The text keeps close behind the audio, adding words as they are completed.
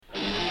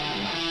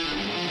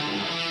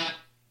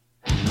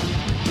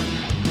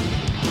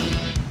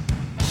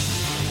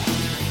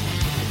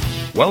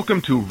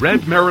Welcome to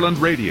Red Maryland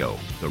Radio,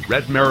 the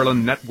Red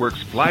Maryland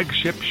Network's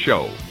flagship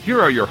show.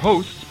 Here are your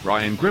hosts,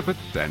 Brian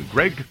Griffiths and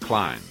Greg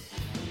Klein.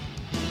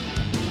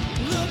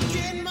 Look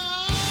in my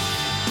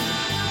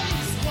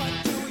eyes,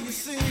 what do you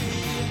see?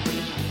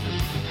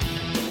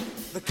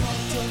 The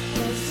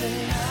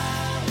controversy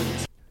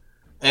out.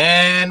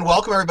 And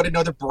welcome everybody to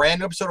another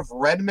brand new episode of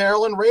Red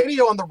Maryland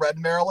Radio on the Red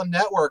Maryland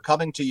Network,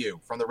 coming to you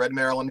from the Red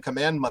Maryland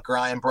Command.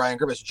 Brian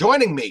Griffiths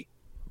joining me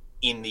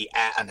in the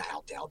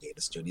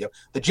Alligator studio,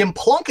 the Jim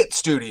Plunkett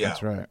studio.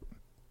 That's right.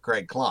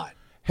 Greg Klein.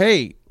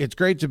 Hey, it's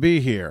great to be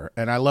here,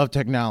 and I love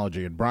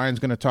technology, and Brian's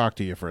going to talk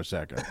to you for a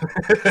second.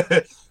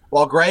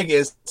 While Greg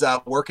is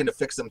working to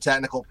fix some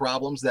technical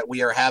problems that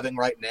we are having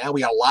right now,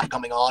 we got a lot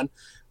coming on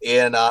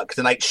in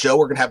tonight's show.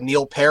 We're going to have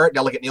Neil Parrott,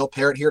 Delegate Neil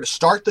Parrott, here to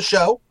start the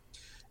show,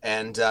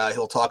 and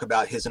he'll talk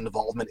about his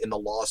involvement in the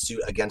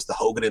lawsuit against the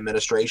Hogan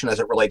administration as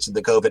it relates to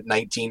the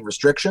COVID-19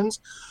 restrictions.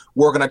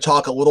 We're going to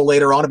talk a little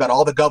later on about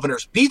all the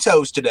governor's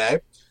vetoes today,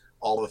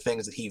 all of the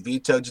things that he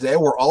vetoed today.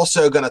 We're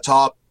also going to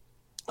talk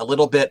a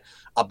little bit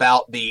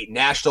about the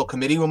National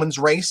Committee Women's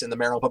race in the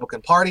Maryland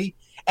Republican Party.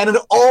 And an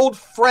old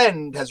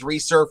friend has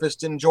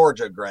resurfaced in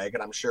Georgia, Greg,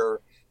 and I'm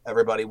sure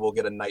everybody will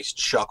get a nice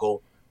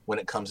chuckle when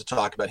it comes to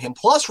talk about him.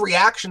 Plus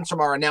reactions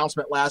from our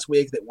announcement last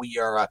week that we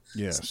are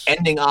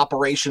ending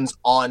operations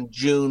on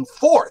June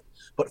 4th.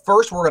 But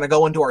first, we're going to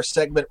go into our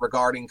segment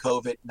regarding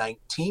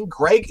COVID-19.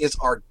 Greg, is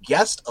our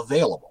guest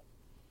available?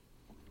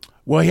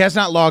 Well, he has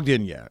not logged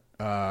in yet.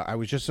 I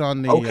was just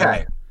on the.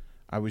 Okay.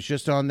 I was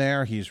just on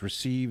there. He's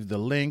received the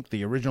link,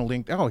 the original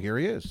link. Oh, here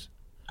he is.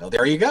 Oh,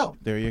 there you go.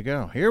 There you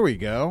go. Here we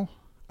go.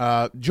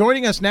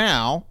 Joining us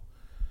now,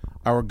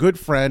 our good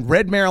friend,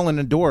 Red Maryland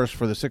endorsed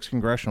for the 6th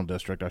Congressional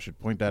District. I should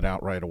point that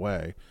out right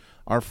away.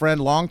 Our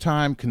friend,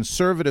 longtime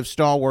conservative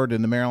stalwart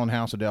in the Maryland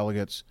House of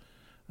Delegates,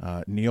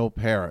 Neil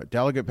Parrott.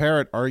 Delegate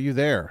Parrott, are you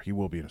there? He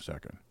will be in a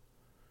second.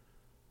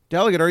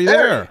 Delegate, are you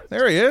there?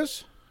 There he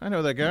is. I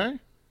know that guy.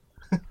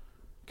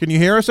 Can you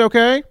hear us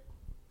okay?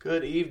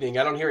 Good evening.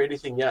 I don't hear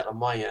anything yet on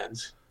my end.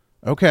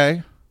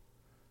 Okay.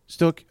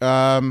 Still,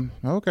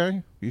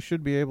 okay. You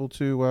should be able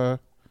to,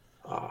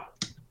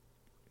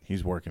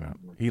 he's working on it.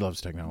 He loves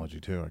technology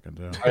too, I can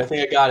tell. I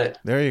think I got it.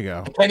 There you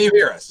go. Can you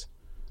hear us?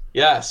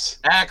 Yes.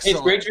 Excellent.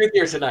 It's great to be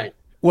here tonight.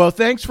 Well,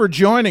 thanks for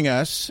joining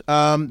us.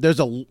 There's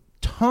a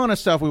ton of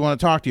stuff we want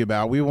to talk to you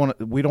about. We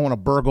don't want to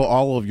burgle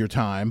all of your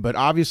time, but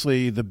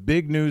obviously the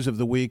big news of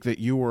the week that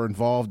you were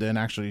involved in,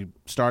 actually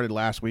started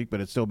last week, but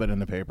it's still been in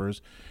the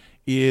papers,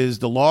 is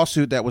the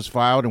lawsuit that was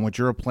filed in which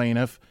you're a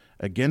plaintiff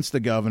against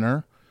the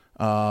governor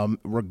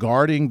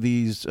regarding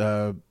these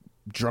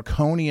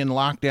draconian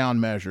lockdown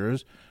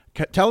measures.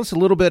 Tell us a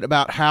little bit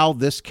about how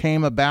this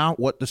came about,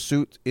 what the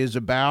suit is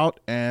about,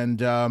 and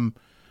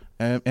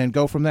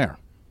go from there.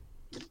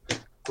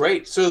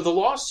 Great. So the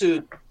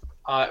lawsuit,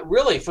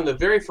 really from the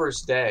very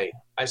first day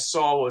I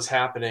saw what was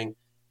happening, I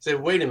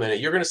said, wait a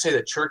minute, you're going to say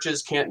that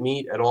churches can't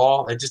meet at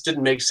all? It just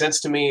didn't make sense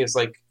to me. It's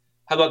like,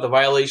 how about the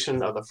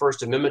violation of the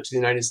First Amendment to the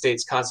United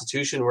States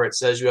Constitution, where it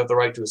says you have the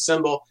right to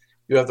assemble,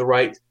 you have the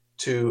right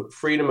to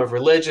freedom of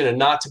religion and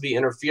not to be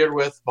interfered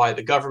with by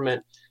the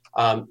government.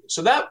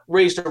 So that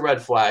raised a red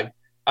flag.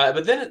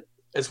 But then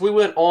as we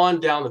went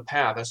on down the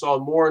path, I saw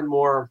more and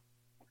more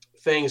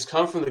things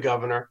come from the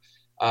governor,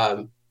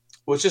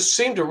 which just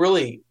seemed to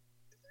really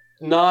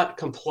not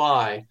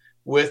comply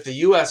with the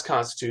U.S.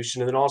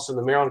 Constitution and then also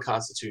the Maryland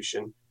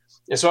Constitution.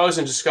 And so I was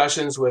in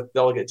discussions with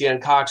Delegate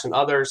Dan Cox and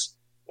others.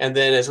 And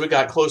then as we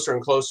got closer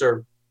and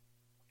closer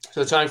to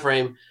the time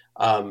frame,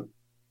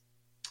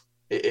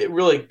 it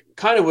really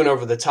kind of went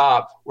over the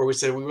top where we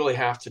said we really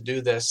have to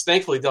do this.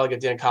 Thankfully, Delegate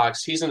Dan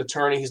Cox, he's an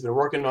attorney. He's been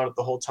working on it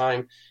the whole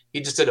time.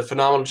 He just did a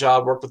phenomenal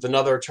job, worked with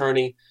another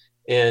attorney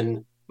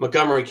in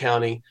Montgomery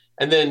County.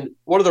 And then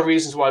one of the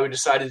reasons why we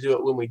decided to do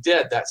it when we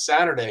did that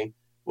Saturday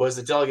was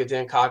that Delegate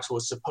Dan Cox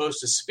was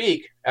supposed to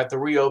speak at the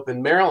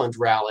Reopen Maryland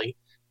rally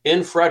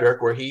in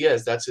Frederick, where he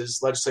is. That's his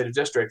legislative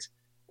district.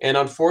 And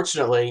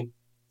unfortunately,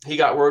 he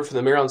got word from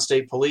the Maryland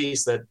State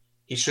Police that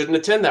he shouldn't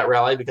attend that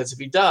rally because if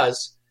he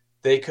does,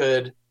 they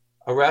could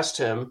arrest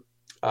him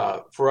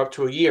for up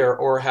to a year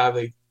or have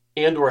a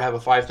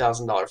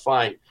 $5,000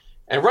 fine.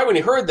 And right when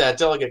he heard that,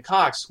 Delegate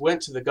Cox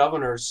went to the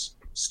governor's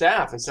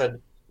staff and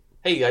said,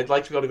 hey, I'd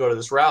like to be able to go to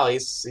this rally.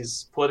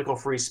 It's political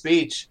free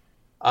speech.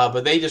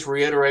 But they just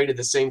reiterated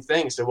the same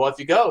thing. Said, well, if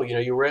you go,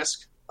 you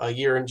risk a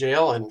year in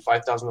jail and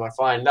 $5,000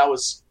 fine. And that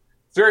was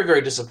very,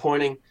 very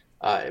disappointing.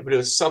 But it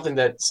was something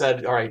that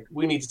said, all right,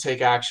 we need to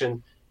take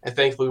action. And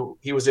thankfully,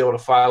 he was able to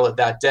file it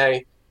that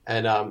day.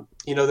 And,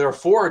 there are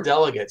 4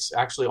 delegates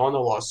actually on the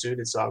lawsuit.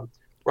 It's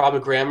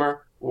Robin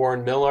Grammer,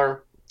 Warren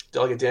Miller,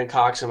 Delegate Dan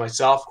Cox, and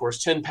myself. Of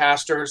course, 10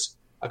 pastors,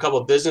 a couple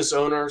of business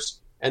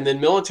owners, and then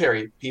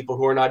military people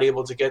who are not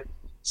able to get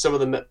some of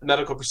the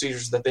medical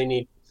procedures that they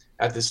need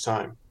at this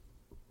time.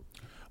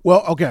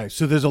 Well, okay,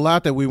 so there's a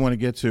lot that we want to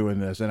get to in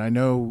this, and I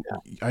know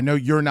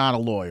you're not a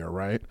lawyer,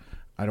 right?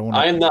 I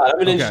am not. I'm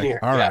an engineer.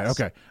 All right. Yes.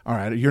 Okay. All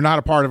right. You're not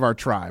a part of our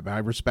tribe. I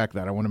respect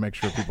that. I want to make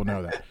sure people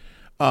know that.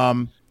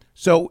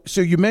 So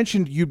you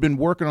mentioned you'd been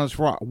working on this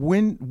for a while.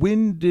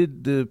 When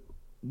did the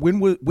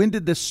when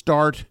did this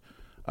start?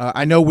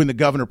 I know when the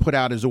governor put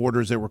out his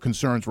orders, there were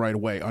concerns right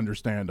away,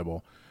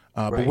 understandable.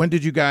 But when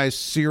did you guys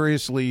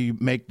seriously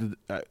make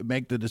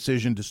the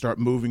decision to start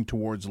moving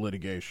towards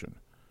litigation?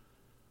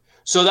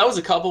 So that was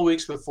a couple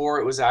weeks before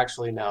it was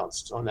actually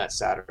announced on that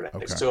Saturday.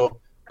 Okay. So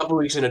a couple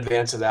weeks in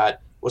advance of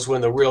that was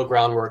when the real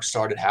groundwork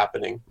started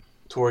happening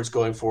towards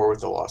going forward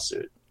with the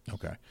lawsuit.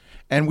 Okay.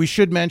 And we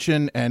should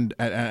mention, and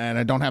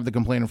I don't have the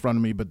complaint in front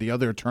of me, but the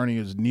other attorney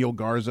is Neil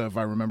Garza, if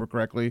I remember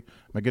correctly.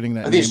 Am I getting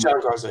that I think name? it's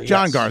John Garza.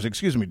 John yes. Garza,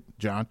 excuse me,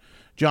 John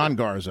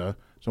Garza.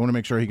 So I want to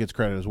make sure he gets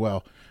credit as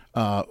well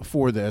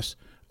for this.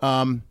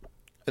 I'm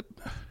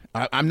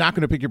not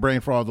going to pick your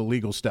brain for all the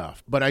legal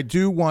stuff, but I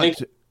do want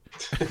to,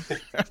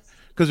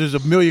 because there's a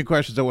million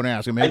questions I want to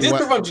ask. And I maybe did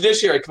serve on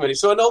Judiciary Committee,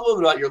 so I know a little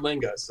bit about your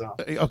lingo. So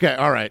okay,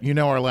 all right, you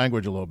know our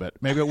language a little bit.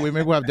 Maybe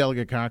we'll have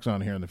Delegate Cox on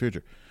here in the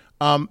future.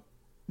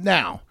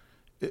 Now,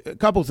 a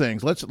couple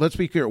things. Let's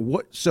be clear.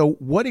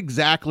 What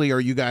exactly are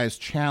you guys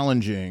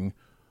challenging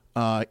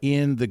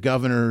in the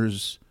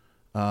governor's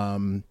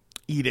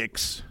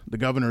edicts, the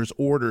governor's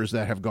orders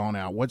that have gone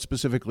out? What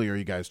specifically are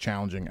you guys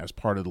challenging as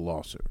part of the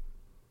lawsuit?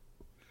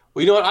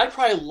 Well, you know what? I'd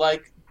probably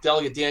like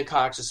Delegate Dan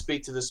Cox to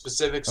speak to the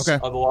specifics Okay.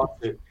 of the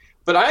lawsuit.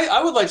 But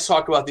I would like to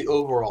talk about the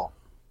overall.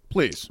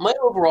 Please. My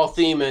overall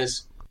theme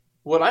is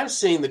what I'm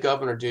seeing the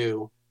governor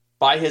do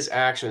by his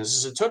actions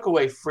is it took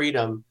away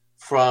freedom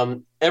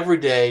from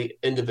everyday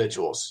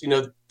individuals. You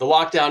know, the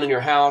lockdown in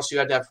your house, you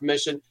had to have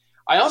permission.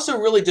 I also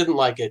really didn't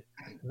like it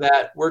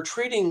that we're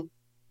treating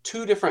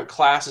two different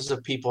classes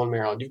of people in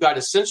Maryland. You've got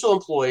essential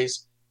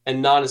employees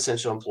and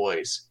non-essential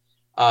employees.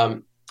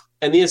 And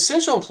the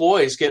essential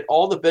employees get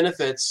all the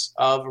benefits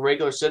of a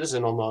regular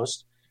citizen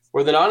almost,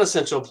 where the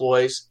non-essential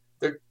employees,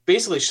 they're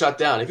basically shut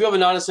down. If you have a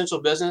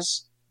non-essential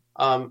business,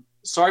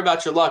 sorry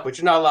about your luck, but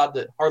you're not allowed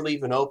to hardly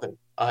even open.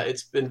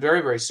 It's been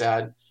very, very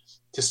sad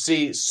to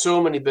see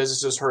so many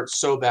businesses hurt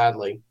so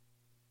badly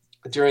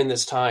during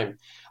this time.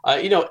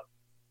 To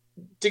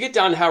get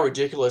down to how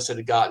ridiculous it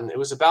had gotten, it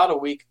was about a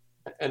week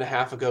and a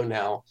half ago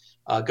now.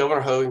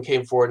 Governor Hogan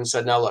came forward and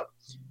said, now look,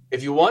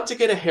 if you want to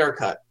get a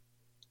haircut,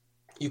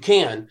 you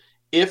can.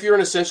 If you're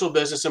an essential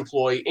business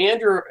employee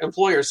and your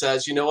employer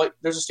says, you know what,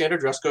 there's a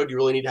standard dress code, you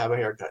really need to have a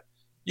haircut.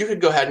 You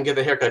could go ahead and get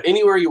the haircut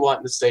anywhere you want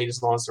in the state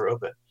as long as they're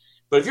open.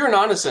 But if you're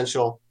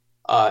non-essential,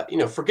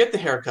 forget the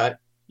haircut.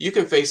 You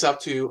can face up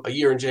to a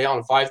year in jail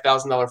and a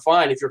 $5,000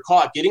 fine if you're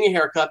caught getting a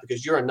haircut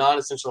because you're a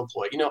non-essential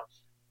employee.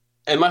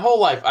 And my whole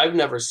life, I've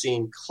never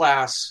seen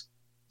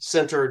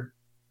class-centered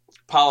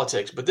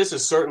politics, but this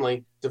is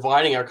certainly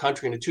dividing our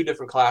country into two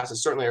different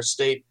classes, certainly our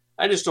state.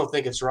 I just don't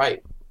think it's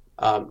right.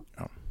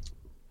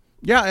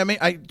 Yeah, I mean,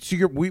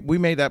 we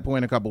made that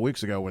point a couple of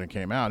weeks ago when it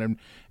came out,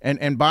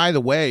 and by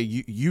the way,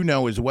 you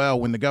know as well,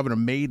 when the governor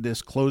made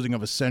this closing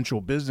of essential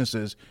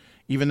businesses,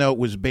 even though it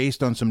was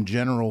based on some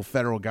general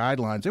federal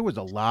guidelines, there was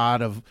a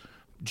lot of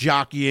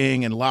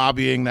jockeying and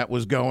lobbying that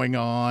was going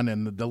on,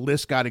 and the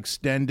list got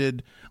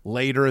extended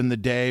later in the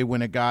day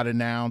when it got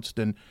announced,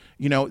 and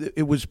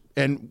it was.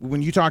 And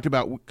when you talked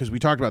about, because we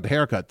talked about the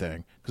haircut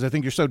thing, because I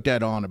think you're so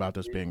dead on about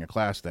this being a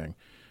class thing.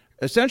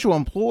 Essential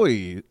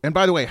employee, and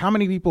by the way, how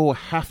many people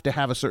have to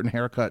have a certain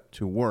haircut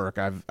to work?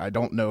 I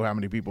don't know how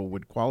many people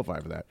would qualify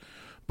for that.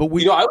 But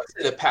I would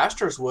say that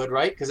pastors would,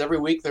 right? Because every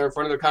week they're in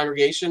front of their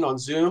congregation on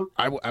Zoom.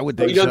 I would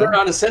think so. They're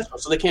not essential,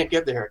 so they can't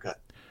get the haircut.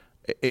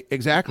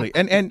 Exactly.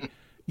 And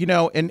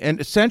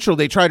essential,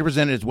 they try to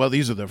present it as, well,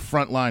 these are the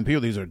frontline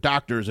people, these are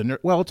doctors, and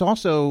well, it's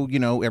also,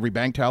 every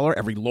bank teller,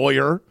 every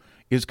lawyer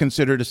is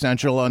considered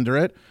essential under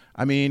it.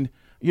 I mean,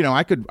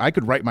 I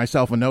could write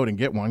myself a note and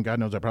get one. God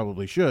knows I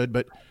probably should,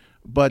 but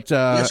you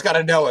just got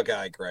to know a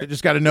guy, Greg. You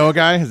just got to know a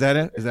guy. Is that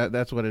it?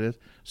 That's what it is?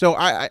 So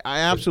I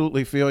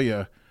absolutely feel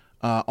you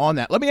on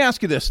that. Let me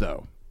ask you this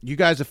though: you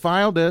guys have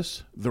filed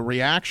this. The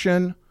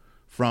reaction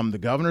from the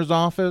governor's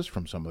office,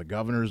 from some of the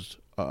governors,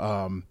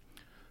 from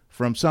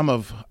some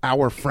of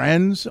our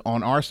friends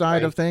on our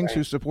side of things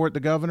who support the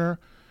governor,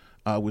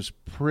 was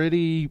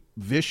pretty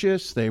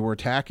vicious. They were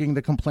attacking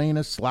the complaint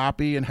as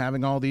sloppy and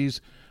having all these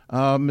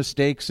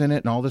mistakes in it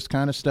and all this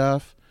kind of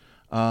stuff.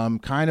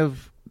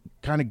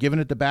 Kind of giving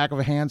it the back of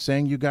a hand,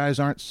 saying you guys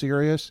aren't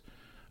serious.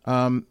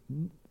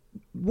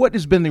 What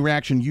has been the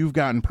reaction you've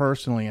gotten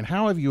personally, and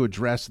how have you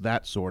addressed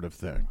that sort of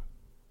thing?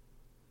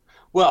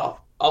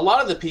 Well, a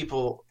lot of the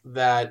people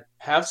that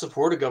have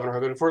supported Governor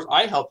Hogan, first,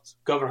 I helped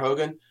Governor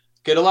Hogan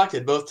get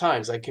elected both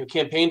times. I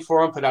campaigned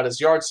for him, put out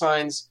his yard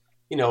signs,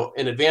 in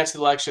advance of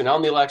the election,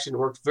 on the election,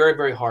 worked very,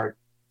 very hard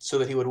so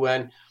that he would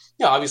win.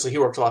 Obviously he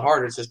worked a lot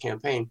harder. It's his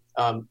campaign.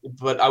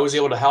 But I was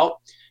able to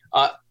help.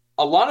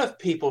 A lot of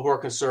people who are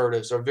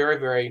conservatives are very,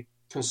 very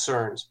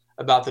concerned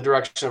about the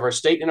direction of our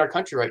state and our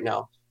country right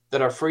now,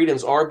 that our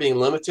freedoms are being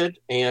limited,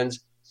 and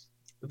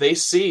they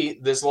see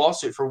this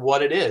lawsuit for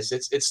what it is.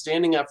 It's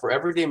standing up for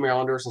everyday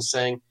Marylanders and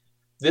saying,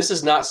 this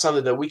is not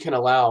something that we can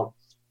allow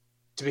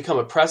to become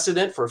a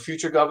precedent for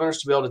future governors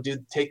to be able to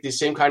take these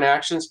same kind of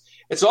actions.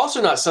 It's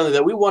also not something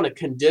that we want to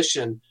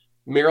condition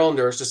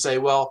Marylanders to say,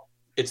 well,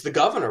 it's the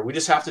governor. We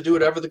just have to do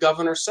whatever the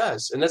governor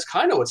says. And that's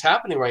kind of what's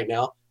happening right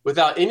now.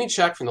 without any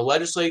check from the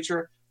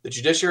legislature. The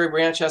judiciary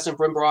branch hasn't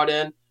been brought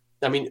in.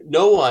 I mean,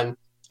 no one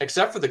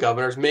except for the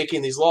governor is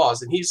making these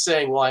laws. And he's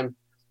saying, well, I'm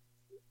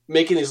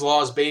making these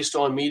laws based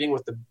on meeting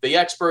with the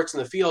experts in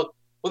the field.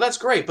 Well, that's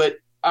great. But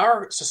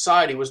our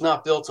society was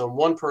not built on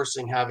one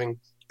person having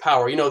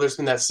power. You know, there's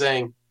been that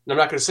saying, and I'm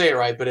not going to say it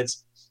right, but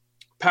it's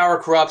power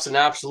corrupts and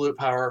absolute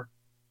power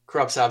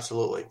corrupts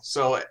absolutely.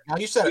 So now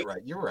you said it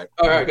right. You're right.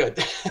 All right,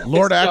 good.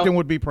 Lord Acton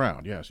would be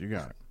proud. Yes, you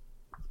got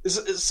it.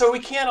 So we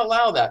can't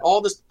allow that,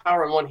 all this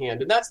power in one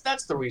hand. And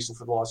that's the reason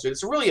for the lawsuit.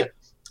 It's really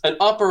an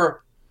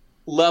upper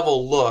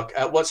level look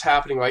at what's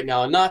happening right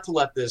now and not to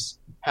let this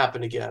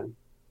happen again.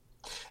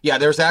 Yeah,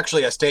 there's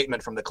actually a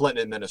statement from the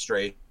Clinton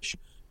administration.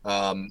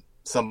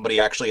 Somebody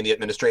actually in the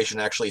administration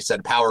actually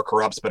said power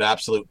corrupts, but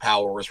absolute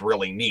power is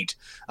really neat.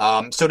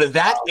 So to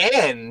that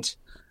end,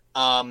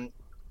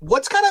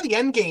 what's kind of the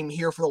end game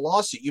here for the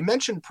lawsuit? You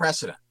mentioned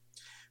precedent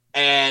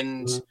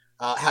and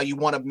how you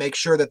want to make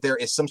sure that there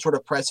is some sort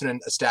of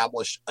precedent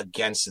established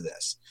against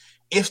this.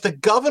 If the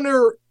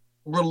governor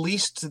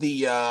released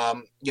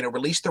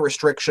the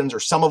restrictions or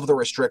some of the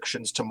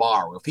restrictions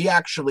tomorrow, if he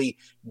actually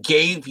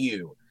gave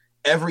you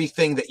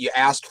everything that you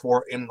asked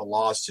for in the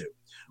lawsuit,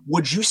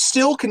 would you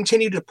still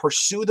continue to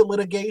pursue the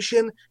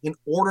litigation in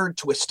order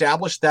to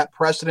establish that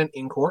precedent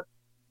in court?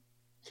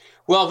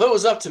 Well, if it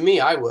was up to me,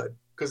 I would,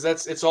 because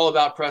it's all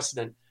about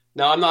precedent.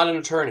 Now, I'm not an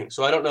attorney,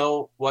 so I don't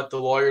know what the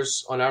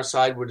lawyers on our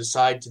side would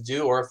decide to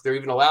do, or if they're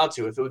even allowed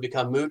to, if it would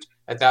become moot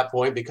at that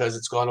point because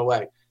it's gone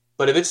away.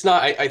 But if it's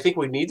not, I think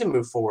we need to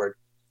move forward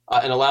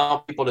and allow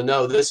people to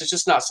know this is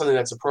just not something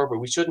that's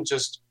appropriate. We shouldn't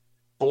just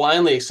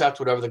blindly accept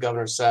whatever the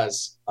governor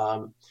says.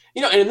 And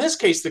in this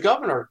case, the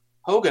governor,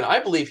 Hogan, I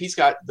believe he's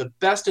got the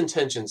best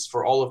intentions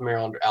for all of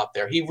Maryland out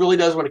there. He really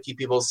does want to keep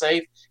people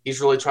safe.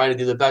 He's really trying to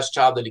do the best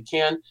job that he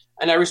can,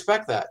 and I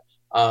respect that.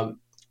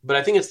 But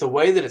I think it's the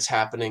way that it's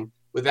happening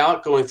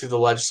without going through the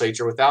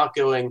legislature, without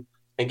going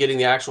and getting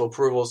the actual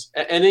approvals.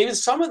 And even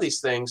some of these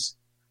things,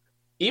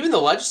 even the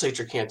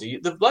legislature can't do.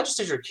 The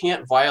legislature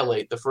can't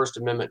violate the First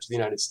Amendment to the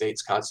United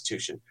States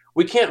Constitution.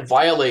 We can't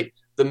violate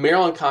the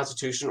Maryland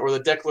Constitution or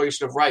the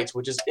Declaration of Rights,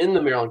 which is in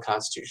the Maryland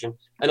Constitution.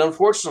 And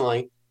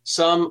unfortunately,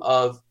 some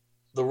of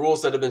the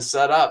rules that have been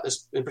set up,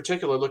 in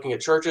particular looking at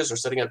churches or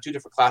setting up two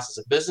different classes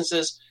of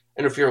businesses,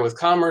 interfering with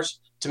commerce,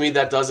 to me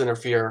that does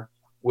interfere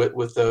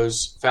with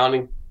those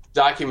founding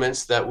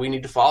documents that we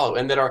need to follow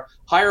and that are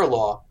higher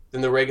law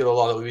than the regular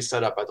law that would be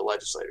set up by the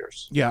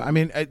legislators. Yeah, I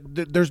mean,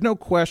 there's no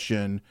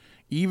question.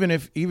 Even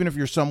if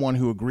you're someone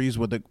who agrees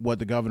with what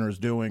the governor is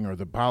doing or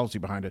the policy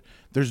behind it,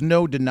 there's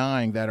no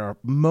denying that our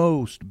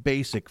most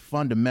basic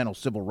fundamental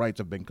civil rights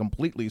have been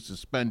completely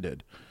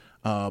suspended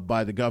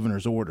by the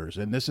governor's orders.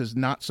 And this is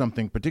not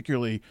something,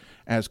 particularly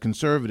as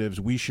conservatives,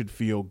 we should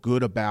feel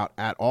good about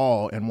at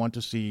all and want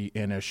to see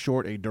in as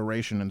short a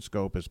duration and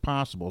scope as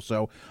possible.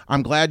 So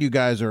I'm glad you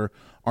guys are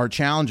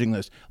challenging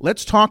this.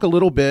 Let's talk a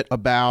little bit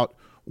about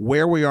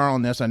where we are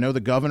on this. I know the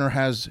governor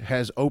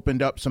has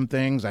opened up some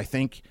things.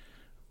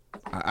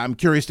 I'm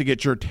curious to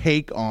get your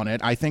take on it.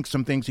 I think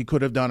some things he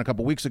could have done a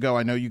couple weeks ago.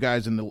 I know you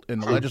guys in the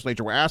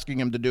legislature were asking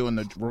him to do in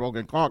the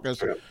Republican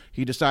caucus.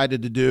 He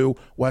decided to do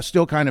while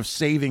still kind of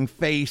saving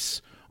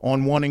face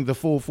on wanting the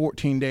full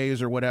 14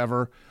 days or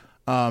whatever.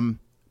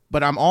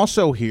 But I'm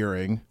also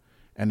hearing,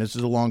 and this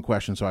is a long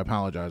question, so I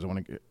apologize. I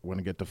want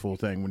to get the full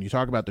thing. When you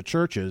talk about the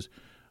churches,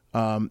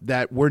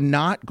 that we're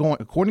not going,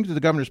 according to the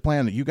governor's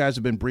plan that you guys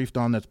have been briefed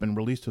on, that's been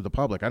released to the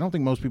public. I don't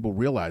think most people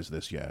realize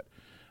this yet.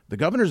 The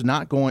governor's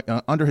not going,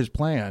 under his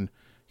plan,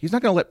 he's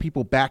not going to let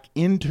people back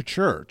into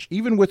church,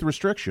 even with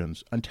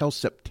restrictions, until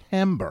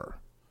September.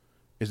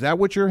 Is that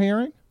what you're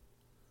hearing?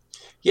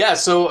 Yeah,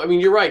 so, I mean,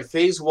 you're right.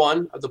 Phase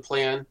one of the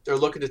plan, they're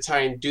looking to try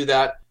and do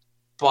that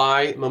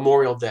by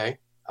Memorial Day.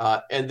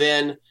 And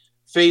then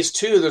phase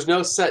two, there's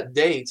no set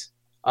date,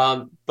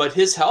 but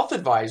his health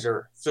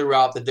advisor threw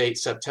out the date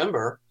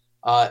September,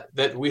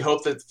 that we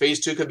hope that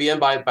phase two could be in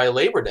by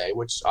Labor Day,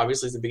 which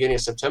obviously is the beginning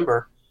of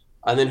September.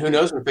 And then who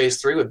knows when phase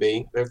three would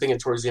be. They're thinking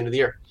towards the end of the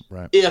year,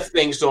 right, if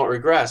things don't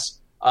regress.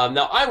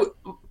 Now,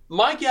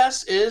 my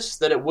guess is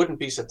that it wouldn't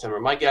be September.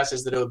 My guess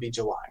is that it would be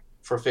July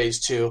for phase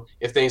two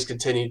if things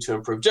continue to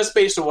improve, just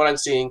based on what I'm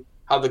seeing,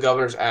 how the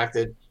governor's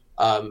acted,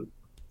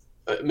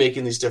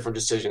 making these different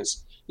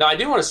decisions. Now, I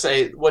do want to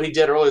say what he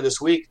did earlier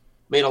this week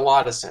made a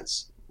lot of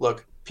sense.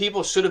 Look,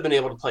 people should have been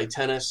able to play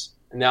tennis,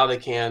 and now they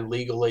can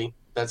legally.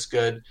 That's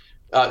good.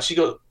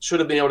 Should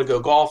have been able to go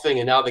golfing,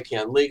 and now they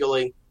can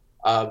legally.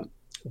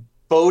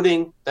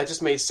 Boating, that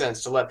just made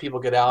sense to let people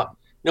get out.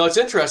 It's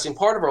interesting.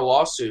 Part of our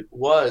lawsuit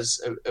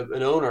was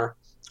an owner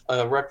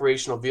of a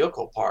recreational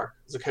vehicle park,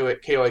 the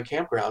KOA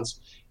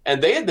campgrounds,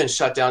 and they had been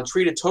shut down,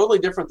 treated totally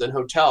different than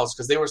hotels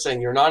because they were saying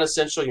you're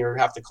non-essential, you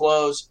have to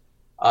close.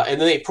 And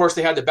then, of course,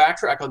 they had to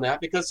backtrack on that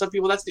because some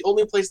people, that's the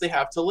only place they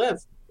have to live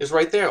is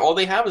right there. All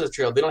they have is a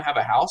trail. They don't have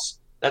a house.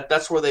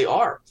 That's where they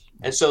are.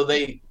 And so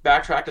they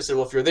backtracked and said,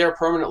 well, if you're there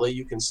permanently,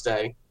 you can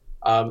stay.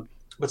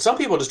 But some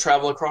people just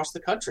travel across the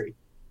country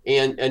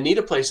and need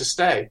a place to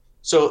stay.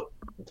 So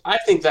I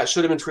think that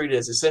should have been treated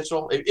as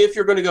essential. If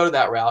you're going to go to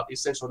that route,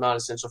 essential, not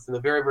essential, from the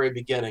very, very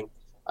beginning.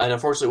 And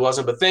unfortunately it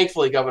wasn't. But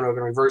thankfully, Governor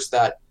Hogan reversed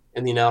that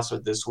in the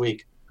announcement this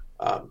week,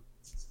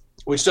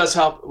 which does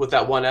help with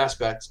that one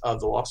aspect of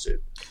the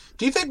lawsuit.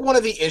 Do you think one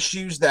of the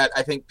issues that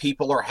I think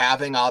people are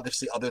having,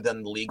 obviously, other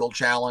than the legal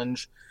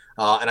challenge,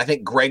 and I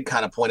think Greg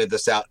kind of pointed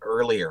this out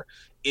earlier,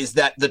 is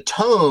that the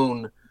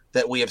tone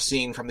that we have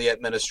seen from the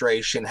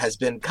administration has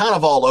been kind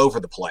of all over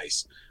the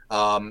place?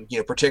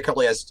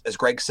 Particularly, as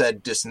Greg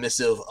said,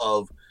 dismissive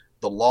of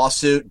the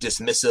lawsuit,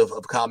 dismissive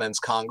of comments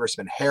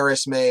Congressman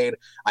Harris made.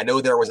 I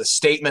know there was a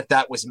statement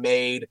that was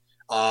made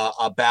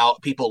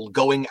about people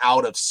going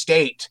out of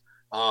state,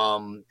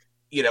 and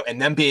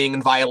them being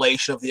in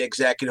violation of the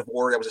executive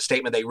order. That was a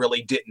statement they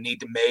really didn't need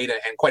to make,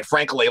 and quite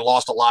frankly, they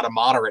lost a lot of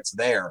moderates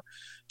there.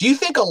 Do you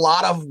think a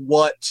lot of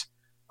what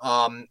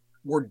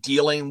we're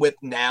dealing with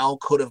now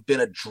could have been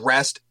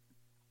addressed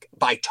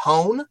by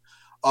tone?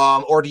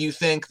 Or do you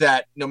think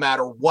that no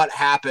matter what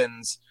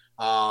happens,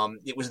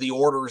 it was the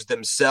orders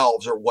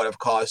themselves or what have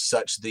caused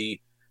such the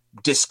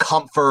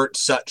discomfort,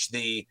 such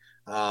the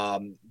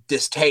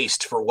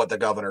distaste for what the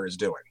governor is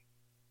doing?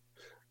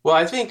 Well,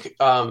 I think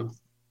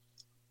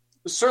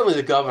certainly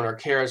the governor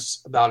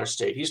cares about our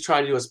state. He's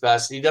trying to do his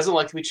best. He doesn't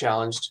like to be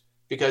challenged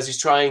because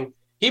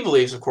he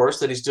believes, of course,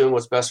 that he's doing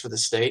what's best for the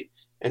state.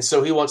 And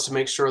so he wants to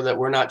make sure that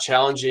we're not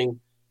challenging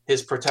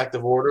his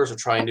protective orders or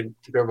trying to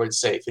keep everybody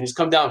safe. And he's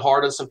come down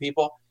hard on some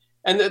people.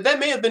 And that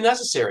may have been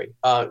necessary.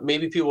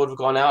 Maybe people would have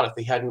gone out if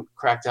they hadn't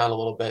cracked down a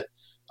little bit.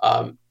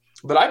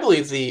 But I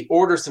believe the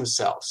orders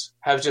themselves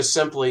have just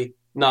simply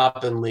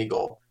not been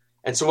legal.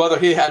 And so whether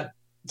he had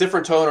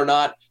different tone or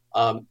not,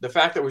 the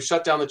fact that we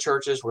shut down the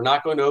churches, we're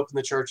not going to open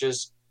the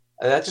churches,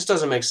 that just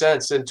doesn't make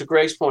sense. And to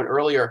Greg's point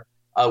earlier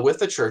with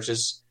the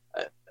churches,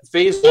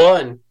 phase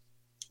one,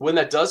 when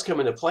that does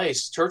come into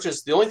place,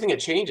 churches, the only thing that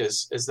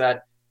changes is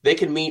that they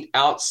can meet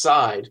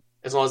outside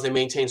as long as they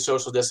maintain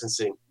social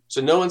distancing.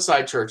 So no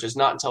inside churches,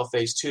 not until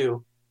phase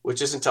two,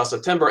 which isn't until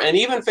September. And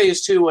even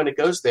phase two, when it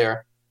goes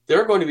there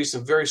are going to be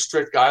some very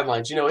strict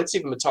guidelines. It's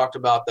even been talked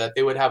about that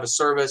they would have a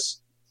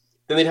service,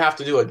 then they'd have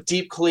to do a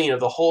deep clean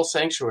of the whole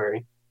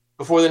sanctuary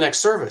before the next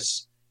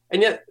service.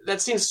 And yet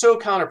that seems so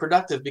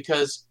counterproductive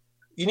because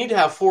you need to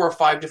have 4 or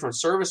 5 different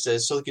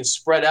services so they can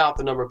spread out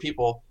the number of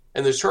people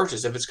in the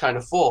churches if it's kind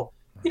of full.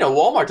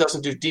 Walmart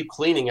doesn't do deep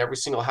cleaning every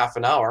single half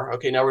an hour.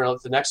 Okay, now we're going to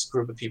let the next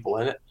group of people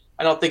in it.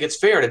 I don't think it's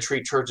fair to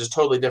treat churches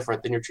totally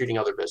different than you're treating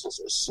other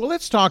businesses. Well,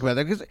 let's talk about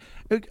that because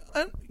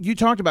you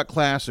talked about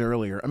class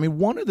earlier. I mean,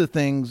 one of the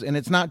things, and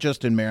it's not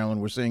just in Maryland,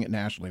 we're seeing it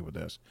nationally with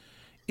this,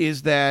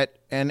 is that,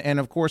 and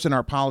of course in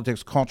our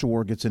politics, culture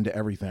war gets into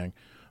everything.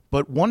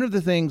 But one of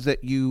the things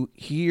that you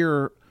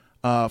hear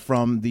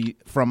from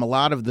a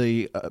lot of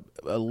the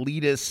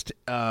elitist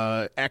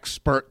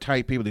expert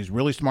type people, these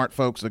really smart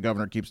folks the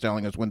governor keeps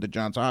telling us went to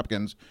Johns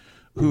Hopkins,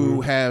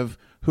 who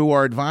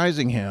are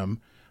advising him,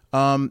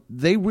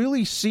 they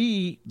really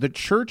see the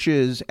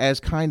churches as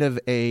kind of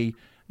a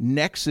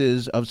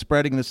nexus of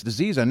spreading this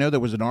disease. I know there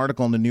was an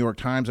article in the New York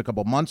Times a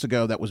couple months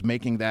ago that was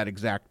making that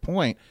exact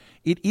point.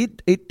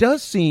 It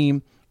does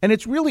seem, and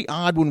it's really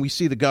odd when we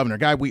see the governor, a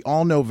guy we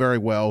all know very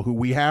well, who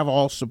we have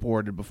all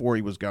supported before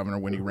he was governor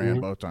when he ran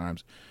both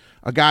times,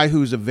 a guy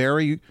who's a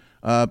very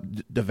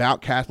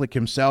devout Catholic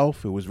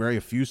himself, who was very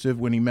effusive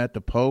when he met the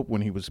Pope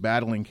when he was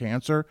battling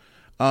cancer.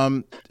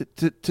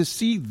 To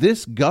see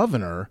this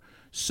governor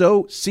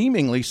so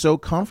seemingly so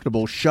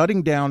comfortable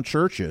shutting down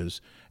churches,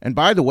 and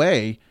by the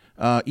way,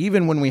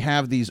 even when we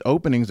have these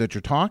openings that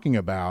you're talking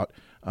about,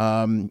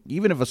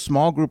 even if a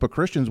small group of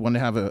Christians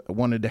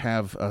wanted to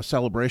have a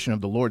celebration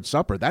of the Lord's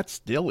Supper, that's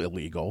still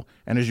illegal.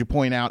 And as you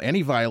point out,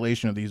 any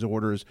violation of these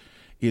orders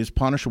is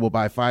punishable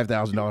by a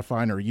 $5,000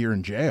 fine or a year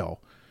in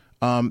jail.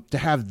 To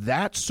have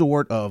that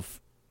sort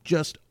of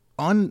just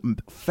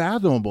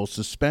unfathomable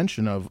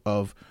suspension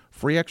of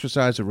free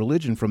exercise of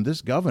religion from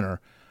this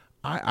governor,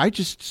 I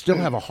just still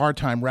have a hard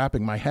time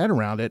wrapping my head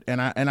around it.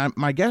 And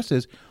my guess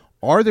is,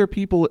 are there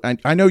people,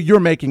 I know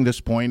you're making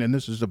this point, and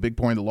this is a big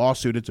point of the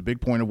lawsuit, it's a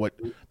big point of what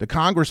the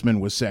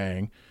congressman was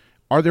saying.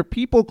 Are there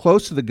people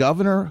close to the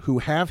governor who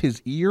have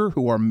his ear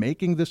who are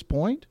making this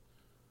point?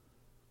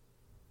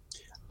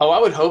 Oh, I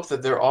would hope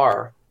that there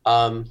are.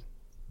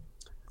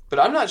 But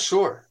I'm not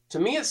sure. To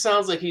me, it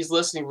sounds like he's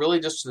listening really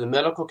just to the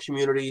medical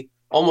community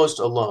almost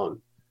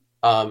alone.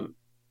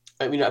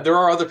 I mean, there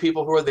are other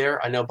people who are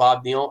there. I know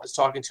Bob Neal is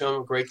talking to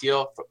him a great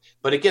deal.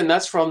 But again,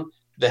 that's from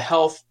the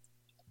health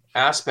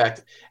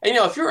aspect. And,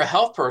 if you're a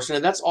health person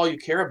and that's all you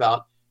care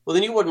about, well,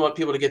 then you wouldn't want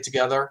people to get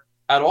together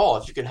at all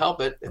if you can help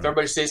it. If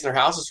everybody stays in their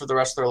houses for the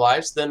rest of their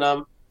lives, then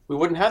we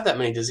wouldn't have that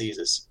many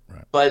diseases.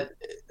 Right. But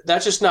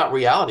that's just not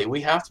reality.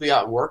 We have to be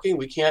out and working.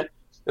 We can't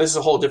 – this is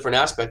a whole different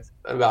aspect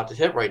I'm about to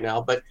hit right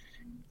now. But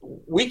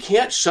we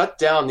can't shut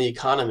down the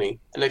economy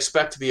and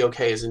expect to be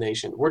okay as a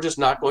nation. We're just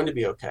not going to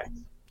be okay.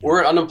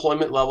 We're at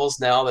unemployment levels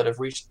now that have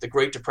reached the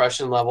Great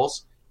Depression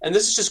levels. And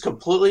this is just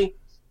completely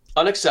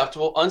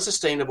unacceptable,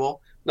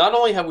 unsustainable. Not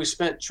only have we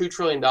spent $2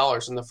 trillion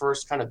in the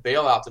first kind of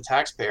bailout to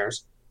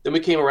taxpayers, then we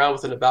came around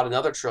with about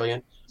another $1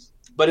 trillion.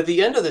 But at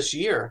the end of this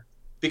year,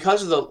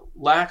 because of the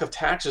lack of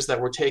taxes that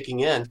we're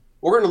taking in,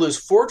 we're going to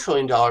lose $4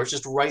 trillion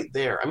just right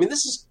there. I mean,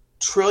 this is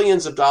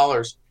trillions of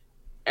dollars.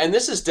 And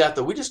this is debt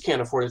that we just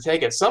can't afford to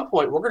take. At some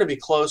point, we're going to be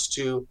close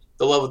to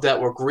the level of debt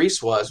where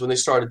Greece was when they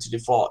started to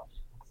default.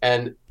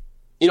 And,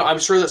 I'm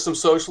sure that some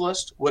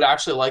socialists would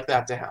actually like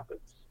that to happen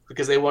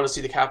because they want to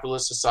see the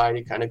capitalist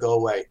society kind of go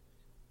away.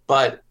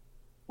 But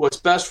what's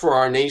best for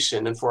our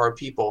nation and for our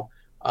people,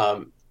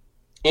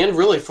 and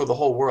really for the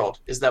whole world,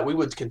 is that we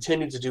would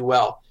continue to do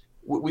well.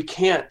 We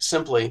can't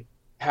simply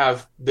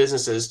have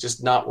businesses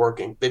just not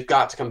working. They've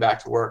got to come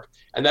back to work.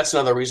 And that's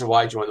another reason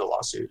why I joined the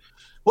lawsuit.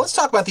 Well, let's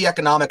talk about the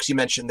economics you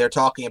mentioned. They're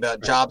talking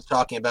about jobs,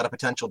 talking about a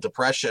potential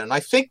depression. And I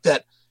think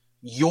that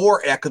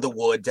your neck of the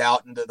woods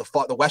out in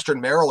the Western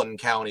Maryland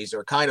counties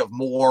are kind of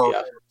more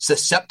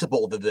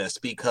susceptible to this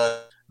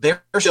because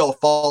they're still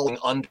falling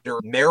under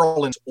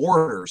Maryland's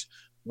orders,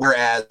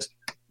 whereas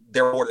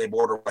they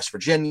border West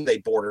Virginia, they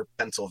border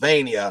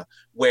Pennsylvania,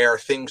 where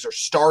things are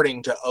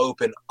starting to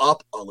open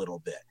up a little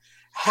bit.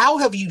 How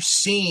have you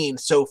seen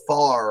so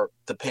far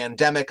the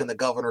pandemic and the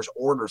governor's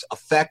orders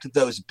affect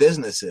those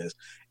businesses?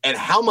 And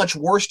how much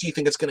worse do you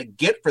think it's going to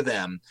get for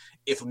them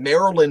if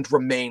Maryland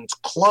remains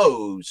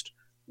closed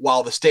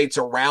while the states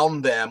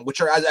around them, which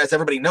are, as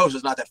everybody knows,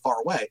 is not that far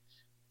away,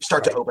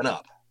 start to open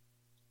up?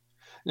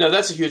 No,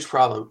 that's a huge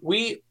problem.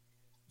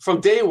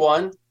 From day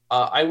one,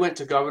 I went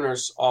to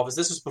governor's office.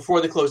 This was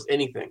before they closed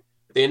anything.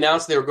 They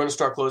announced they were going to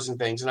start closing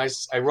things. And I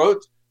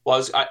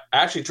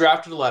actually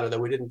drafted a letter that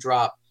we didn't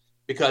drop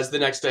because the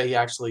next day he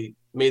actually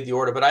made the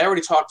order. But I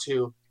already talked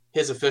to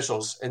his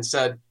officials and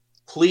said,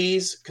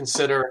 please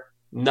consider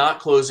not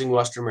closing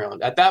Western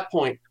Maryland. At that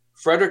point,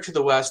 Frederick to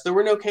the west, there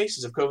were no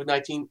cases of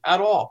COVID-19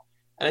 at all.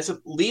 And I said,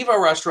 leave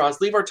our restaurants,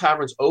 leave our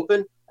taverns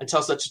open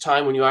until such a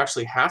time when you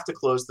actually have to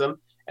close them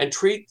and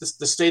treat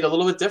the state a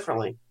little bit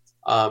differently.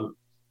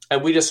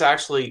 And we just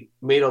actually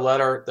made a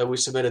letter that we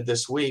submitted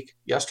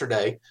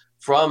yesterday,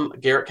 from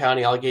Garrett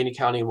County, Allegheny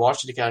County, and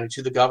Washington County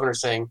to the governor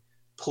saying,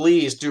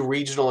 please do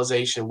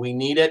regionalization. We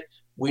need it.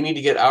 We need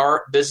to get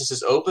our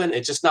businesses open.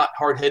 It's just not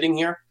hard hitting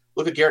here.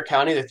 Look at Garrett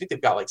County. I think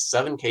they've got like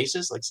 7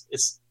 cases. Like,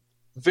 it's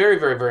very,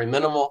 very, very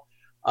minimal.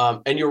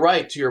 And you're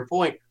right, to your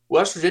point.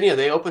 West Virginia,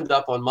 they opened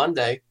up on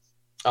Monday.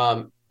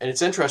 And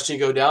it's interesting,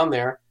 you go down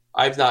there.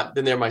 I've not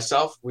been there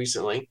myself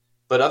recently,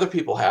 but other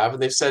people have.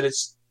 And they've said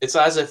it's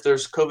as if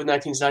there's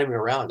COVID-19 is not even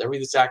around.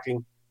 Everything's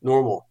acting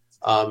normal.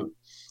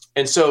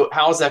 And so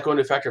how is that going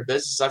to affect our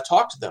business? I've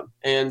talked to them,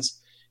 and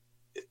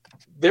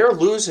they're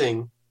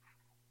losing,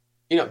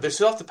 they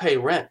still have to pay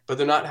rent, but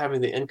they're not having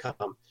the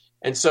income.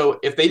 And so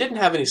if they didn't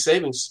have any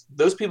savings,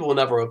 those people will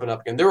never open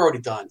up again. They're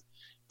already done.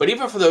 But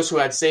even for those who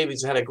had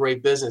savings and had a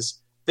great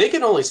business, they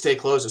can only stay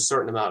closed a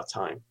certain amount of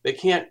time. They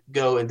can't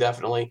go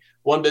indefinitely.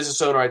 One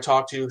business owner I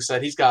talked to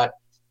said he's got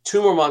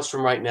 2 more months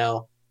from right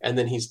now, and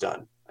then he's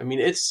done. I mean,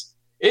 it's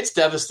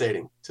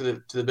devastating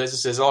to the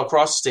businesses all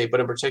across the state, but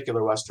in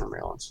particular Western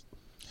Maryland's.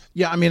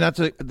 Yeah, I mean, that's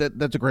a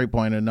great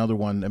point. Another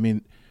one. I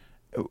mean,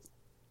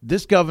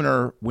 this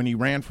governor, when he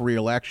ran for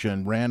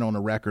re-election, ran on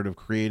a record of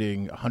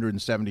creating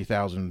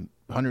 170,000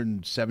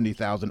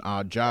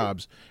 odd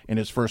jobs in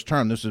his first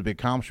term. This is a big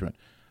accomplishment.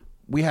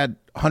 We had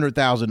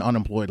 100,000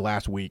 unemployed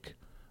last week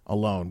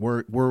alone.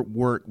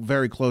 We're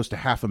very close to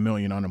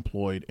 500,000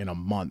 unemployed in a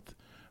month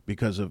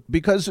because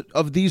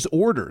of these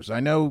orders.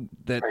 I know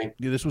that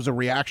this was a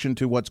reaction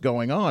to what's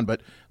going on,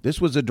 but this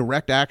was a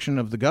direct action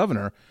of the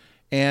governor.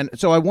 And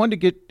so I wanted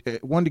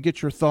to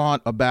get your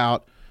thought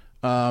about,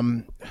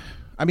 and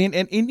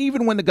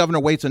even when the governor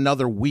waits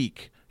another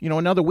week,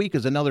 another week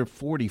is another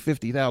 40,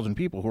 50,000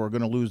 people who are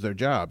going to lose their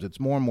jobs. It's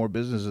more and more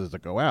businesses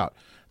that go out.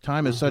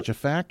 Time is such a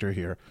factor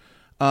here.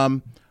 I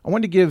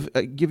wanted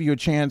to give you a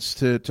chance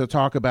to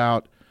talk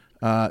about,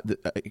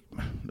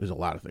 there's a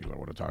lot of things I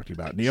want to talk to you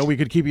about. Neil, we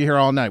could keep you here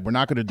all night. We're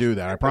not going to do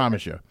that, I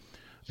promise you.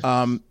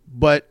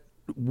 But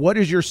what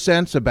is your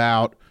sense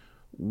about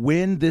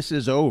when this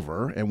is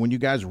over and when you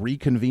guys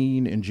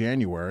reconvene in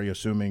January,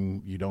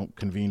 assuming you don't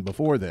convene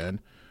before then?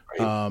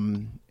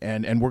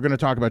 And we're going to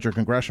talk about your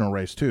congressional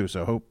race too.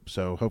 So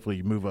hopefully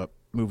you move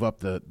up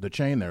the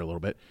chain there a little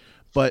bit.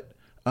 But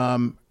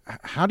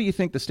how do you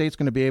think the state's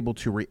going to be able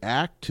to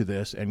react to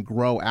this and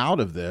grow out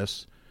of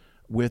this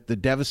with the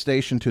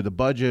devastation to the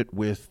budget,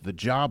 with the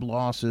job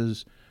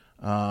losses,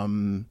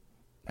 and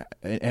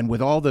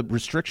with all the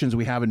restrictions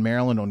we have in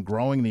Maryland on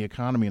growing the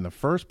economy in the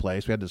first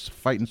place? We had to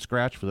fight and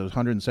scratch for those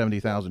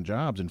 170,000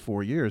 jobs in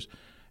 4 years.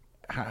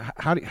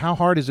 How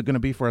hard is it going to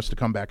be for us to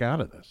come back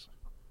out of this?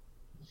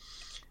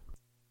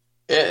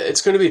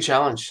 It's going to be a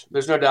challenge.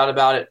 There's no doubt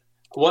about it.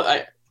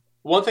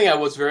 One thing I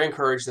was very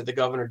encouraged that the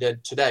governor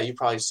did today, you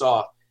probably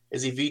saw,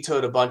 is he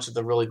vetoed a bunch of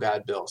the really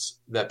bad bills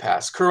that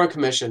passed. Kerwin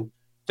Commission,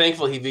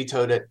 thankfully he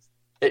vetoed it.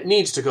 It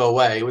needs to go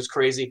away. It was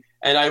crazy.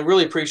 And I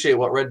really appreciate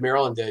what Red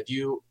Maryland did.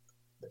 You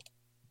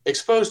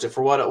exposed it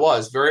for what it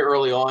was very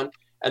early on,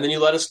 and then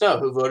you let us know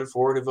who voted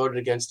for it, who voted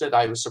against it.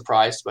 I was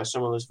surprised by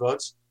some of those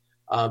votes.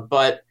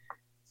 But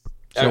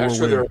I'm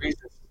sure there are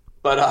reasons.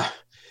 But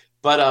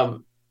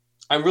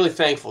I'm really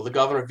thankful. The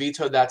governor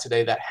vetoed that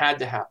today. That had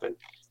to happen.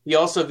 he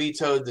also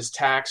vetoed this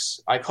tax.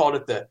 I called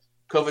it the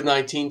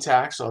COVID-19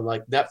 tax on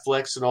like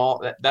Netflix and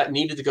all that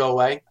needed to go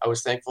away. I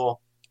was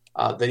thankful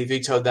that he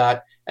vetoed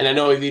that. And I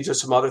know he vetoed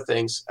some other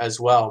things as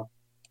well.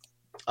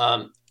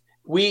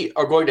 We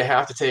are going to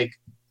have to take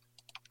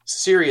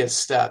serious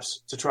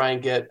steps to try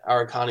and get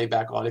our economy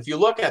back on. If you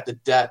look at the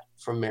debt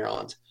from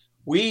Maryland,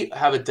 we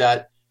have a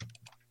debt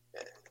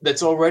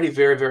that's already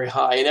very, very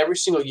high. And every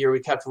single year we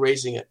kept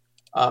raising it.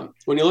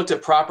 When you looked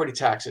at property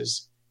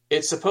taxes,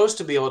 it's supposed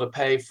to be able to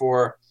pay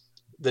for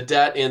the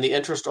debt and the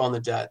interest on the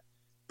debt,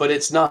 but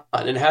it's not,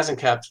 and it hasn't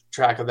kept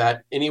track of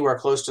that anywhere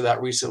close to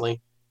that recently.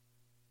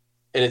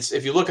 And it's,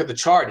 if you look at the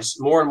chart, it's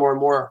more and more and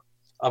more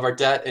of our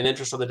debt and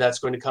interest on the debt is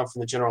going to come from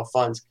the general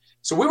funds.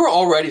 So we were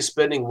already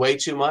spending way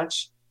too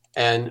much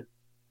and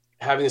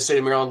having the state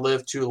of Maryland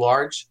live too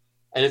large.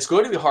 And it's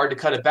going to be hard to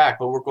cut it back,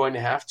 but we're going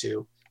to have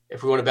to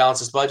if we want to balance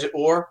this budget,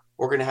 or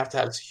we're going to have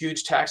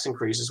huge tax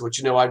increases,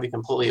 which, I'd be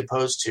completely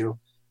opposed to,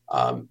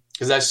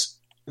 because that's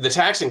the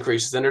tax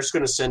increases. Then they're just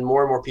going to send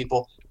more and more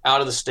people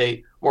out of the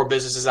state, more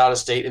businesses out of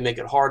state, and make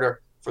it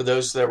harder for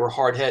those that were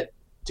hard hit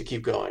to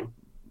keep going.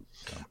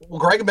 Well,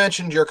 Greg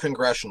mentioned your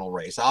congressional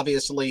race.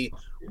 Obviously,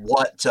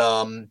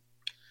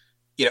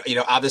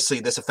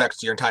 obviously this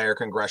affects your entire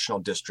congressional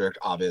district,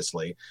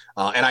 obviously.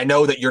 And I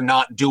know that you're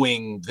not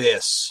doing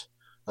this.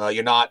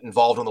 You're not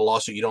involved in the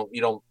lawsuit.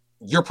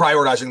 You're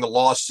prioritizing the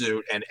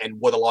lawsuit and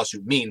what the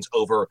lawsuit means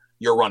over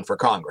your run for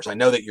Congress. I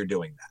know that you're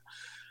doing that.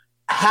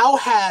 How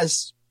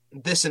has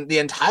the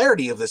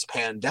entirety of this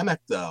pandemic,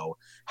 though,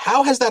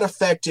 how has that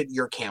affected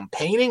your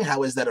campaigning?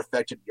 How has that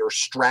affected your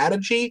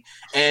strategy?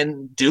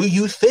 And do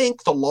you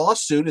think the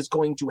lawsuit is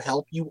going to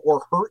help you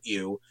or hurt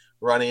you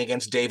running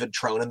against David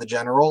Trone in the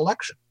general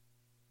election?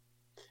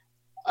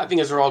 I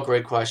think those are all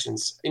great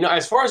questions.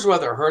 As far as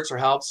whether it hurts or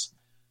helps,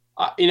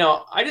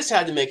 I just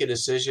had to make a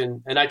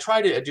decision, and I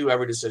try to do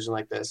every decision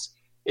like this.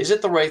 Is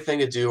it the right thing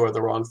to do or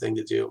the wrong thing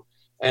to do?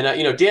 And,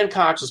 Dan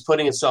Cox was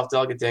putting himself,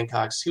 Delegate Dan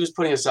Cox, he was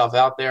putting himself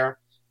out there.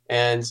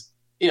 And,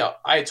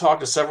 I had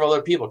talked to several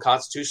other people,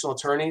 constitutional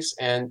attorneys,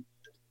 and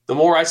the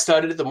more I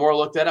studied it, the more I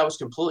looked at it, I was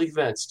completely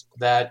convinced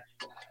that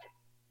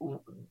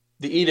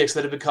the edicts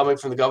that have been coming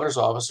from the governor's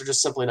office are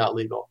just simply not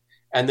legal,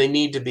 and they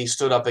need to be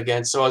stood up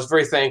against. So I was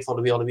very thankful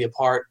to be able to be a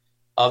part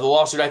of the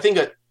lawsuit. I think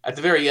at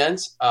the very end,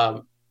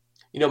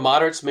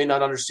 moderates may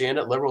not understand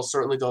it. Liberals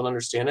certainly don't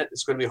understand it.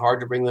 It's going to be hard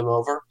to bring them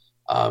over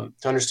to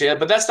understand it.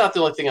 But that's not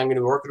the only thing I'm going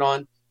to be working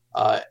on.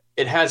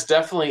 It has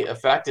definitely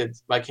affected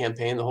my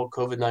campaign, the whole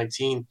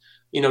COVID-19.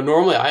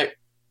 Normally I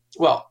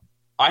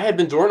had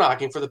been door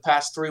knocking for the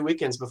past 3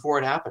 weekends before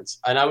it happens.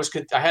 And I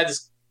had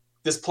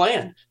this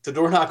plan to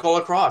door knock all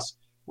across.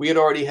 We had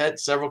already hit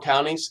several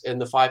counties in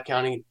the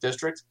 5-county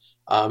district,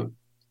 but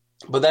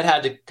that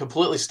had to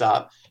completely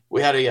stop.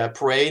 We had a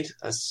parade,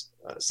 a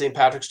St.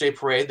 Patrick's Day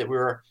parade that we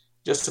were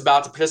just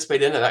about to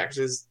participate in. And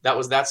actually, that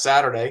was that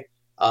Saturday.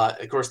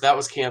 Of course, that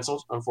was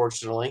canceled,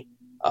 unfortunately.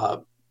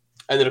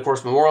 And then, of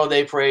course, Memorial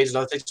Day parades and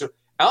other things. So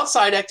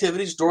outside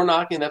activities, door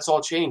knocking, that's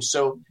all changed.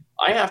 So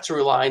I have to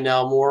rely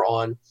now more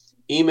on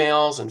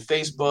emails and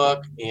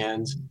Facebook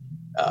and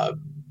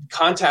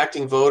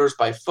contacting voters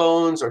by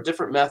phones or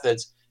different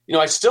methods.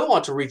 I still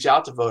want to reach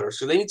out to voters.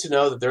 So they need to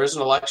know that there is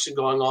an election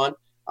going on.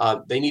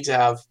 They need to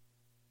have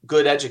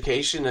good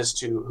education as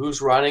to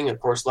who's running. Of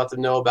course, let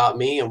them know about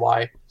me and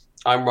why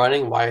I'm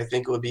running, why I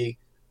think it would be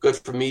good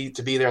for me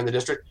to be there in the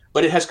district.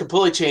 But it has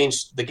completely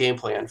changed the game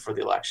plan for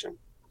the election.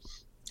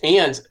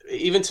 And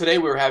even today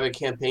we were having a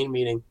campaign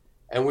meeting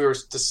and we were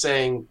just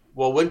saying,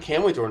 well, when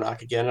can we door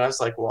knock again? And I was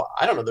like, well,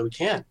 I don't know that we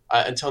can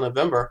until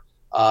November.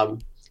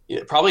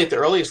 Probably at the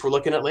earliest, we're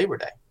looking at Labor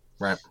Day.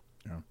 Right.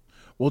 Yeah.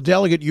 Well,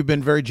 Delegate, you've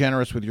been very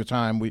generous with your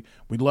time. We'd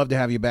love to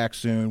have you back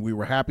soon. We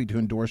were happy to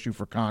endorse you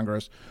for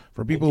Congress.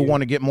 For people who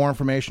want to get more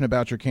information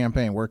about your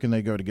campaign, where can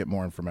they go to get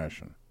more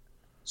information?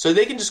 So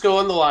they can just go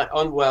on the line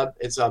on web.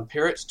 It's on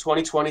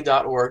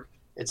parrott2020.org.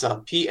 It's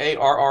on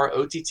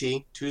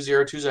PARROTT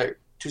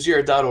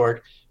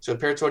 2020.org. So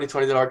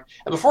parrott2020.org.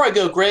 And before I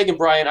go, Greg and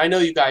Brian, I know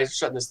you guys are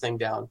shutting this thing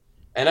down.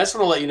 And I just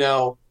want to let you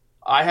know,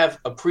 I have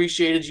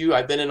appreciated you.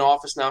 I've been in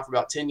office now for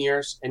about 10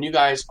 years, and you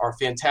guys are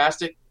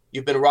fantastic.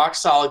 You've been rock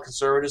solid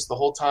conservatives the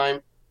whole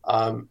time.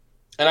 And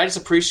I just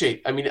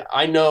appreciate,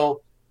 I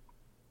know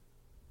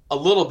a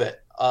little bit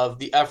of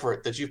the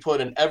effort that you put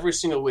in every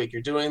single week.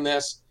 You're doing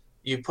this.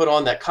 You put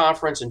on that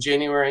conference in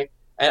January.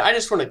 And I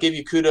just want to give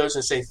you kudos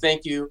and say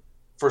thank you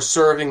for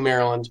serving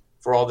Maryland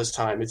for all this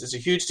time. It's a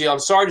huge deal. I'm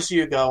sorry to see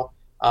you go,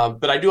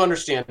 but I do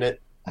understand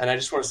it. And I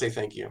just want to say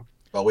thank you.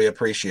 Well, we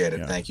appreciate it.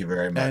 Yeah. Thank you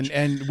very much.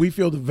 And we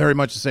feel very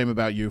much the same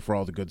about you for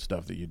all the good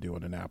stuff that you do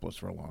in Annapolis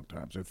for a long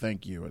time. So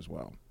thank you as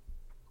well.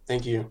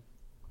 Thank you.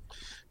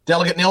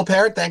 Delegate Neil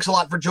Parrott, thanks a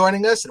lot for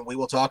joining us, and we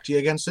will talk to you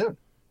again soon.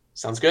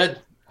 Sounds good.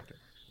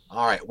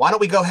 All right. Why don't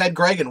we go ahead,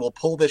 Greg, and we'll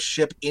pull this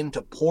ship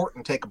into port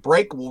and take a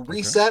break. We'll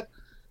reset,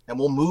 and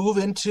we'll move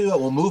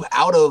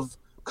out of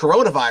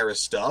coronavirus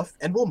stuff,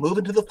 and we'll move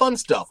into the fun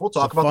stuff. We'll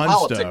talk about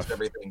politics and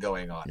everything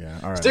going on. Yeah,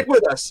 all right. Stick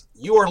with us.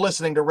 You are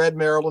listening to Red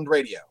Maryland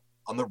Radio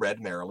on the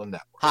Red Maryland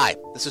Network. Hi,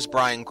 this is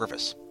Brian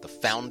Griffiths, the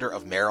founder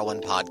of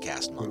Maryland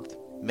Podcast Month.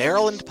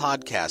 Maryland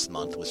Podcast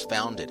Month was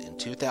founded in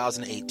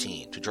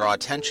 2018 to draw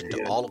attention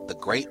to all of the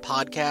great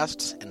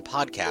podcasts and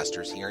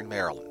podcasters here in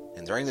Maryland.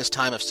 And during this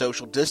time of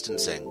social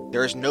distancing,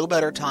 there is no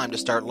better time to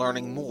start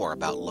learning more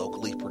about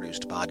locally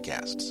produced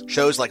podcasts.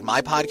 Shows like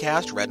my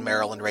podcast, Red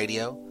Maryland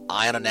Radio,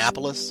 Eye on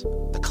Annapolis,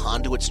 the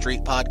Conduit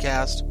Street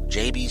Podcast,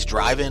 JB's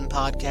Drive-In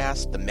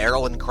Podcast, the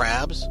Maryland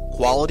Crabs,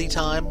 Quality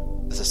Time,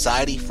 the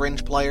Society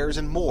Fringe Players,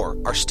 and more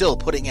are still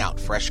putting out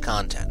fresh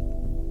content.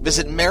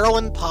 Visit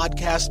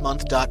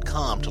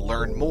MarylandPodcastMonth.com to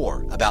learn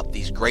more about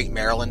these great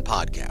Maryland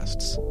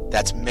podcasts.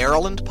 That's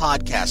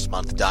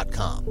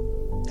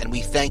MarylandPodcastMonth.com. And we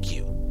thank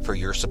you for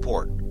your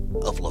support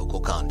of local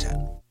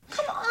content.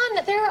 Come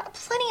on, there are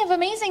plenty of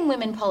amazing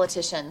women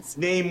politicians.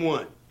 Name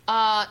one.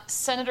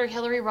 Senator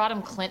Hillary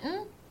Rodham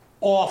Clinton?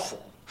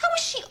 Awful. How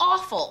is she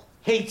awful?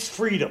 Hates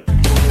freedom.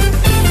 Wherever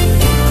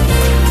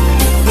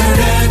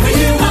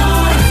you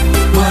are,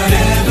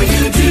 whatever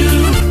you do,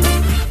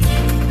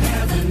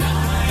 have a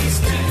nice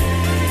day.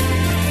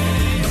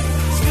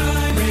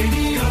 Sky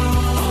Radio,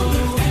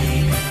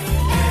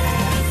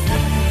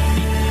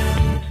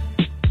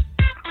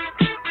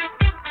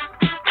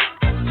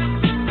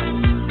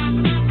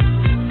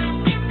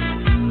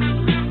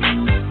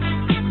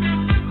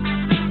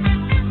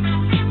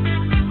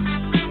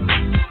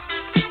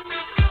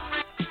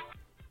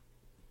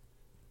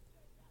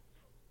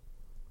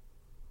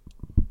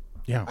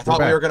 Yeah, I thought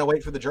we're we were back. going to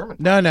wait for the German.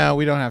 No,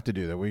 we don't have to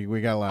do that. We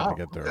got a lot to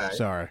get through. Okay.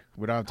 Sorry,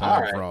 we don't have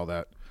time All for right. all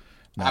that.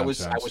 I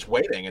was nonsense.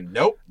 waiting, and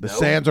nope. The nope.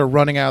 sands are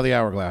running out of the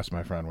hourglass,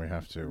 my friend. We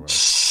have to. We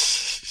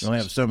only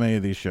have so many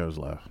of these shows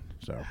left.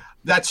 So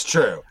That's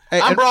true.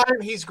 Hey, I'm and-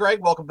 Brian. He's Greg.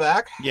 Welcome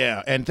back.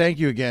 yeah, and thank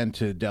you again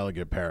to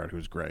Delegate Parrott,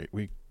 who's great.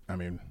 We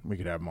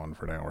could have him on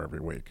for an hour every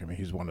week. I mean,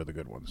 he's one of the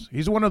good ones.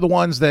 He's one of the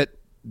ones that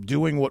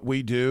doing what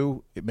we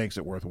do, it makes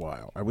it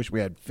worthwhile. I wish we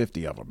had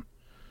 50 of them.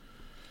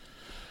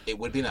 It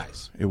would be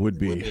nice. It would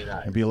be.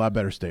 nice. It'd be a lot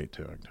better state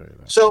too. I can tell you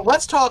that. So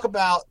let's talk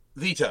about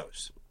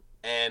vetoes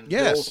and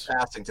Yes. bills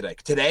passing today.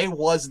 Today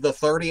was the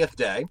 30th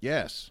day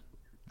Yes.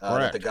 that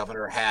Correct. the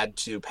governor had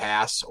to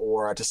pass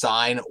or to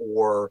sign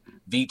or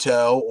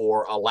veto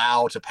or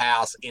allow to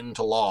pass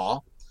into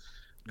law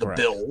the Correct.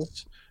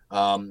 bills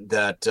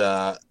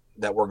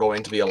that were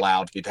going to be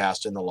allowed to be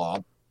passed in the law.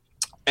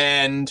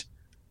 And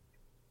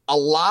a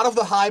lot of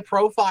the high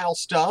profile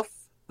stuff,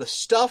 the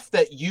stuff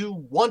that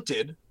you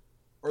wanted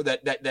or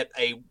that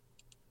a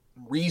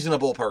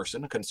reasonable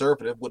person, a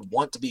conservative, would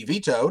want to be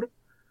vetoed,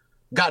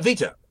 got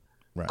vetoed.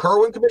 Right.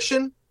 Kerwin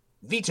Commission,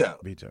 vetoed.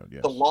 Vetoed.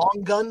 Yes. The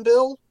long gun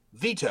bill,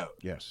 vetoed.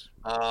 Yes.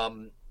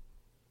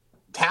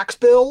 Tax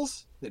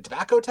bills, the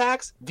tobacco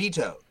tax,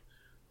 vetoed.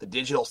 The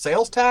digital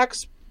sales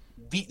tax,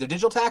 the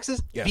digital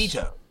taxes, Yes.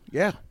 vetoed.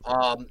 Yeah.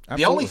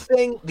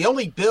 The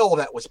only bill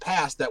that was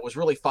passed that was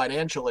really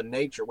financial in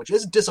nature, which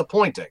is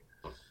disappointing,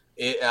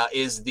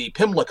 is the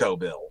Pimlico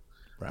bill,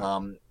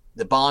 Right.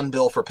 the bond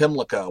bill for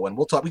Pimlico, and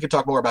we can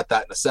talk more about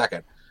that in a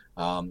second.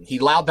 He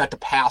allowed that to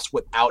pass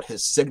without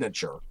his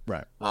signature.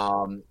 Right.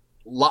 And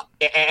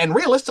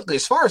realistically,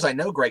 as far as I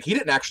know, Greg, he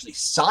didn't actually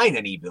sign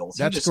any bills.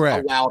 That's he just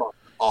correct. allowed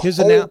a His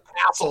whole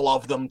passel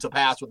of them to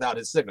pass without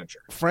his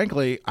signature.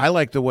 Frankly, I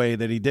like the way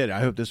that he did it. I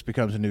hope this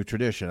becomes a new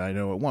tradition. I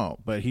know it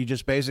won't, but he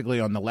just basically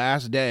on the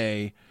last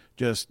day,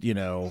 just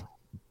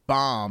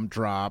bomb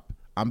drop.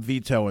 I'm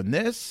vetoing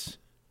this.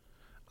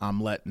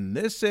 I'm letting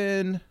this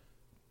in.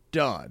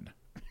 Done.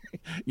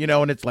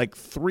 And it's like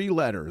 3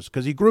 letters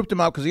because he grouped them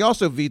up because he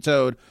also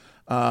vetoed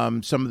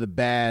some of the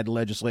bad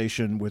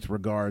legislation with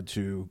regard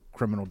to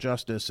criminal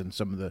justice and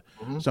some of the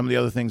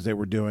other things they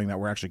were doing that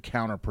were actually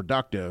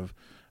counterproductive.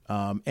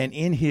 And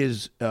in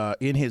his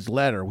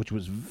letter, which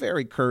was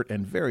very curt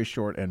and very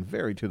short and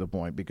very to the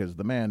point because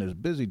the man is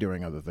busy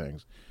doing other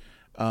things,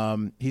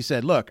 he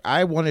said, look,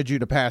 I wanted you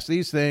to pass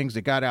these things.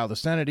 It got out of the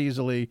Senate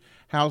easily.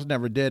 House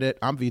never did it.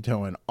 I'm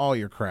vetoing all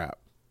your crap.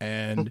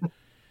 And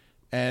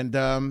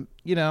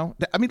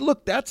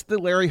look, that's the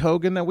Larry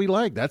Hogan that we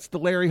like. That's the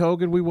Larry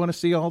Hogan we want to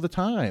see all the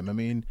time. I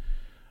mean,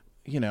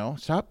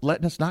 stop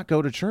letting us not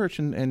go to church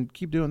and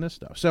keep doing this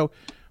stuff. So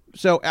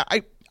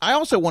I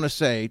also want to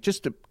say,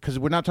 because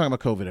we're not talking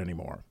about COVID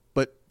anymore,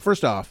 but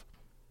first off,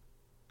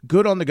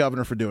 good on the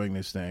governor for doing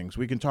these things.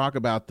 We can talk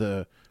about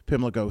the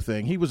Pimlico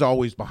thing. He was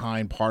always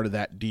behind part of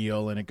that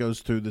deal, and it goes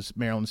through this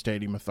Maryland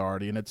Stadium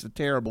Authority, and it's a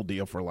terrible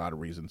deal for a lot of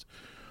reasons.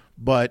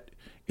 But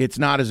it's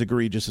not as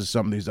egregious as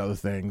some of these other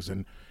things,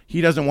 and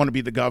he doesn't want to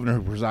be the governor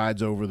who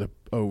presides over the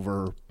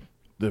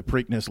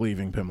Preakness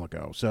leaving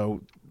Pimlico.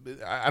 So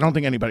I don't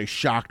think anybody's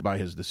shocked by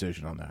his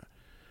decision on that.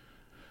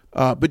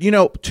 But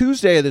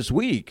Tuesday of this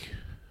week,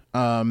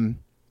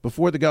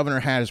 before the governor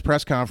had his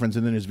press conference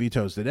and then his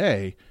vetoes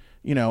today,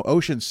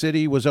 Ocean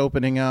City was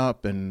opening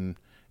up and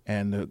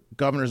the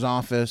governor's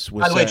office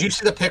was. By the way, did you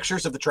see the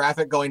pictures of the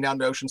traffic going down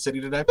to Ocean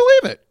City today?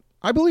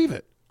 I believe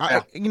it.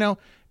 Yeah.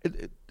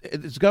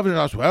 It's governor's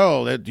office.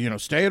 Well,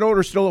 stay at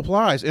order still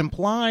applies,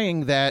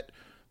 implying that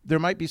there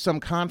might be some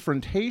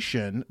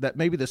confrontation that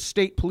maybe the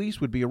state police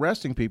would be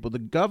arresting people. The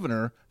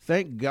governor,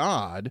 thank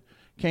God,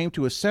 came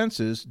to his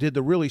senses, did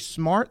the really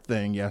smart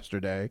thing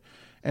yesterday,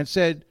 and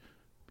said,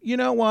 you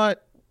know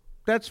what,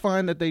 that's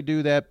fine that they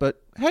do that,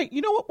 but hey,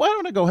 you know what, why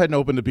don't I go ahead and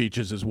open the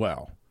beaches as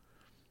well?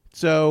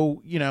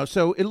 So,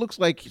 so it looks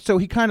like, so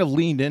he kind of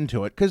leaned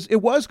into it, because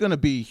it was going to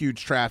be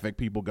huge traffic,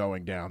 people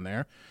going down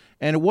there,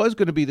 and it was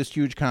going to be this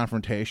huge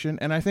confrontation.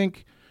 And I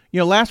think,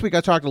 last week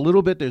I talked a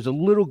little bit, there's a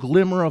little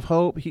glimmer of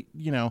hope.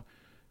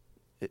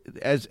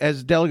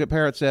 As Delegate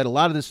Parrott said, a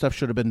lot of this stuff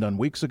should have been done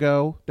weeks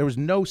ago. There was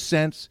no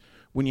sense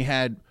when you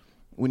had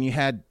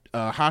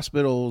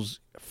hospitals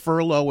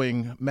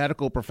furloughing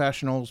medical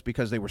professionals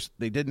because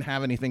they didn't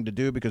have anything to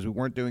do because we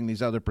weren't doing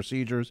these other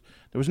procedures.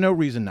 There was no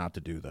reason not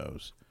to do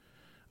those.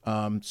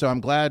 So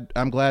I'm glad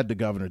the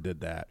governor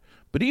did that.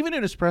 But even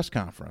in his press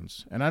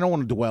conference, and I don't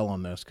want to dwell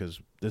on this because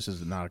this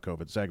is not a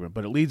COVID segment,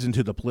 but it leads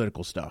into the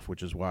political stuff,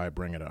 which is why I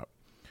bring it up.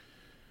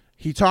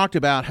 He talked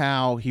about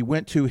how he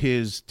went to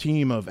his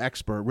team of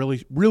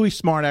really, really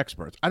smart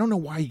experts. I don't know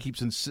why he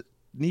keeps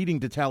needing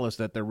to tell us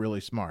that they're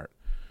really smart.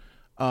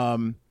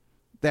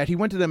 That he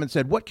went to them and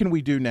said, what can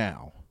we do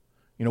now?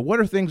 What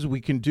are things we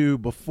can do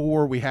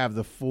before we have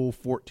the full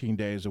 14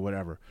 days or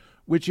whatever?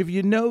 Which, if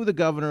you know the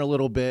governor a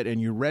little bit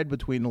and you read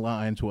between the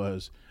lines,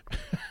 was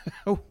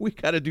we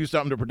got to do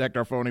something to protect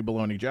our phony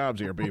baloney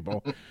jobs here,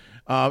 people.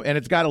 And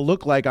it's got to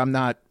look like I'm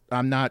not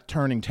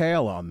turning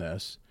tail on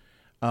this.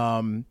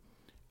 And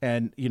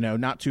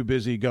not too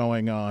busy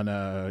going on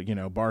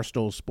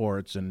Barstool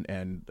Sports and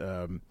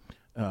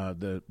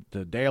the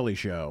Daily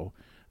Show.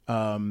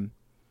 And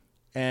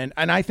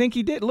I think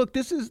he did. Look,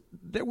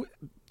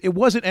 it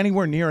wasn't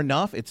anywhere near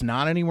enough. It's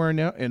not anywhere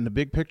near in the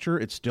big picture.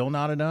 It's still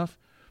not enough.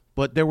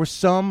 But there was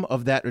some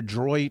of that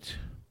adroit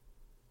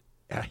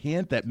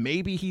hint that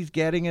maybe he's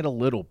getting it a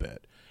little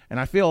bit. And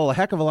I feel a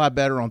heck of a lot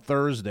better on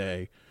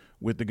Thursday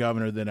with the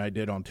governor than I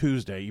did on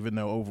Tuesday, even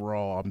though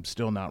overall I'm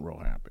still not real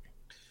happy.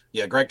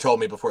 Yeah, Greg told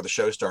me before the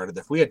show started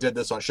that if we had did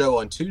this on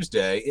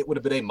Tuesday, it would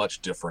have been a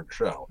much different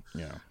show.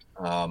 Yeah.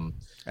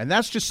 And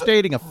that's just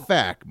stating a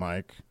fact,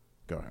 Mike.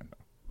 Go ahead.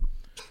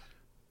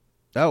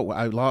 Oh,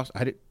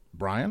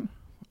 Brian?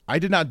 I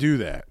did not do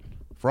that.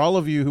 For all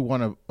of you who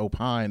want to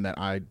opine that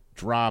I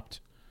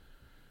dropped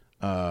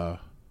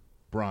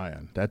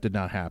Brian, that did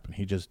not happen.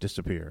 He just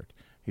disappeared.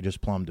 He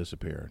just plumb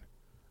disappeared.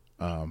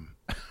 I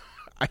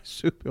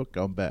assume he'll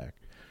come back.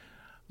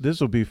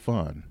 This will be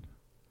fun.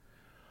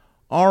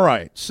 All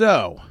right,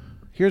 so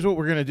here's what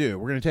we're going to do.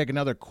 We're going to take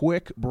another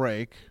quick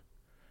break,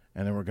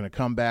 and then we're going to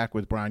come back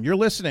with Brian. You're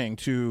listening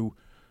to,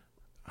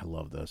 I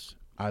love this.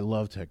 I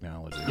love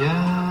technology.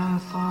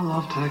 Yes, I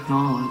love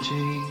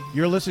technology.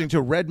 You're listening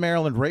to Red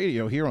Maryland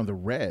Radio here on the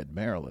Red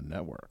Maryland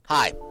Network.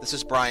 Hi, this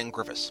is Brian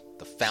Griffiths,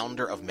 the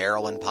founder of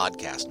Maryland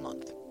Podcast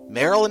Month.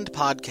 Maryland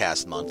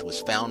Podcast Month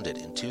was founded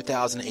in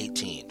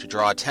 2018 to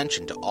draw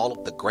attention to all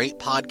of the great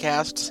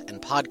podcasts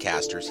and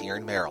podcasters here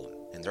in Maryland.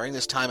 And during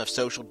this time of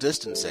social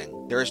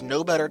distancing, there is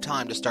no better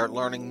time to start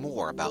learning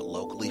more about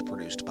locally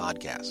produced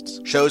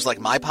podcasts. Shows like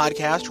my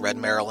podcast, Red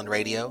Maryland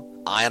Radio,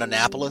 Eye on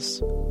Annapolis,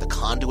 the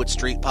Conduit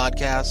Street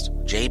Podcast,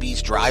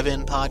 JB's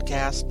Drive-In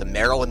Podcast, the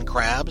Maryland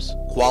Crabs,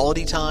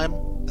 Quality Time,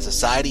 the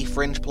Society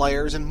Fringe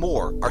Players, and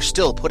more are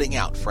still putting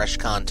out fresh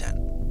content.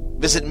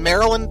 Visit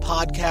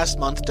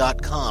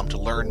MarylandPodcastMonth.com to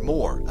learn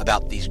more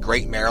about these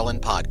great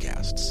Maryland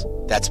podcasts.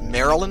 That's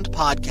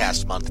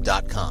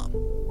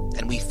MarylandPodcastMonth.com.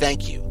 And we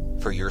thank you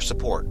for your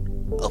support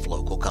of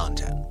local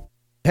content.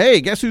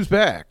 Hey, guess who's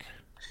back?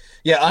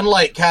 Yeah,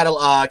 unlike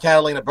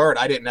Catalina Bird,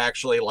 I didn't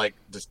actually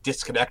just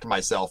disconnect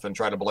myself and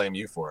try to blame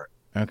you for it.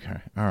 Okay,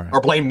 all right.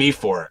 Or blame me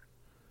for it.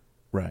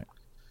 Right.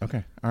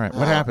 Okay, all right.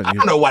 What happened? I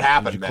don't know what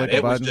happened, man.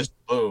 It was just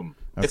boom.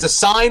 Okay. It's a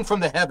sign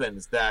from the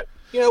heavens that,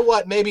 you know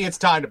what, maybe it's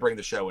time to bring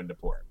the show into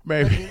port.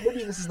 Maybe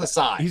this is the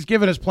sign. He's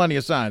given us plenty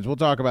of signs. We'll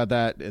talk about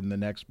that in the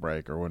next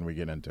break or when we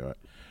get into it.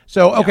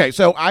 So, okay,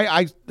 so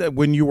I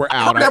when you were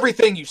out. I heard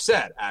everything you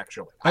said,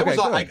 actually. Okay,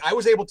 I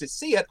was able to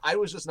see it. I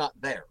was just not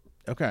there.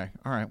 Okay,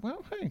 all right.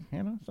 Well, hey,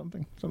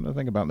 something to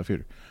think about in the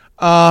future.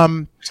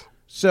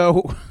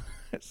 So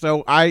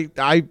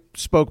I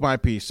spoke my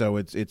piece, so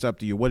it's up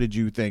to you. What did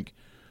you think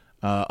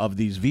of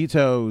these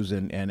vetoes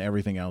and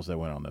everything else that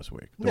went on this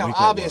week?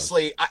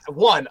 Obviously,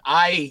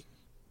 I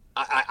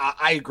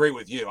agree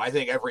with you. I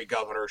think every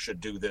governor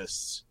should do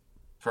this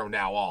from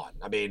now on.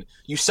 I mean,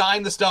 you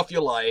sign the stuff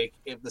you like.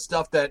 If the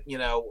stuff that,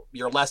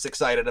 you're less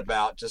excited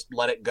about, just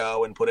let it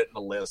go and put it in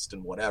a list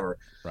and whatever.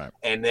 Right.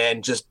 And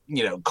then just,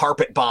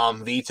 carpet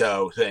bomb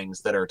veto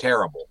things that are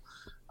terrible.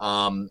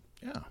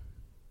 Yeah.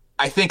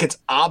 I think it's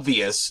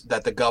obvious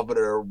that the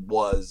governor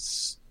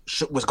was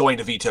going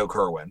to veto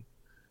Kerwin.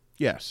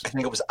 Yes. I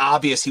think it was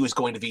obvious he was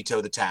going to veto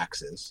the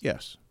taxes.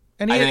 Yes.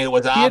 And I think it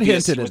was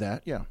obvious. He had hinted at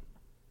that, yeah.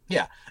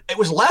 Yeah. It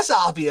was less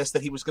obvious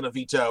that he was going to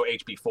veto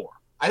HB4.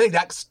 I think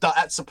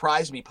that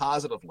surprised me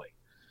positively,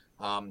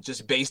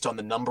 just based on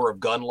the number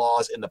of gun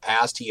laws in the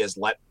past he has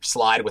let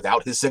slide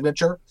without his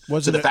signature.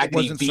 The fact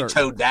that he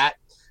vetoed that,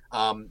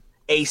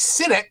 a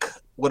cynic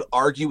would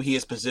argue he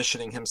is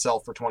positioning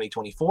himself for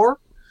 2024.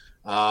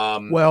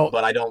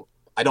 But I don't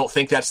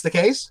think that's the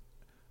case.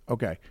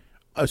 Okay.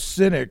 a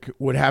cynic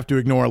would have to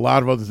ignore a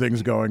lot of other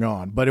things going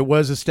on, but it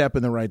was a step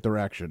in the right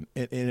direction.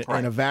 In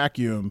a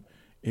vacuum,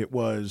 it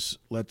was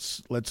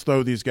let's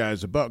throw these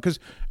guys a bone. Because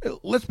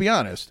let's be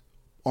honest,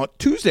 on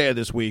Tuesday of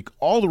this week,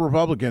 all the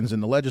Republicans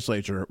in the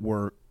legislature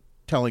were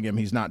telling him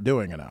he's not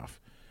doing enough.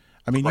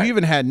 I mean, you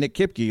even had Nick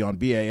Kipke on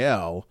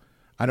BAL.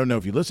 I don't know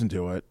if you listened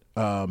to it,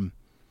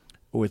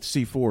 with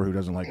C4, who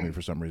doesn't like me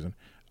for some reason,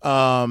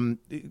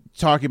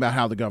 talking about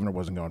how the governor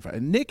wasn't going fast.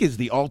 And Nick is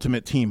the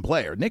ultimate team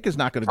player. Nick is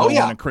not going to go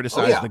on and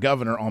criticize the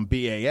governor on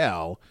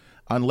BAL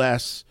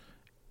unless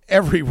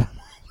every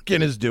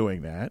Republican is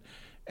doing that.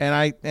 And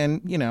I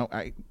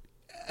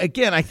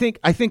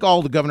think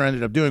all the governor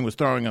ended up doing was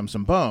throwing him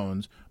some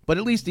bones, but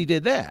at least he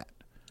did that.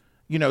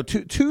 You know,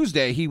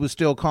 Tuesday he was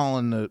still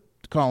calling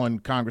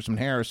Congressman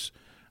Harris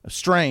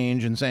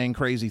strange and saying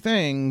crazy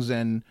things,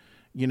 and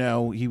you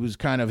know, he was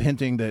kind of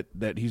hinting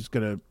that he's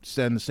going to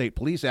send the state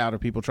police out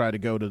if people try to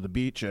go to the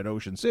beach at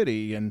Ocean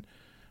City. And,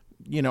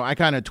 you know, I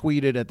kind of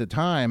tweeted at the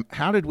time,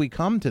 how did we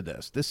come to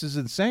this? This is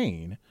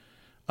insane.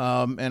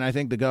 And I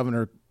think the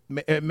governor,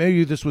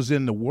 maybe this was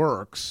in the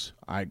works.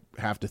 I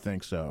have to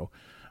think so.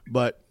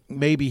 But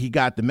maybe he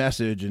got the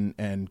message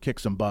and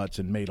kicked some butts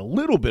and made a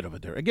little bit of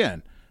it there.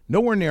 Again,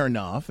 nowhere near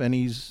enough.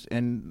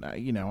 And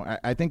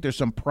I think there's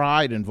some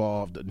pride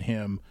involved in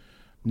him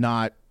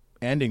not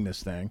ending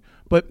this thing.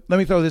 But let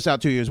me throw this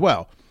out to you as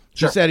well.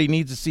 Sure. He said he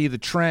needs to see the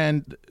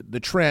trend,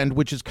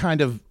 which is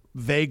kind of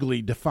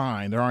vaguely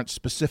defined. There aren't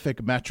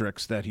specific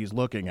metrics that he's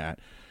looking at.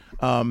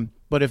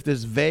 But if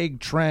this vague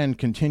trend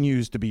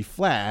continues to be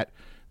flat,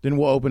 then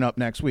we'll open up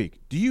next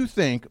week. Do you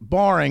think,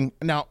 barring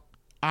now,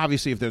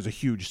 obviously if there's a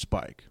huge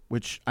spike,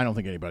 which I don't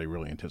think anybody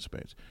really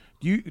anticipates,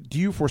 do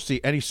you foresee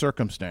any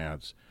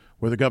circumstance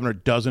where the governor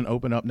doesn't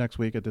open up next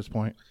week at this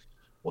point?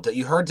 Well,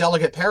 you heard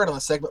Delegate Parrott on the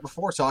segment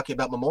before talking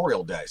about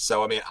Memorial Day.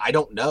 So, I mean, I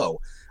don't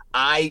know.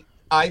 I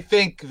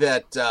think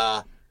that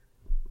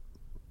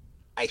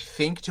I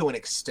think to an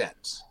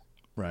extent,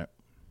 right,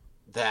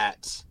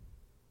 that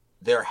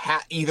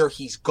either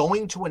he's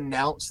going to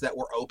announce that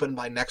we're open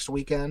by next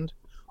weekend,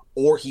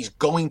 or he's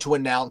going to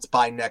announce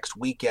by next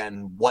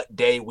weekend what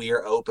day we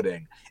are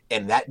opening,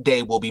 and that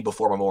day will be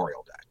before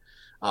Memorial Day.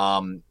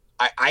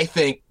 I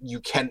think you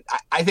can.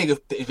 I think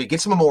if it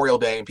gets to Memorial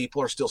Day and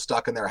people are still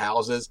stuck in their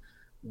houses,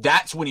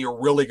 that's when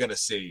you're really going to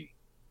see,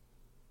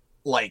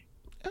 like,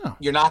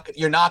 you're not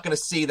going to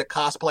see the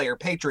cosplayer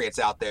patriots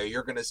out there.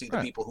 You're going to see the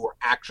people who are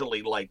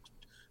actually like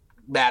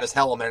mad as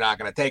hell and they're not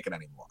going to take it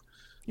anymore.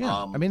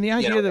 Yeah, I mean, the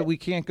idea that we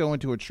can't go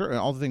into a church,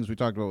 all the things we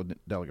talked about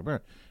with Delegate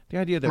Barrett, the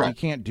idea that we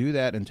can't do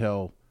that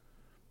until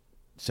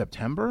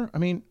September. I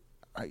mean,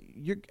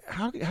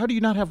 how do you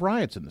not have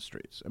riots in the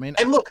streets? I mean,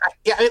 and look,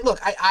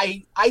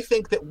 I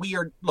think that we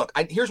are. Look,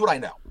 here's what I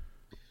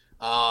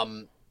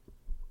know.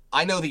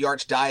 I know the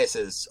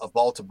Archdiocese of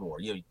Baltimore,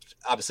 you know,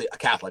 obviously a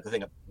Catholic, the thing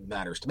that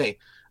matters to me,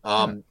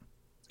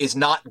 is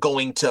not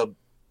going to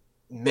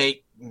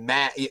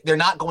they're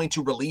not going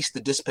to release the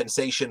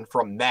dispensation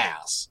from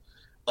Mass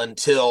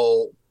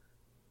until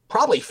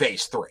probably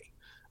phase 3,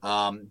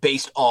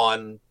 based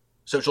on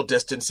social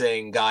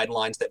distancing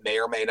guidelines that may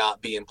or may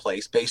not be in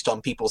place, based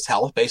on people's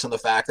health, based on the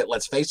fact that,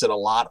 let's face it, a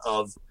lot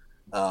of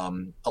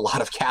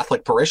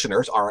Catholic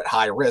parishioners are at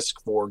high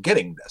risk for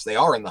getting this. They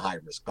are in the high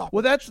risk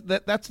population.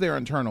 Well, that's their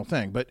internal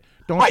thing. But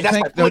don't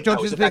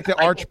you think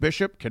the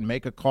Archbishop can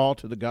make a call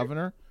to the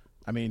governor?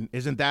 I mean,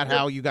 isn't that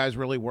how you guys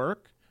really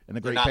work? And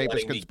the Great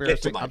Papist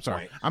Conspiracy.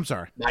 I'm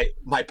sorry.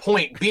 My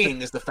point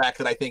being is the fact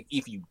that I think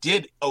if you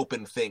did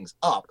open things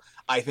up,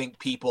 I think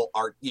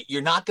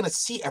you're not going to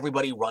see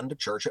everybody run to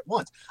church at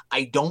once.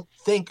 I don't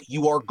think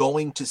you are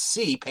going to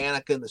see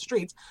panic in the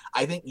streets.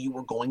 I think you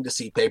are going to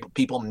see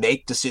people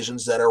make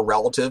decisions that are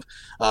relative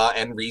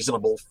and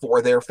reasonable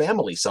for their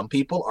family. Some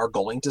people are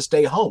going to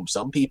stay home.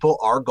 Some people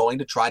are going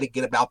to try to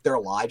get about their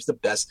lives the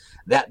best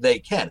that they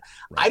can.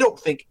 Right. I don't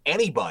think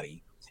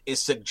anybody is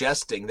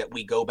suggesting that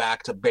we go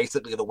back to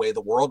basically the way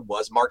the world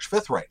was March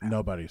 5th right now.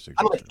 Nobody's suggesting.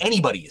 I don't think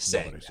anybody is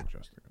saying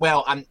that.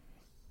 Well,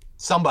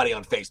 somebody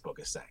on Facebook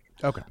is saying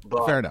it. Okay,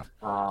 but, fair enough.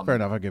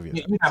 I'll give you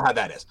that. You know how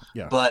that is.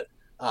 Yeah. But,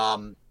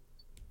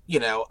 you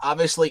know,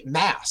 obviously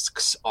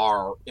masks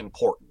are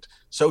important.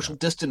 Social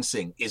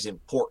distancing is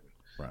important.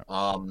 Right.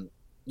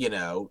 You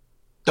know,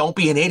 don't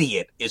be an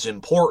idiot is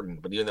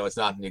important, but even though it's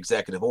not an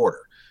executive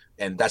order,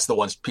 and that's the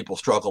ones people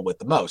struggle with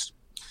the most.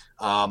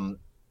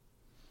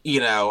 You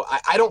know,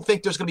 I don't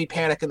think there's going to be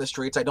panic in the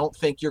streets. I don't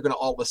think you're going to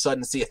all of a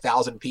sudden see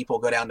 1,000 people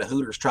go down to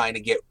Hooters trying to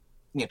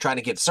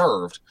get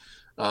served.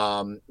 You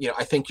know,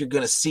 I think you're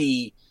going to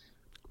see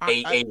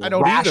a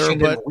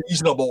rational and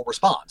reasonable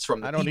response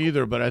from the people. I don't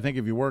either, but I think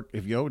if you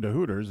go to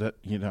Hooters, that,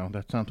 you know,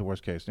 that's not the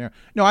worst case scenario.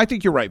 No, I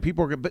think you're right.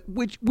 People are, but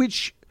which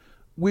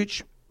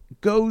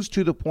goes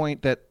to the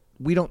point that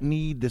we don't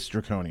need this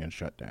draconian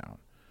shutdown.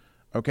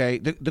 Okay,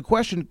 the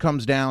question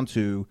comes down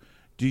to,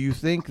 do you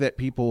think that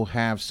people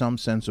have some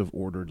sense of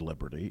ordered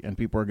liberty and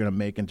people are going to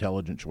make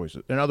intelligent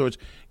choices? In other words,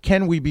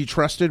 can we be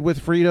trusted with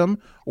freedom,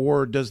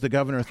 or does the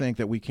governor think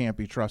that we can't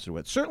be trusted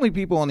with? Certainly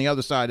people on the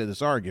other side of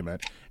this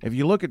argument, if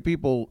you look at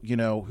people,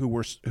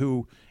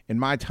 who in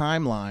my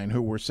timeline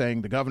who were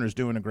saying the governor's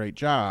doing a great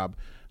job,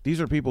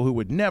 these are people who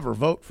would never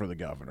vote for the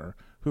governor,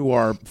 who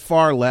are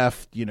far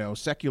left,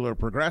 secular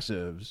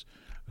progressives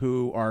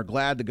who are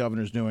glad the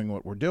governor's doing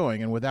what we're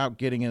doing. And without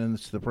getting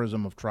into the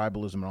prism of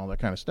tribalism and all that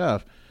kind of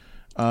stuff,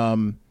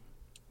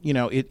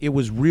 it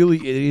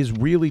is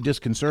really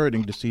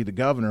disconcerting to see the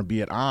governor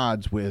be at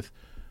odds with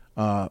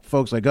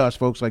folks like us,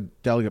 folks like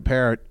Delegate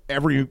Parrott,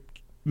 every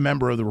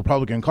member of the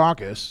Republican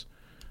caucus,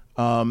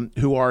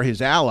 who are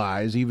his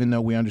allies, even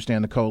though we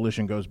understand the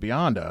coalition goes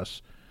beyond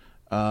us,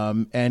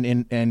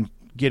 and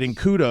getting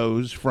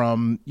kudos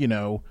from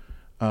the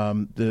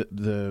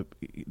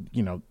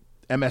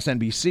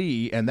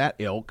MSNBC and that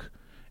ilk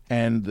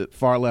and the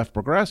far left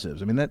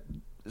progressives. I mean,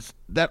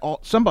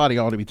 somebody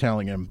ought to be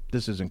telling him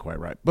this isn't quite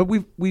right. But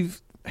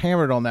we've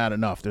hammered on that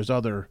enough. There's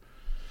other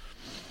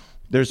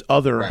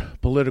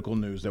right. Political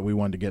news that we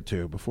wanted to get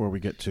to before we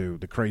get to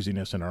the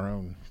craziness in our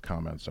own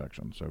comment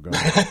section. So go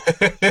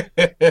ahead.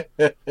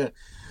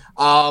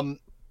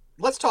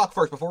 Let's talk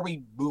first before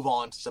we move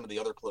on to some of the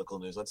other political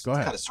news. Let's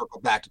kind of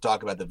circle back to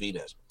talk about the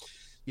vetoes.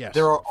 Yes,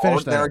 there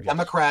are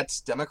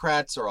Democrats.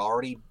 Democrats are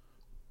already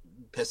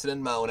pissing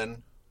and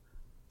moaning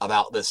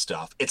about this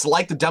stuff. It's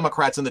like the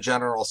Democrats in the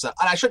General Assembly.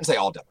 I shouldn't say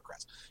all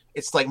Democrats.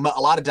 It's like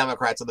a lot of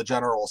Democrats in the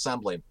General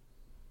Assembly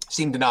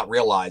seem to not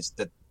realize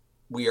that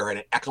we are in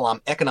an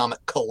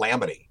economic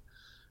calamity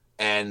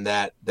and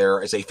that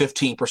there is a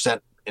 15%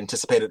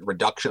 anticipated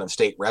reduction of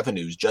state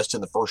revenues just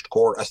in the fourth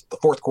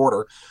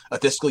quarter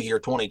of fiscal year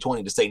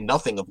 2020, to say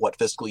nothing of what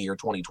fiscal year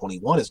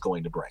 2021 is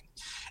going to bring.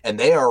 And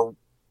they are,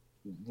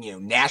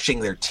 gnashing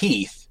their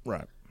teeth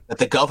right. that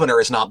the governor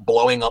is not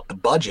blowing up the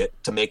budget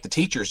to make the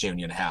teachers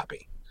union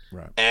happy.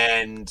 Right.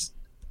 And,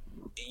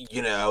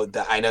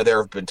 I know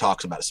there have been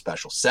talks about a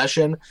special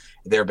session.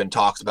 There have been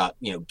talks about,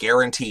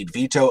 guaranteed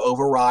veto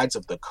overrides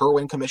of the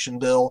Kirwan Commission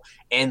bill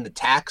and the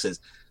taxes.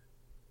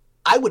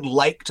 I would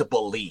like to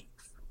believe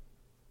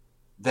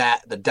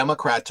that the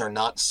Democrats are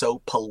not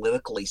so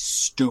politically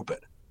stupid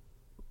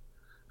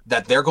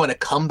that they're going to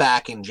come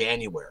back in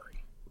January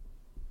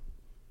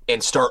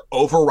and start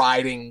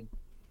overriding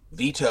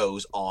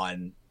vetoes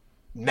on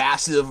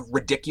massive,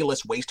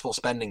 ridiculous, wasteful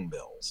spending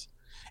bills,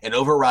 and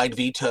override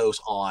vetoes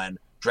on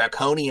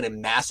draconian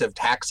and massive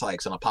tax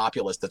hikes on a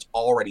populace that's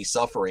already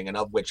suffering, and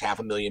of which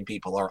 500,000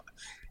 people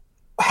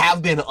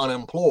have been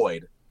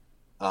unemployed,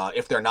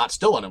 if they're not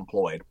still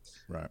unemployed,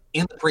 right.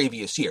 in the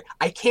previous year.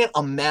 I can't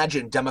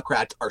imagine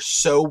Democrats are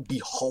so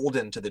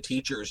beholden to the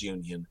teachers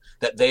union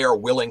that they are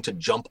willing to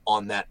jump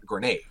on that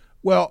grenade.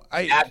 Well,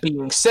 that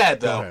being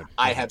said, though,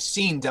 I have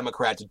seen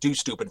Democrats do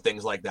stupid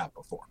things like that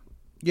before.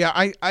 Yeah,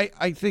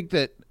 I think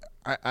that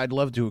I'd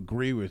love to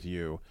agree with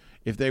you.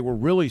 If they were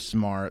really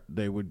smart,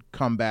 they would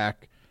come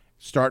back,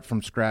 start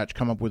from scratch,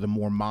 come up with a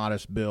more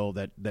modest bill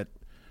that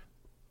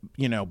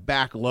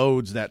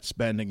backloads that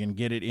spending and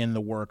get it in the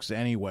works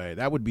anyway.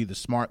 That would be the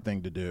smart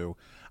thing to do.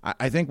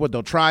 I think what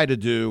they'll try to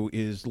do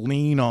is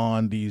lean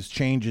on these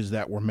changes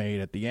that were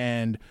made at the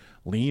end,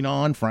 lean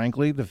on,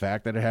 frankly, the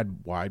fact that it had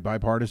wide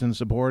bipartisan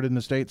support in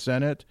the state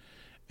Senate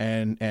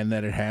and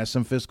that it has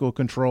some fiscal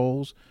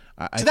controls.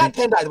 To that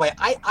end, by the way,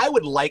 I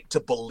would like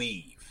to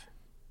believe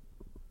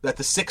that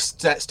the six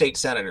state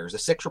senators, the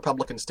six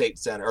Republican state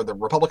senators, or the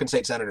Republican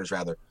state senators,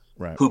 rather,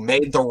 right. who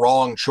made the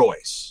wrong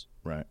choice,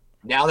 right.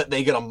 now that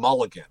they get a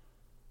mulligan,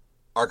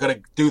 are going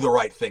to do the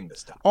right thing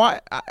this time. Oh,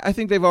 I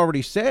think they've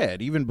already said,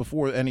 even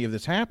before any of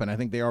this happened, I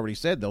think they already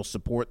said they'll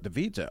support the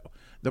veto.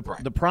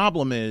 The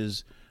problem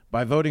is,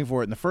 by voting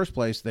for it in the first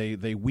place,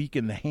 they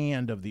weaken the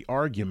hand of the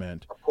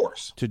argument, of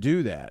course, to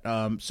do that.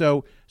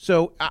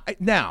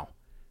 Now,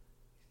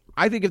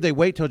 I think if they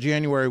wait till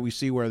January, we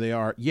see where they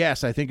are.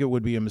 Yes, I think it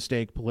would be a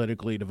mistake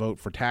politically to vote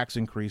for tax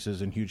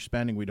increases and huge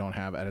spending we don't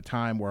have at a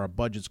time where our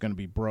budget's going to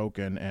be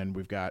broken and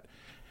we've got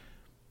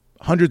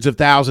hundreds of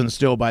thousands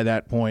still by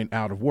that point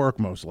out of work,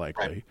 most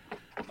likely.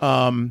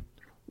 Right.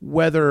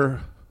 Whether,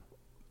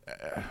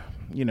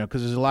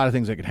 because there's a lot of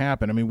things that could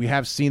happen. I mean, we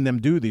have seen them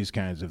do these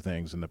kinds of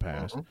things in the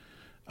past,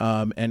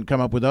 and come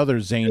up with other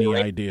zany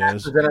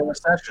ideas. In a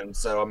recession,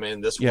 so I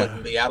mean, this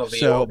wouldn't be out of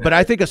the ordinary. But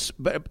I think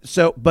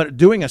but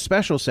doing a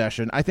special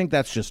session, I think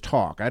that's just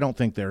talk. I don't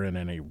think they're in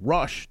any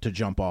rush to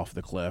jump off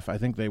the cliff. I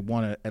think they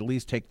want to at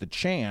least take the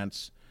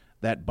chance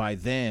that by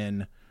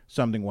then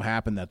something will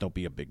happen, that there'll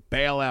be a big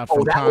bailout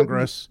from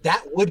Congress.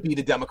 That would be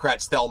the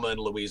Democrats' Thelma and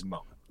Louise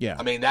moment. Yeah,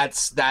 I mean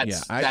that's them.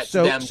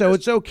 So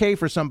it's okay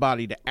for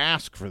somebody to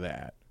ask for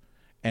that,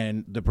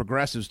 and the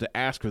progressives to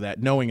ask for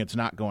that, knowing it's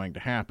not going to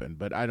happen.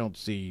 But I don't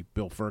see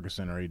Bill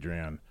Ferguson or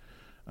Adrienne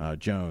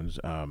Jones.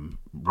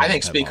 I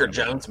think Speaker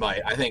Jones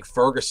might. I think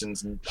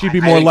Ferguson's. She'd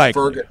be more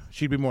likely.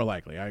 She'd be more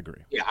likely. I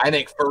agree. Yeah, I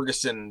think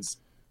Ferguson's.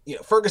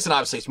 Ferguson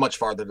obviously is much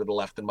farther to the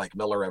left than Mike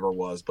Miller ever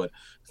was, but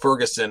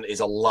Ferguson is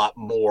a lot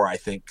more, I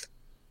think,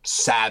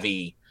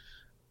 savvy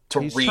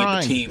to He's read the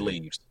trying tea to be.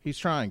 leaves. He's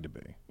trying to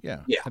be.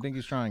 Yeah. Yeah. I think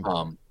he's trying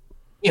to.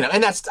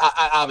 And that's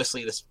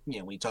obviously this.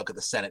 When you talk at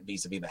the Senate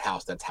vis-a-vis the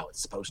House, that's how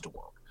it's supposed to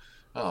work.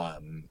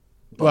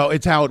 Well,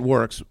 it's how it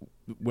works,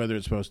 whether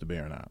it's supposed to be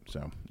or not.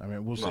 So, I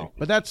mean, we'll see. Well,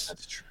 But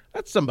that's true.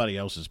 That's somebody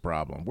else's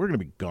problem. We're going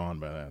to be gone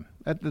by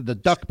then. The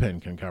duck pen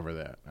can cover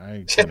that.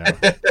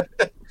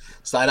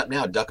 Sign up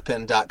now,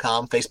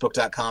 duckpin.com,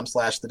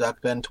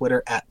 facebook.com/theduckpin,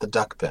 Twitter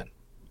 @theduckpin.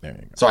 There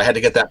you go. So I had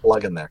to get that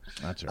plug in there.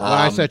 That's right. Well,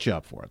 I set you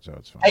up for it, so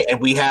it's fine. Hey, and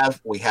we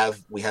have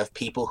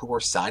people who are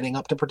signing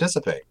up to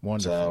participate.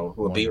 Wonderful. So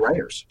who will be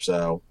writers.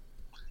 So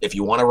if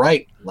you want to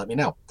write, let me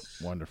know.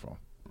 Wonderful.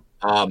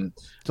 So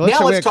we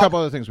have a couple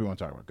other things we want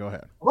to talk about. Go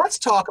ahead. Let's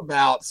talk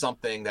about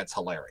something that's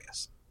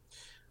hilarious.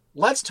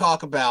 Let's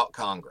talk about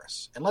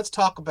Congress, and let's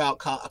talk about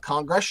a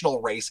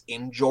congressional race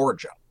in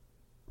Georgia.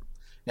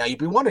 Now, you'd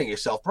be wondering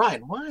yourself,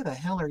 Brian, why the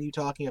hell are you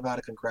talking about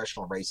a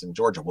congressional race in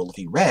Georgia? Well, if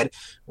you read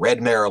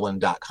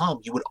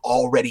redmaryland.com, you would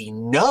already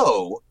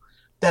know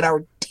that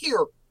our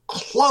dear,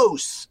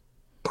 close,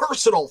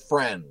 personal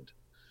friend,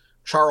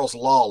 Charles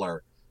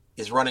Lawler,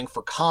 is running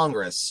for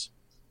Congress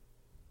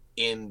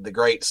in the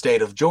great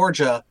state of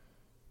Georgia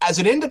as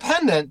an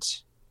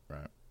independent,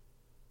 right,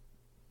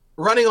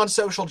 running on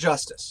social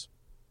justice.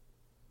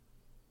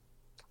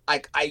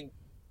 I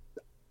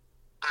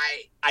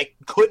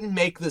couldn't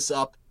make this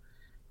up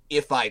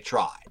if I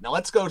tried. Now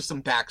let's go to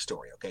some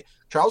backstory, okay?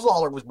 Charles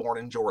Lawler was born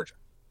in Georgia.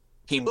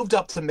 He moved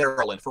up to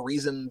Maryland for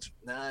reasons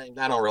I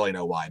don't really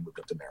know why he moved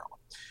up to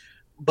Maryland.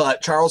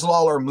 But Charles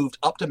Lawler moved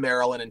up to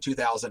Maryland in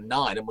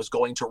 2009 and was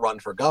going to run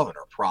for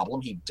governor.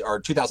 Problem,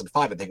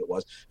 2005, I think it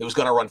was. He was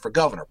going to run for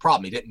governor.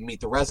 Problem, he didn't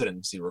meet the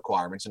residency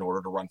requirements in order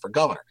to run for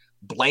governor.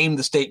 Blamed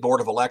the State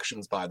Board of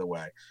Elections, by the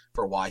way,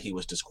 for why he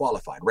was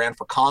disqualified. Ran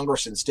for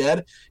Congress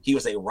instead. He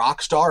was a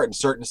rock star in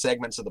certain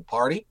segments of the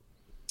party.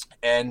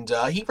 And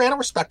he ran a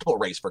respectable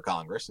race for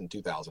Congress in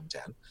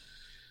 2010.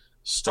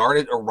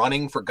 Started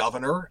running for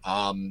governor.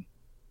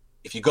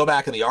 If you go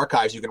back in the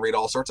archives, you can read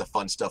all sorts of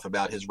fun stuff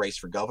about his race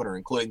for governor,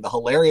 including the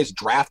hilarious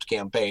draft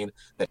campaign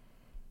that.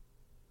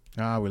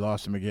 We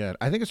lost him again.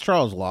 I think it's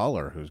Charles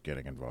Lawler who's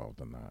getting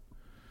involved in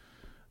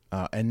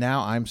that. And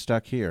now I'm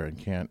stuck here and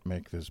can't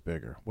make this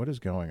bigger. What is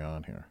going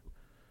on here?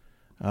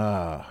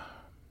 I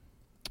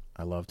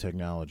love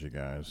technology,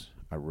 guys.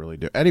 I really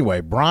do. Anyway,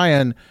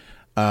 Brian,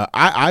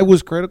 I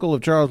was critical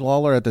of Charles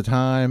Lawler at the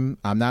time.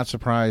 I'm not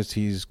surprised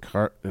he's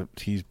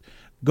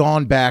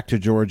gone back to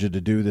Georgia to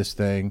do this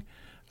thing.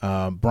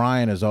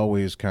 Brian has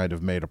always kind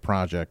of made a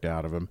project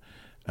out of him,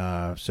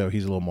 so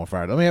he's a little more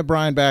fired. Let me have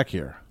Brian back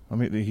here.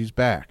 He's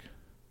back.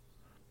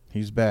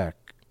 He's back.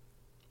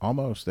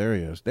 Almost. There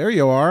he is. There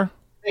you are.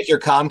 I think your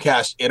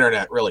Comcast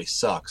internet really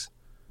sucks.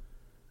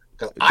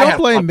 Don't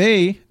blame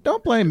me.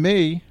 Don't blame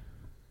me.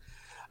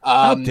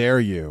 How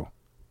dare you?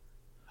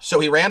 So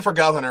he ran for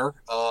governor,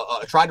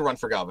 tried to run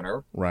for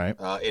governor, right,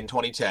 in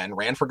 2010,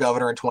 ran for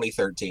governor in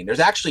 2013. There's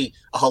actually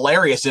a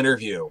hilarious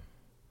interview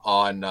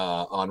on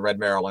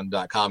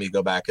redmaryland.com. You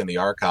go back in the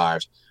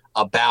archives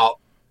about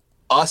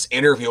us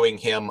interviewing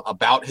him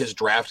about his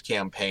draft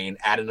campaign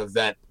at an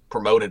event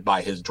promoted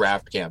by his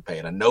draft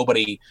campaign. And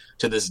nobody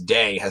to this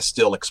day has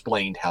still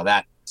explained how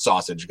that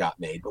sausage got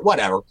made, but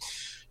whatever.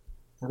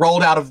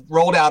 Rolled out of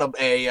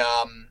a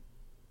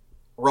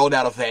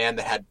van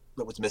that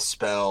was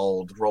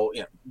misspelled.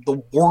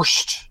 The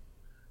worst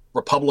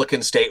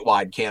Republican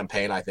statewide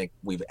campaign I think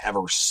we've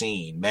ever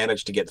seen.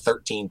 Managed to get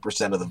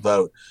 13% of the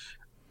vote.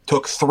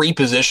 Took 3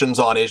 positions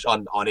on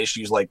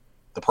issues like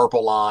the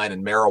Purple Line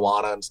and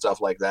marijuana and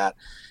stuff like that.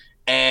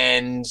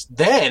 And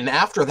then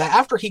after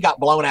he got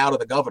blown out of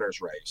the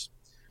governor's race,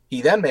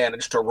 he then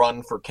managed to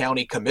run for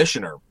county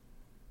commissioner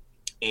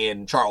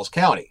in Charles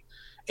County.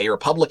 A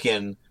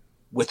Republican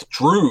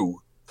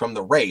withdrew from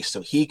the race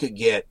so he could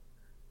get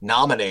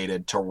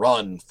nominated to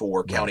run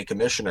for county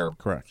commissioner.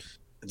 Correct.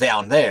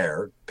 Down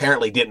there.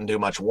 Apparently didn't do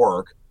much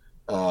work.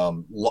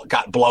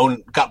 Got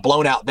blown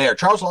out there.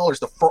 Charles Lawler is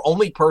the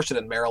only person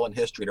in Maryland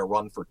history to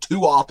run for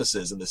 2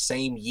 offices in the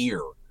same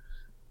year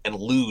and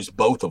lose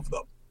both of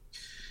them.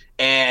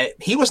 And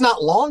he was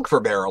not long for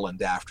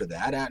Maryland after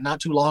that. Not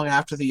too long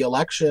after the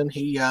election,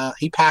 he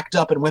packed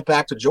up and went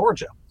back to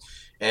Georgia.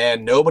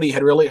 And nobody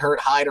had really heard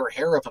hide or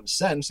hair of him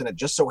since. And it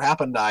just so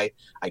happened I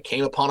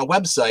came upon a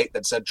website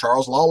that said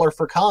Charles Lawler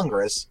for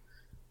Congress.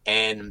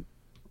 And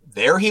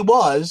there he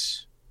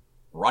was,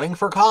 running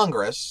for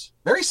Congress.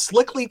 Very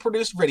slickly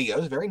produced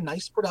videos, very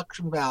nice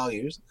production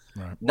values.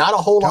 Right. Not a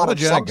whole lot of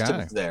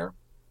substance there.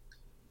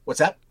 What's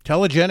that?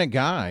 Telegenic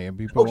guy. And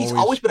he's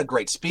always been a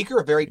great speaker,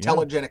 a very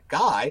telegenic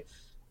guy.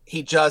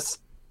 He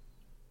just,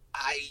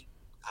 I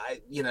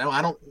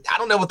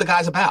don't know what the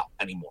guy's about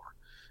anymore.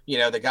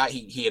 The guy,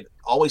 he had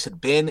always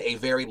been a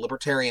very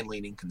libertarian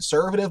leaning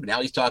conservative.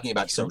 Now he's talking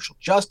about social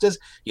justice.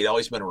 He'd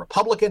always been a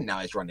Republican. Now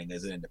he's running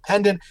as an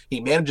independent.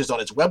 He manages on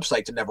his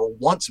website to never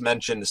once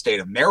mention the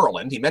state of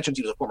Maryland. He mentions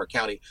he was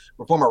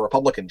a former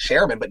Republican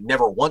chairman, but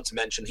never once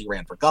mentioned he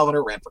ran for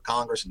governor, ran for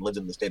Congress, and lived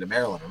in the state of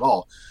Maryland at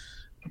all.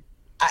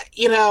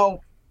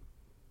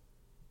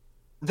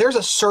 There's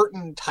a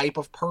certain type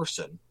of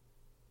person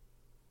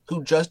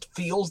who just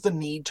feels the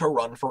need to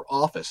run for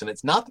office. And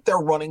it's not that they're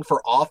running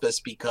for office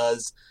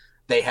because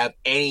they have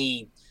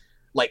any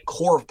like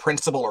core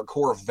principle or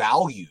core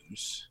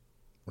values.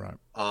 Right.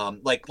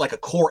 Like a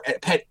core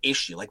pet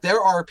issue. Like there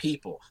are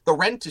people, the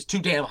rent is too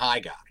damn high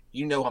guy.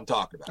 You know who I'm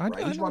talking about,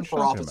 right? He's run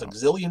for office a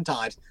gazillion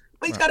times,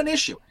 but he's got an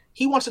issue.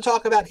 He wants to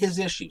talk about his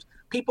issues.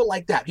 People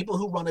like that, people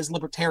who run as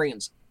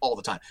libertarians all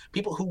the time,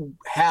 people who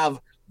have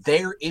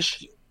their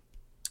issue.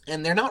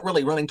 And they're not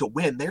really running to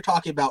win. They're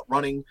talking about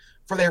running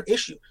for their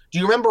issue. Do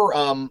you remember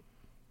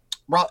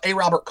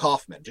Robert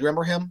Kaufman? Do you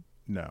remember him?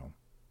 No.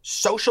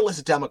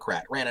 Socialist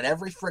Democrat, ran in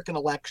every frickin'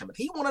 election, but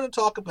he wanted to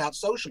talk about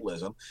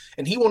socialism,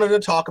 and he wanted to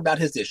talk about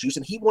his issues,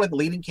 and he wanted the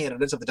leading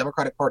candidates of the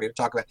Democratic Party to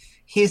talk about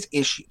his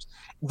issues.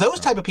 Those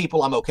type of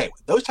people I'm okay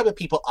with. Those type of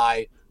people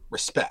I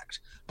respect.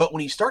 But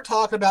when you start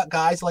talking about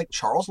guys like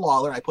Charles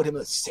Lawler, I put him in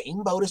the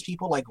same boat as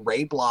people like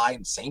Ray Bly,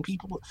 and same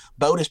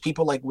boat as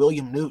people like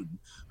William Newton,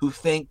 who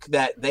think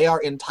that they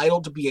are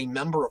entitled to be a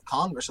member of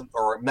Congress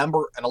or an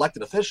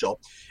elected official,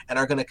 and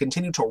are going to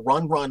continue to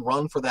run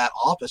for that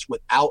office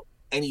without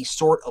any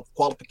sort of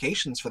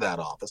qualifications for that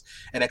office,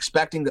 and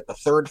expecting that the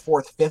third,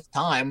 fourth, fifth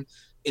time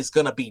is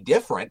going to be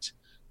different.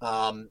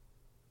 I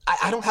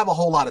don't have a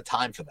whole lot of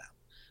time for that.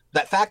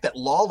 That fact that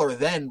Lawler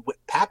then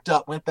packed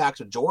up, went back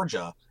to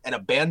Georgia, and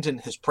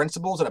abandoned his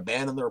principles and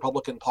abandoned the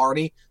Republican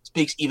Party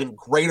speaks even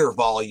greater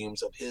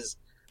volumes of his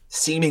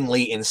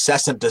seemingly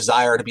incessant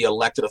desire to be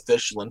elected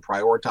official and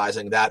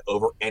prioritizing that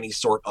over any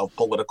sort of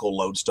political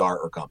lodestar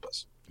or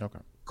compass. Okay.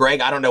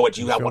 Greg, I don't know what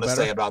you want to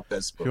say about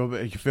this.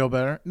 You feel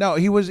better? No,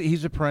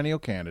 he's a perennial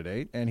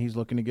candidate, and he's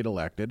looking to get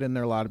elected, and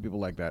there are a lot of people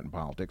like that in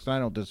politics, and I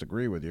don't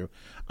disagree with you.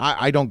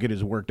 I don't get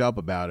as worked up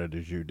about it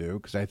as you do,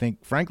 because I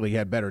think, frankly, he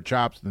had better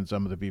chops than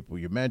some of the people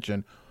you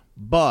mentioned,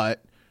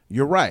 but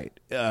you're right.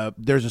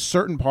 There's a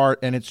certain part,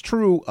 and it's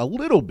true a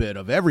little bit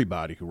of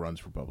everybody who runs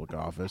for public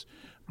office,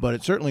 but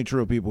it's certainly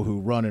true of people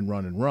who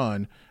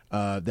run,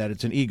 that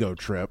it's an ego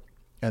trip.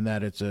 And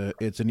that it's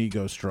an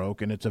ego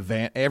stroke,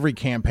 and every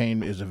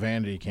campaign is a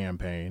vanity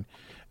campaign,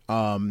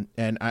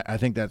 and I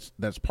think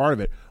that's part of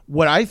it.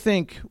 What I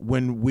think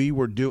when we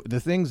were the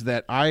things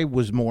that I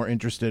was more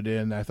interested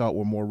in, I thought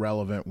were more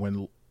relevant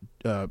when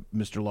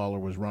Mr. Lawler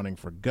was running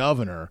for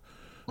governor,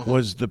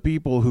 was the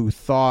people who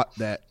thought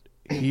that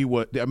he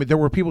would. I mean, there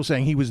were people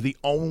saying he was the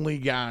only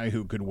guy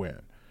who could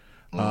win.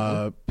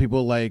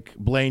 People like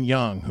Blaine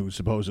Young, who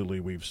supposedly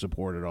we've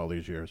supported all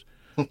these years.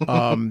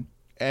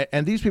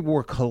 And these people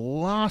were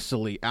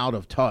colossally out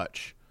of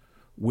touch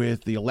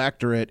with the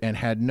electorate and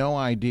had no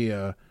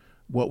idea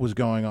what was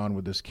going on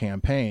with this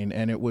campaign.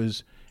 And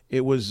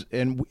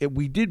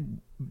we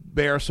did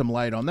bear some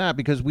light on that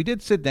because we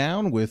did sit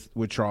down with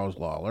Charles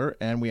Lawler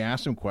and we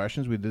asked him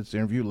questions. We did this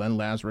interview. Len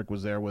Lazarick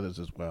was there with us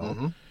as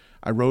well.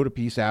 I wrote a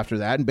piece after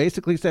that and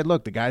basically said,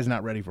 look, the guy's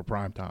not ready for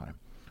prime time,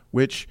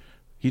 which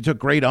he took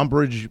great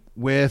umbrage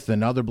with,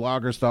 and other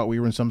bloggers thought we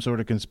were in some sort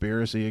of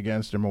conspiracy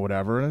against him or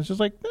whatever. And it's just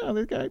like, no,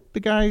 the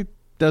guy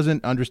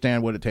doesn't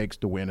understand what it takes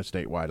to win a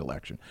statewide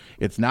election.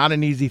 It's not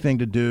an easy thing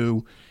to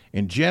do.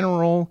 In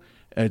general,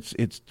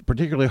 it's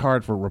particularly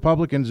hard for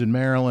Republicans in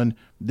Maryland.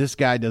 This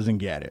guy doesn't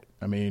get it.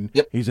 I mean,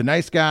 He's a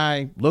nice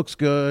guy, looks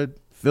good,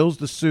 fills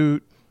the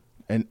suit,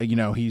 and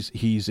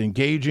he's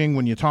engaging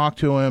when you talk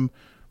to him,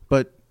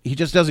 but he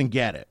just doesn't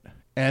get it.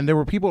 And there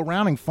were people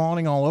around him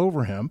fawning all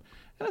over him.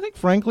 And I think,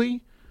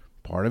 frankly,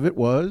 part of it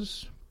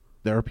was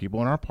there are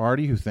people in our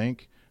party who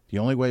think the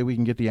only way we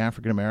can get the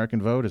African-American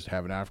vote is to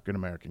have an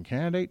African-American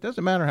candidate.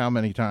 Doesn't matter how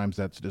many times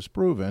that's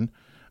disproven,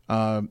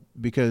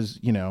 because,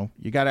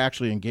 you got to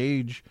actually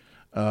engage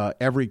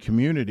every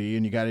community,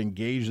 and you got to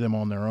engage them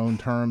on their own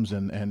terms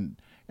and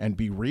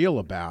be real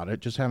about it.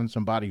 Just having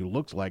somebody who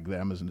looks like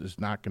them is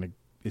not going to.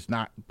 It's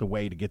not the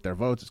way to get their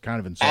votes. It's kind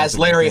of insulting. As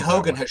Larry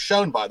Hogan has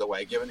shown, by the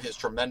way, given his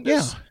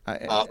tremendous,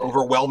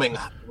 overwhelming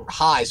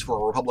highs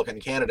for a Republican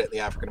candidate in the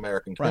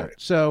African-American community.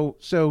 Right.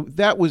 So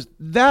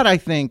that I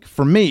think,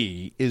 for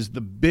me, is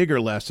the bigger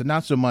lesson,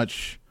 not so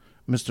much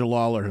Mr.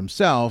 Lawler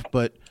himself,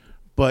 but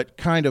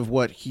kind of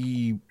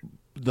the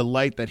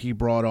light that he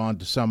brought on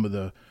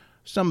to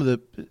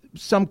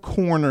some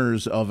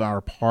corners of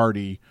our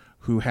party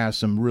who has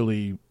some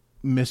really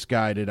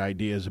misguided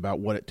ideas about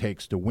what it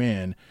takes to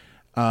win.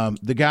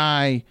 The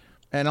guy,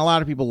 and a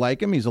lot of people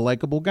like him. He's a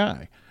likable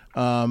guy,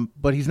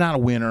 but he's not a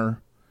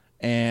winner.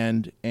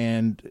 And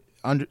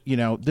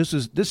this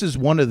is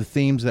one of the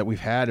themes that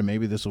we've had, and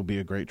maybe this will be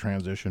a great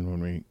transition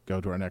when we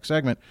go to our next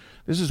segment.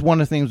 This is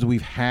one of the themes that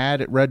we've had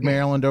at Red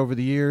Maryland over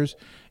the years.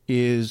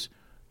 Is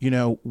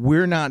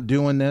we're not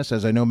doing this,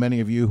 as I know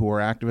many of you who are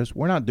activists,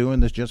 we're not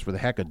doing this just for the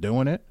heck of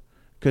doing it.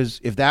 Because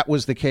if that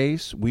was the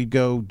case, we'd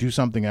go do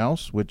something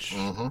else. Which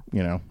I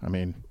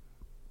mean.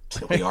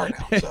 We are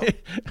now,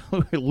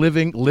 so.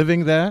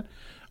 living that,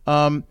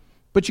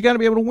 but you got to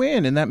be able to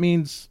win, and that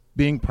means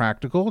being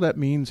practical. That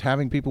means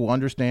having people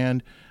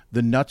understand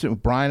the nuts.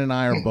 Brian and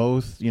I are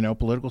both,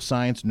 political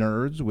science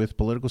nerds with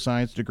political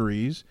science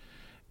degrees,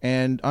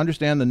 and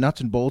understand the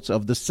nuts and bolts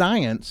of the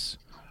science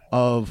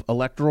of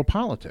electoral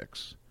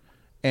politics.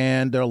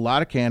 And there are a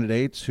lot of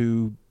candidates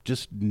who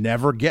just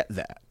never get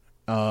that.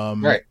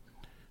 Right.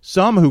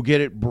 Some who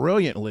get it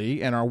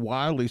brilliantly and are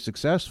wildly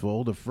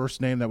successful. The first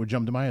name that would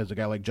jump to my head is a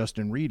guy like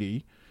Justin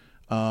Reedy,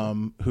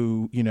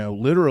 who,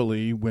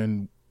 literally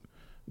when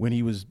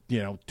he was,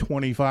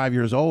 25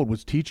 years old,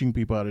 was teaching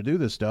people how to do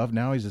this stuff.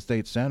 Now he's a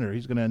state senator.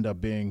 He's going to end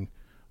up being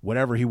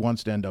whatever he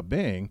wants to end up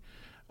being.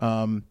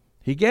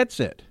 He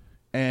gets it.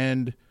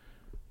 And,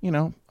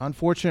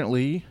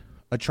 unfortunately,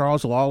 a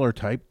Charles Lawler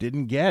type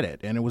didn't get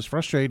it. And it was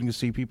frustrating to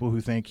see people who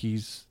think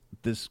he's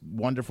this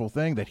wonderful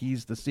thing, that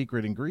he's the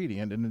secret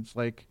ingredient. And it's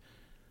like,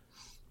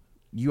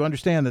 you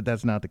understand that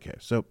that's not the case.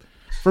 So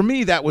for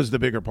me, that was the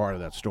bigger part of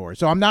that story.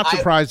 So I'm not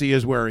surprised he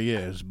is where he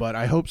is, but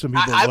I hope some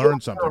people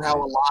learn something.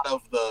 How a lot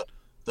of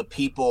the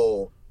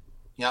people,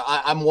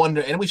 I'm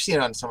wondering, and we've seen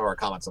it on some of our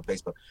comments on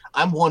Facebook,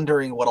 I'm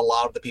wondering what a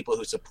lot of the people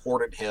who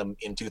supported him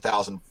in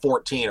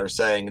 2014 are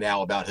saying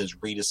now about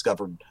his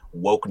rediscovered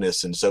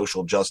wokeness and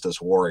social justice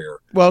warrior.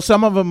 Well,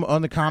 some of them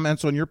on the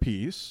comments on your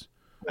piece.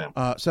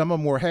 Some of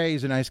them were, hey,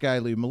 he's a nice guy,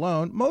 leave him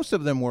alone. Most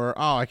of them were,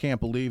 oh, I can't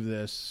believe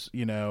this.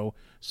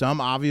 Some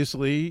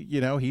obviously,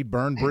 he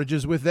burned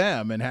bridges with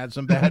them and had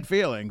some bad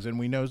feelings, and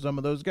we know some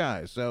of those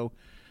guys. So,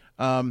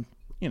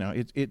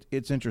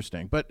 it's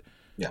interesting. But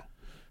yeah.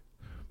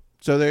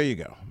 So there you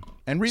go.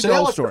 And read the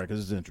whole story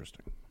because it's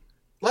interesting.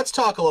 Let's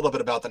talk a little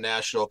bit about the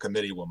National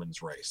Committee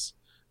Women's Race.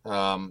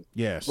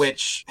 Yes.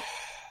 Which...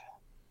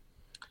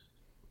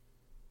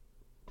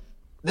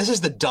 This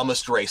is the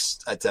dumbest race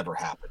that's ever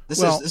happened.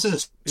 This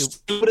is the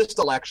stupidest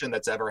election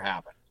that's ever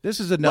happened. This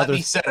is another. Let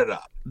me set it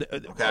up.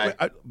 Okay.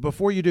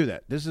 Before you do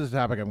that, this is a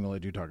topic I'm going to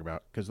let you talk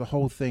about because the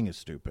whole thing is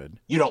stupid.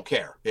 You don't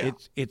care. Yeah.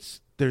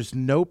 It's there's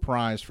no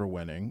prize for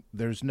winning.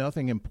 There's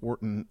nothing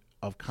important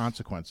of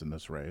consequence in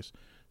this race.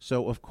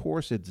 So of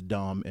course it's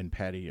dumb and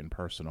petty and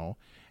personal.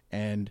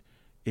 And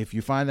if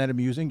you find that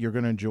amusing, you're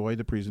going to enjoy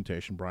the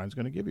presentation Brian's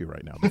going to give you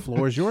right now. The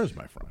floor is yours,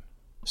 my friend.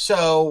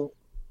 So.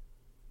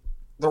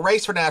 The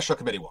race for National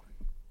Committee Woman,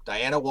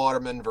 Diana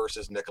Waterman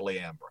versus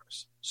Nicolee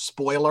Ambrose.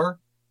 Spoiler,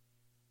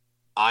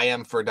 I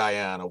am for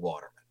Diana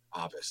Waterman,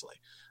 obviously.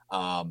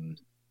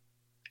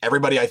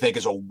 Everybody, I think,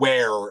 is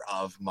aware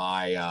of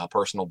my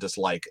personal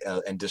dislike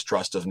and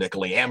distrust of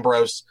Nicolee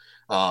Ambrose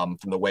from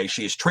the way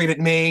she has treated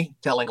me,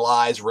 telling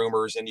lies,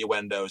 rumors,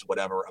 innuendos,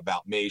 whatever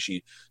about me.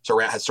 She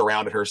has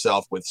surrounded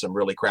herself with some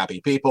really crappy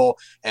people,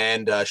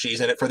 and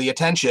she's in it for the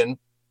attention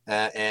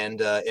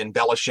and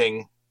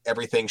embellishing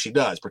everything she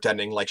does,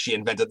 pretending like she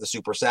invented the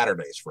Super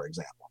Saturdays, for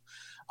example.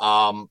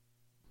 The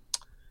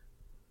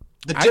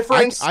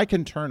difference... I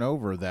can turn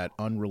over that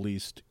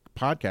unreleased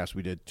podcast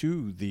we did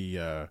to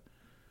the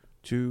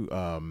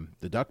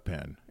Duck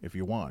Pen if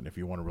you want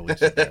to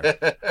release it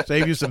there.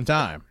 Save you some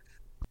time.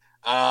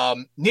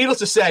 Needless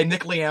to say,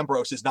 Nicolee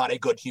Ambrose is not a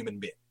good human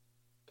being.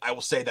 I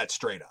will say that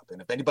straight up.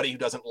 And if anybody who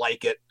doesn't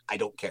like it, I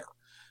don't care.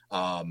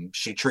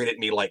 She treated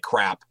me like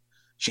crap.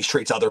 She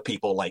treats other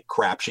people like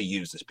crap. She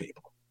uses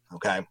people.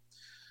 Okay.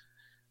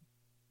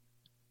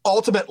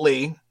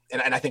 Ultimately,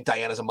 and I think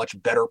Diana's a much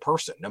better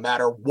person, no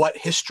matter what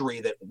history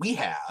that we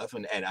have.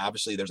 And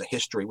obviously there's a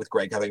history with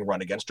Greg having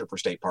run against her for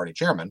state party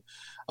chairman.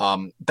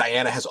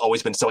 Diana has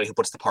always been somebody who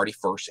puts the party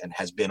first and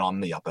has been on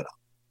the up and up.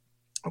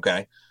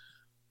 Okay.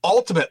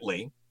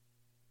 Ultimately,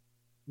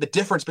 the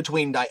difference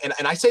between Diana,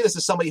 and I say this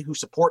as somebody who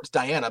supports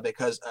Diana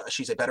because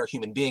she's a better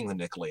human being than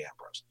Nicolee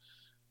Ambrose.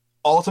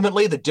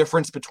 Ultimately, the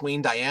difference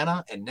between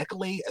Diana and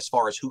Nicolee, as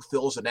far as who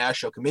fills the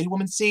National Committee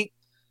Woman seat,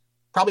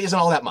 probably isn't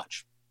all that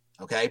much.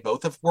 Okay,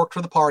 both have worked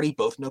for the party,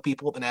 both know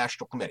people at the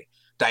National Committee.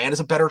 Diana's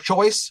a better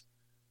choice,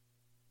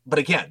 but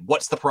again,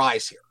 what's the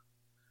prize here?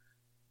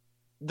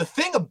 The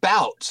thing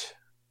about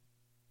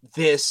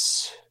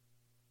this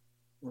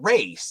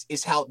race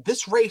is how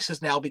this race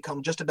has now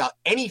become just about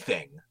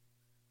anything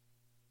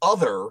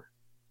other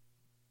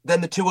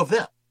than the two of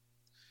them.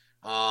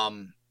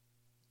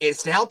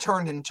 It's now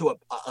turned into a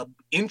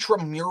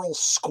intramural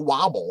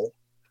squabble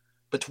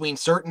between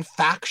certain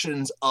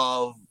factions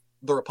of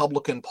the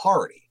Republican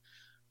Party.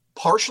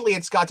 Partially,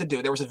 it's got to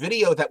do. There was a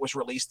video that was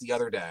released the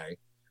other day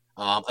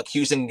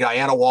accusing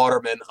Diana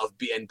Waterman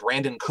and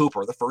Brandon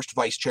Cooper, the first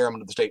vice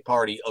chairman of the state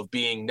party, of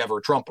being never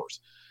Trumpers.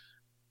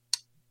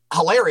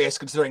 Hilarious,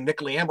 considering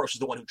Nicolee Ambrose is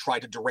the one who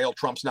tried to derail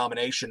Trump's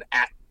nomination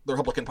at the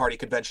Republican Party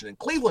convention in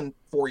Cleveland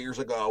 4 years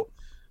ago.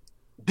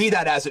 Be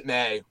that as it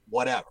may,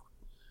 whatever.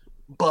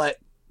 But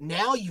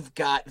now you've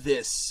got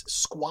this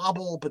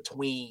squabble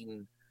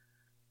between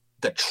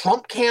the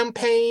Trump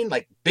campaign,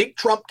 like big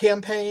Trump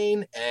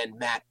campaign, and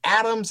Matt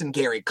Adams and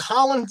Gary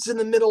Collins in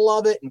the middle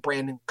of it, and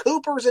Brandon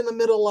Cooper's in the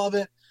middle of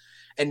it,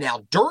 and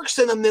now Dirk's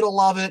in the middle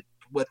of it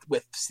with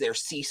their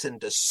cease and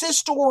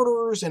desist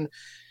orders. And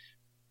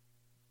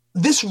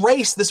this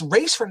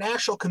race for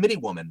National Committee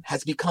Woman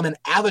has become an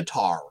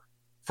avatar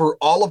for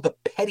all of the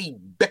petty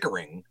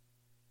bickering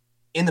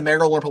in the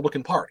Maryland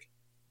Republican Party.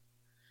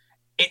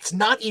 It's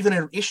not even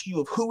an issue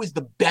of who is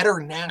the better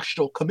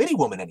National Committee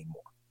Woman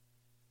anymore,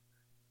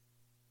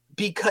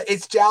 because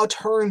it's now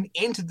turned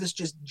into this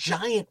just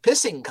giant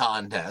pissing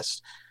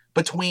contest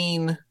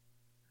between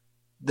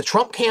the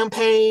Trump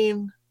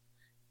campaign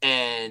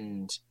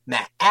and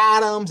Matt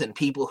Adams and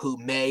people who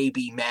may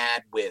be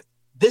mad with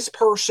this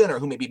person or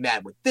who may be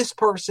mad with this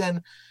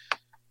person.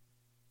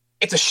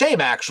 It's a shame,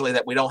 actually,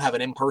 that we don't have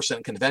an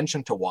in-person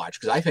convention to watch,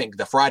 because I think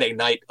the Friday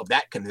night of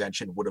that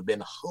convention would have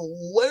been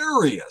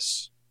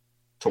hilarious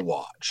to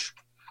watch.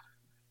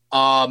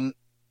 The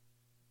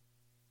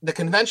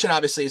convention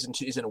obviously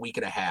is in a week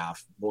and a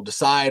half. We'll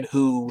decide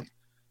who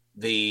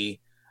the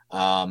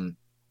who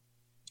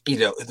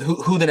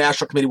the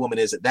National Committee woman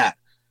is at that.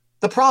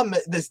 The problem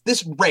is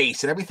this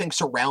race and everything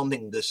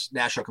surrounding this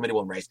National Committee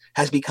woman race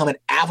has become an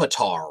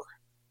avatar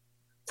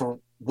for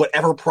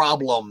whatever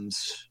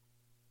problems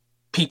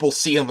people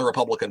see in the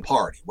Republican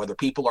Party, whether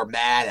people are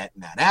mad at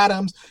Matt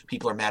Adams,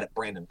 people are mad at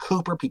Brandon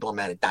Cooper, people are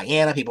mad at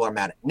Diana, people are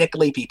mad at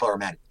Nickley, people are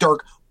mad at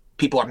Dirk,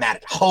 people are mad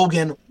at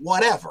Hogan,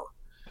 whatever.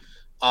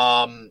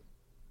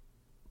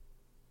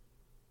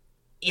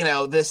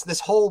 This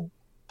whole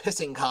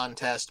pissing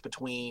contest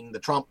between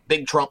the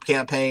big Trump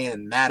campaign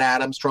and Matt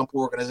Adams' Trump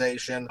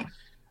organization,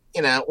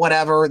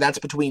 whatever, that's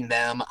between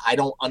them. I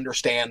don't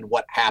understand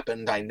what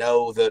happened. I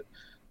know that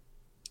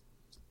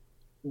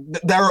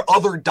there are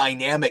other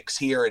dynamics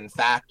here and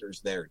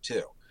factors there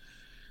too.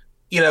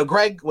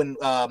 Greg, when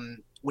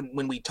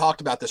we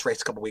talked about this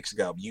race a couple weeks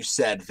ago, you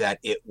said that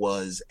it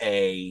was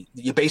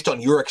based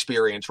on your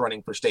experience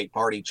running for state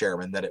party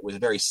chairman, that it was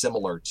very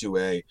similar to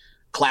a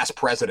class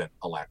president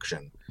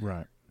election.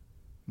 Right.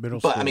 Middle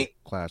school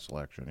class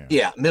election. Yeah.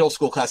 Yeah. Middle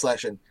school class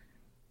election.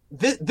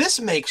 This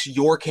makes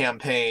your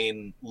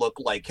campaign look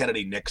like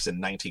Kennedy Nixon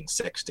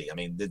 1960. I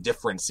mean, the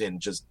difference in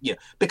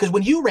because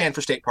when you ran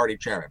for state party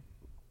chairman,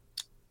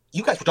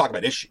 you guys were talking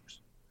about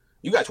issues.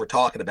 You guys were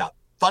talking about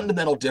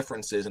fundamental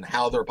differences in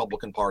how the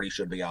Republican Party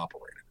should be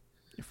operated.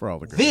 For all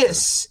the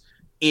this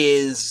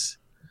is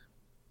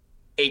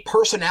a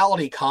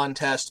personality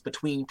contest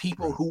between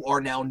people who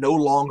are now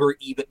who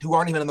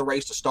aren't even in the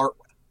race to start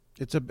with.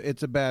 It's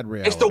a bad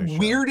reality. It's the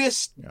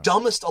weirdest,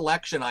 dumbest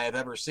election I have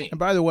ever seen. And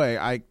by the way,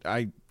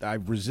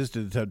 I've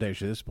resisted the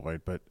temptation at this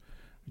point, but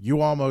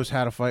you almost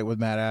had a fight with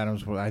Matt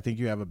Adams. I think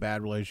you have a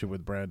bad relationship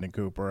with Brandon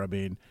Cooper. I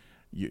mean,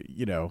 you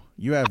have.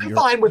 I'm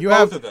fine with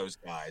both of those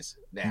guys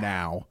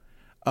now.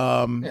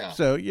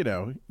 So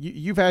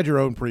you've had your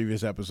own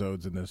previous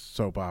episodes in this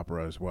soap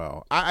opera as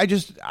well. I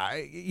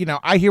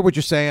hear what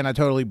you're saying. I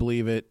totally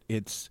believe it.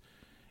 It's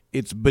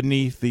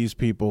beneath these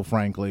people,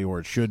 frankly, or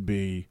it should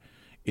be.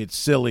 It's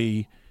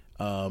silly,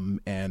 all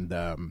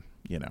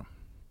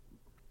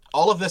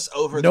of this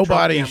over.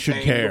 Nobody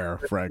should care,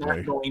 frankly.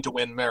 Not going to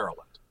win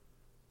Maryland.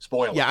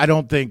 Spoiler. Yeah, I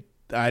don't think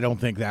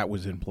that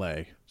was in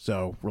play.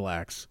 So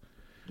relax.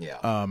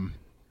 Yeah.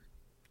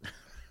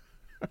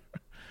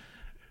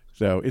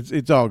 So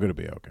it's all going to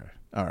be okay.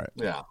 All right.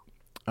 Yeah.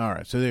 All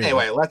right. So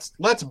anyway,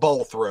 let's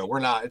bowl through. We're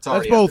not. It's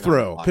already. Let's bowl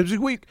through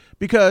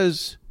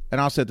because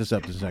and I'll set this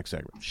up this next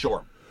segment.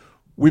 Sure.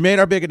 We made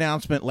our big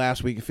announcement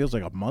last week. It feels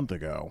like a month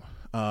ago.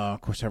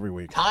 Of course, every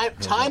week.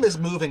 Time is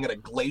moving at a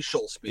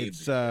glacial speed.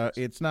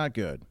 It's not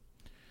good.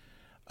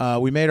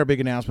 We made our big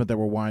announcement that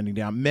we're winding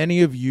down.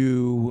 Many of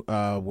you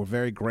were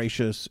very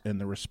gracious in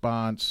the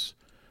response.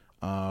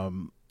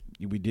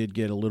 We did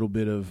get a little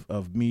bit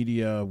of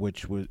media,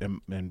 which was,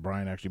 and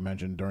Brian actually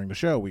mentioned during the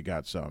show, we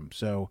got some.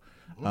 So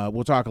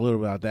we'll talk a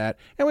little about that.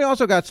 And we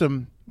also got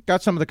some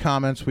of the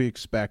comments we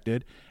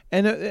expected.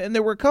 And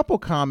there were a couple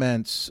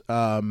comments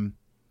in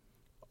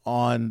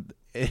the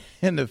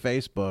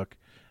Facebook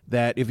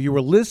that if you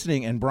were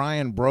listening and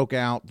Brian broke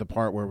out the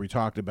part where we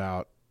talked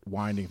about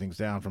winding things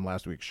down from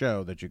last week's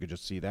show, that you could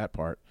just see that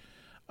part.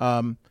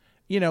 God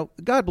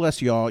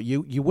bless you all.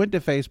 You went to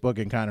Facebook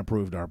and kind of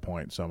proved our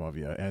point, some of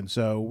you, and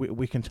so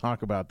we can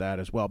talk about that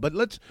as well. But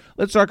let's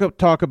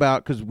talk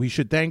about, because we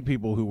should thank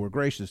people who were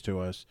gracious to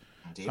us.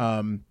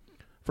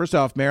 First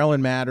off,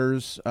 Maryland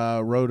Matters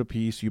wrote a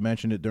piece. You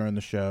mentioned it during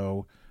the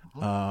show.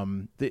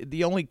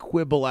 The only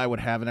quibble I would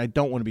have, and I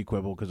don't want to be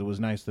quibble because it was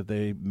nice that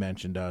they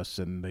mentioned us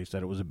and they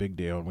said it was a big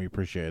deal and we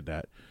appreciated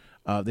that.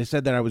 They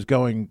said that I was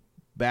going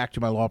back to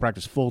my law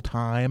practice full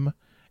time.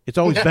 It's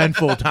always been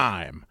full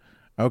time.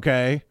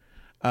 Okay.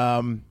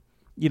 There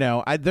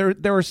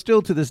are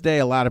still to this day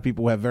a lot of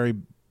people who have very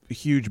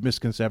huge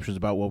misconceptions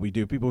about what we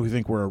do. People who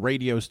think we're a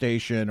radio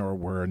station or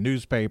we're a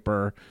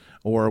newspaper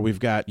or we've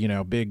got,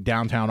 big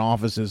downtown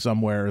offices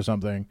somewhere or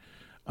something.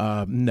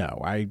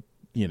 No,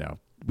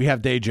 we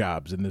have day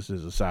jobs and this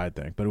is a side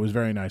thing, but it was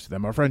very nice of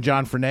them. Our friend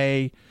John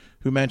Frenay,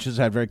 who mentions,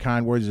 had very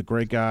kind words. He's a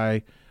great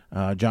guy.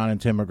 John and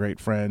Tim are great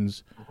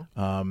friends.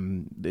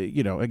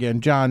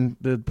 Again, John,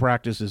 the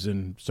practice is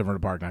in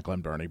Severna Park, not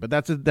Glen Burnie, but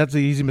that's an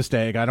easy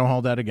mistake. I don't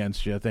hold that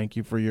against you. Thank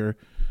you for your,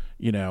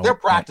 They're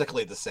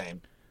practically the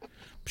same.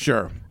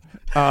 Sure.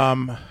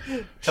 Tell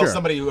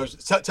somebody who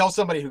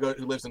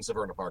lives in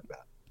Severna Park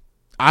that.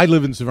 I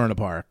live in Severna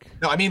Park.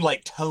 No, I mean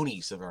like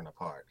Tony Severna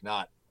Park,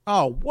 not.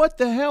 Oh, what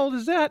the hell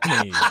does that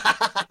mean?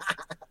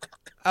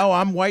 Oh,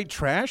 I'm white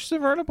trash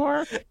Severna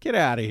Park? Get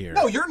out of here.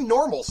 No, you're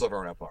normal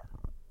Severna Park.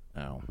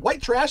 Oh.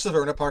 White trash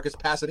Severna Park is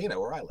Pasadena,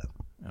 where I live.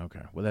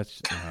 Okay. Well,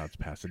 it's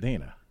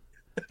Pasadena.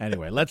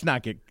 Anyway, let's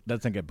not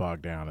get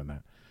bogged down in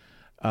that.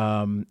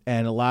 And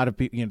a lot of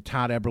people,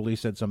 Todd Eberle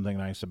said something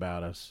nice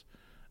about us,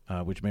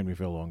 which made me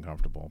feel a little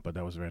uncomfortable, but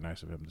that was very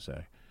nice of him to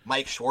say.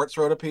 Mike Schwartz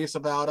wrote a piece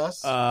about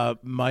us.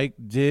 Mike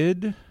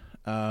did.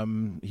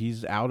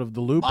 He's out of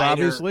the loop,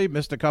 obviously.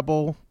 Missed a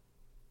couple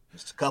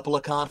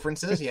of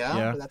conferences,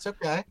 yeah. But that's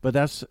okay. But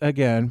that's,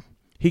 again,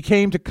 he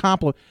came to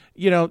compliment.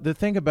 The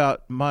thing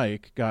about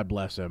Mike, God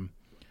bless him,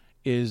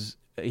 is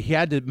he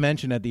had to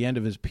mention at the end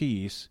of his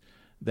piece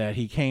that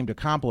he came to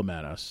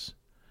compliment us.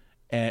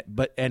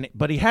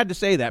 But he had to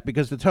say that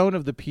because the tone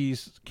of the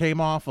piece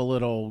came off a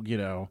little,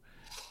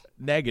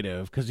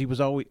 negative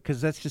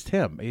because that's just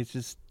him. It's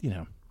just,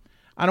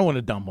 I don't want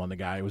to dump on the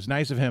guy. It was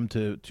nice of him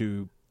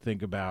to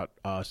think about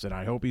us, and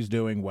I hope he's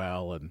doing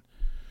well. And,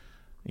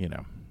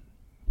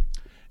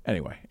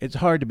 anyway, it's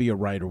hard to be a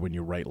writer when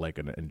you write like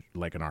an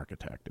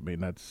architect. I mean,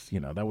 that's,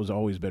 that was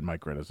always been my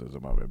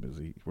criticism of him, is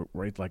he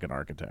writes like an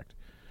architect.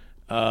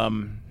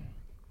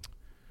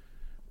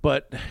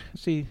 But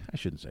see, I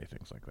shouldn't say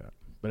things like that.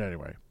 But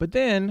anyway,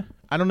 then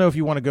I don't know if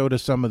you want to go to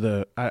some of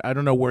the. I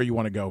don't know where you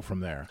want to go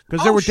from there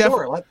because there were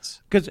definitely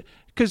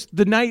because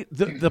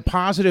the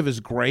positive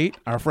is great.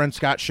 Our friend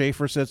Scott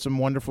Schaefer said some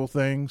wonderful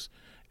things,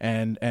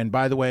 and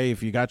by the way,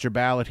 if you got your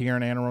ballot here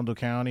in Anne Arundel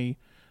County,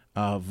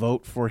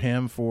 vote for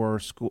him for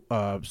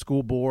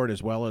school board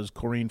as well as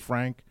Corinne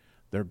Frank.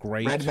 They're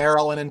great. Red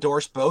Maryland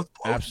endorsed both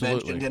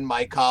absolutely. Mentioned in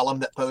my column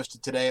that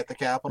posted today at the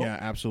Capitol. Yeah,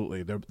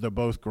 absolutely. They're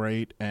both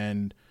great,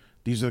 and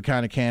these are the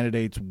kind of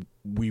candidates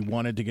we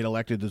wanted to get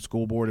elected to the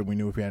school board, and we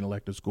knew if we had an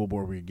elected school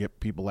board, we could get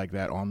people like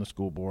that on the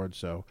school board.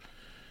 So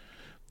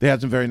they had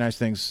some very nice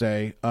things to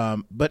say.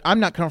 But I'm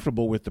not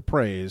comfortable with the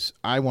praise.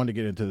 I want to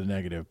get into the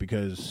negative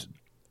because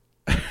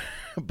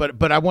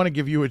but I want to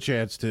give you a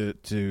chance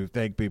to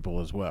thank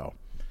people as well.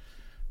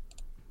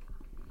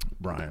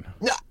 Brian.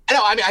 No,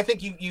 I mean, I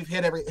think you've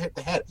hit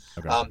the head.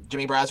 Okay.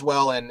 Jimmy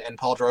Braswell and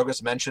Paul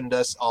Drogas mentioned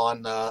us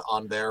on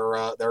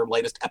their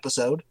latest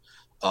episode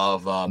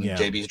of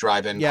JB's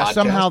Drive-In podcast. Yeah,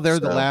 somehow they're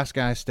the last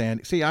guy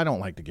standing. See, I don't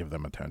like to give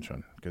them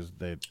attention because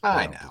they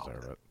don't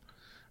deserve it.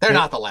 They're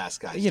not the last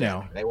guys.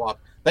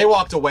 They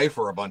walked away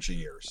for a bunch of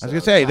years. I was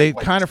gonna say they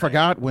kind of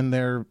forgot when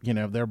their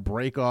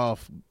break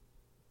off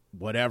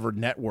whatever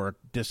network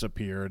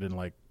disappeared in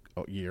like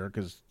a year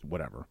because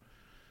whatever.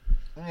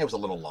 It was a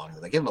little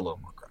longer. They give them a little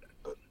more credit,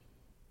 but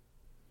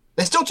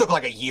they still took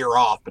like a year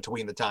off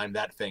between the time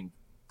that thing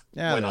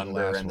went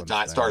under and the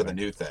time started the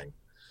new thing.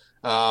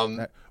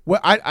 Well,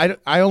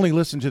 I only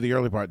listened to the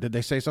early part. Did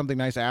they say something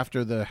nice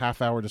after the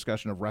half-hour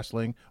discussion of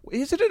wrestling?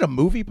 Is it a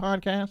movie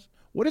podcast?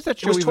 What is that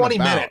show? It was 20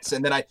 even about? minutes,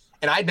 and then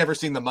I'd never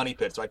seen the Money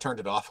Pit, so I turned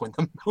it off when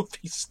the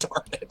movie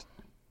started.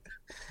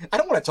 I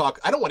don't want to talk.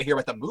 I don't want to hear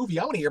about the movie.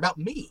 I want to hear about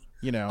me.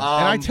 And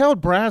I tell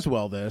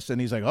Braswell this, and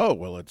he's like, "Oh,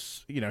 well,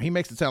 it's he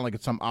makes it sound like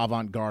it's some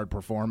avant-garde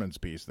performance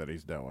piece that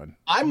he's doing."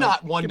 I'm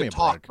not one to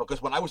talk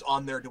because when I was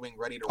on there doing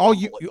Ready to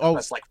Rumble, it took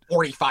us like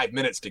 45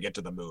 minutes to get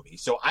to the movie.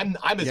 So I'm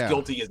as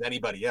guilty as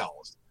anybody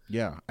else.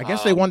 Yeah, I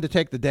guess they wanted to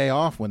take the day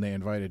off when they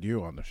invited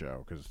you on the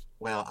show because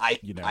I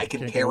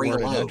can carry a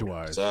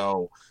load.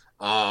 So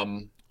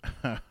no,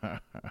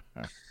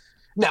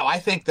 I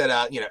think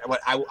that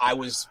what I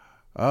was.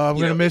 Oh, I'm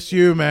gonna miss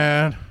you,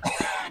 man.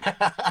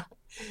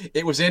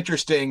 It was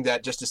interesting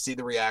that just to see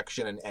the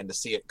reaction and to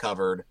see it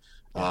covered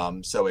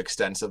so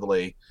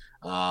extensively.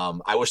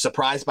 I was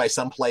surprised by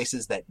some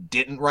places that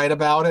didn't write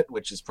about it,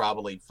 which is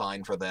probably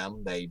fine for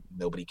them.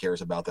 Nobody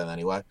cares about them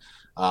anyway.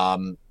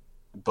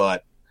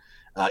 But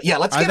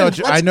let's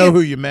get. I know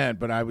who you meant,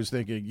 but I was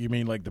thinking you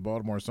mean like the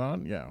Baltimore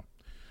Sun, yeah.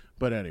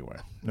 But anyway,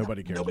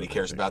 nobody cares. Nobody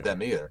cares about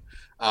them either.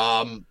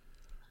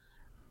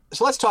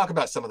 So let's talk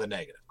about some of the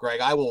negative. Greg,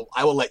 I will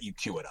let you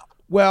cue it up.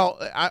 Well,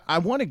 I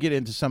want to get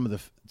into some of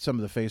the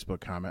Facebook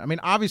comment. I mean,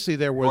 obviously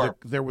there were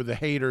the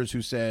haters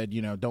who said,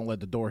 don't let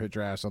the door hit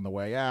your ass on the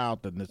way out.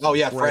 And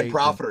Fred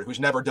Profiter, who's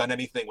never done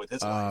anything with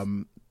his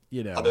life,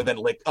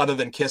 other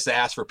than kiss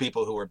ass for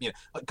people who are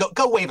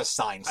go wave a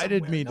sign somewhere. I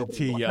didn't mean to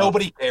tee you up.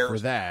 Nobody cares for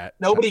that.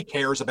 Nobody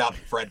cares about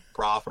Fred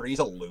Profiter. He's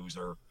a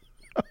loser.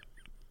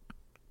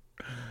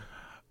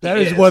 That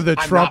is one of the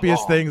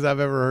Trumpiest things I've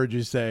ever heard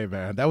you say,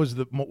 man. That was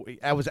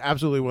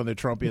absolutely one of the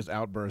Trumpiest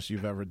outbursts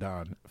you've ever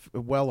done.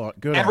 Well,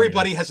 good.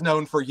 Everybody has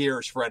known for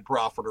years Fred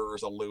Profiter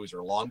is a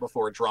loser, long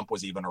before Trump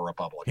was even a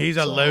Republican. He's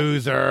a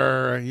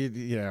loser.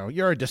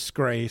 You're a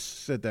disgrace.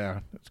 Sit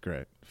down. That's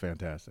great.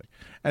 Fantastic.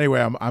 Anyway,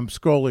 I'm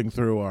scrolling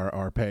through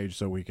our page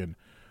so we can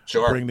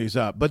bring these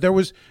up. But there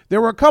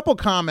were a couple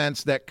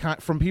comments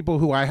from people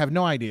who I have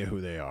no idea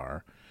who they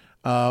are.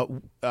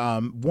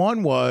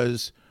 One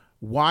was,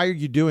 why are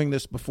you doing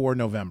this before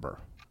November?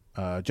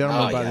 A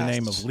gentleman by the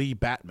name of Lee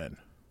Batman,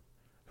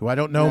 who I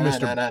don't know,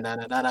 Batman.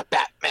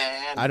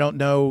 I don't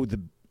know the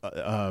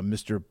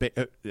Mr.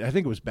 I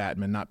think it was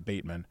Batman, not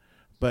Bateman.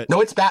 But no,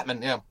 it's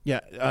Batman. Yeah.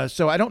 Yeah.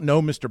 So I don't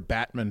know Mr.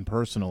 Batman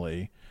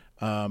personally.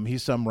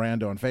 He's some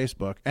rando on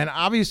Facebook, and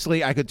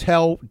obviously I could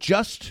tell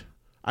just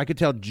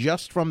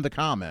from the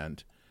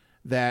comment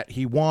that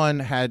he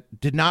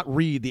did not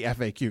read the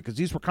FAQ, because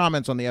these were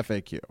comments on the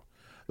FAQ.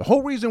 The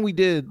whole reason we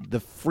did the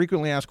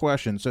frequently asked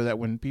questions so that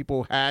when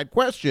people had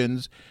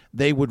questions,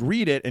 they would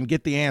read it and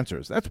get the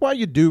answers. That's why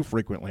you do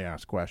frequently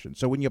asked questions.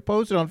 So when you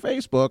post it on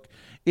Facebook,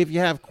 if you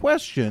have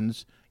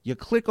questions, you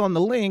click on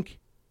the link,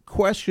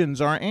 questions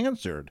are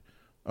answered.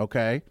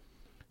 Okay?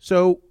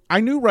 So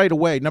I knew right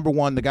away, number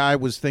one, the guy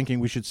was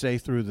thinking we should stay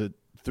through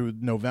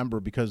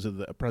November because of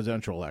the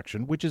presidential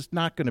election, which is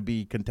not going to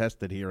be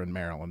contested here in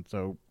Maryland.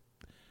 So,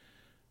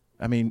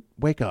 I mean,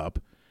 wake up.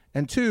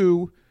 And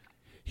two,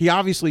 he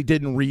obviously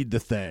didn't read the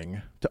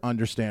thing to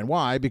understand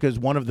why, because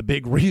one of the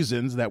big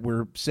reasons that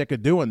we're sick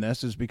of doing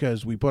this is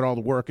because we put all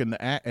the work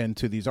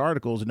into these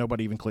articles and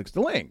nobody even clicks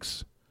the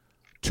links.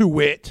 To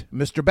wit,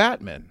 Mr.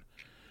 Batman.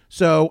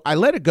 So I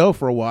let it go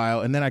for a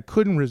while, and then I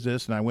couldn't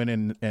resist, and I went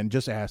in and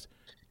just asked,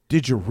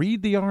 did you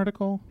read the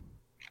article?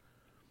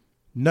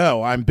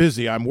 No, I'm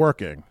busy. I'm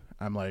working.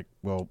 I'm like,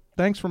 well,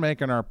 thanks for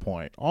making our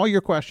point. All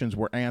your questions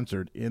were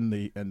answered in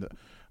the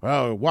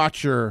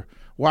watch your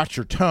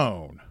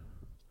tone.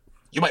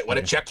 You might want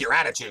to check your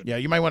attitude. Yeah,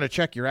 you might want to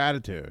check your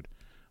attitude.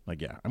 Like,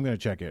 yeah, I'm going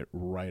to check it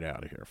right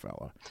out of here,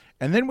 fella.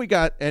 And then we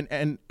got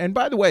and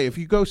by the way, if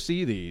you go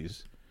see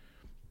these,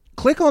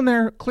 click on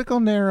their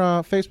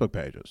Facebook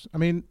pages. I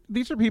mean,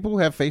 these are people who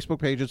have Facebook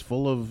pages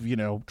full of,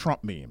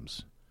 Trump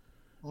memes.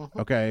 Mm-hmm.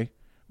 Okay?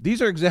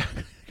 These are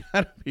exactly the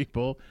kind of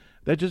people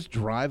that just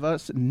drive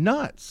us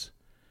nuts.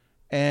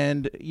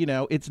 And,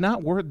 it's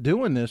not worth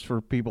doing this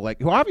for people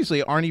who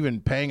obviously aren't even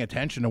paying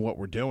attention to what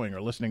we're doing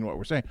or listening to what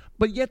we're saying,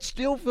 but yet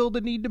still feel the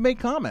need to make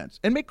comments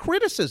and make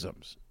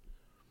criticisms.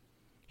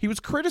 He was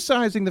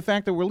criticizing the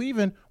fact that we're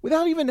leaving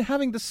without even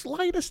having the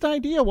slightest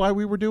idea why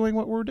we were doing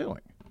what we were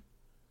doing.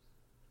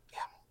 Yeah.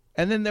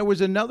 And then there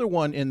was another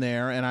one in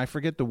there, and I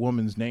forget the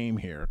woman's name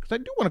here, because I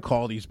do want to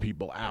call these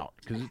people out,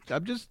 because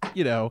I'm just,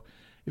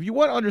 if you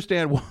want to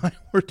understand why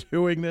we're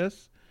doing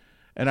this,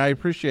 and I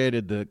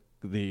appreciated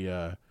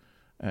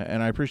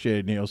and I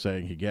appreciated Neil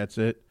saying he gets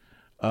it,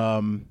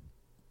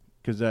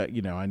 because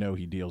I know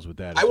he deals with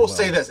that. I will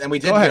say this, and we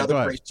did get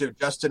other praise too.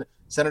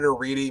 Senator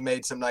Reedy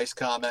made some nice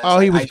comments. Oh,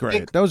 he was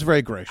great. That was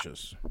very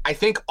gracious. I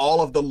think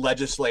all of the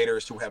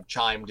legislators who have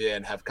chimed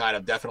in have kind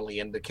of definitely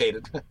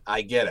indicated,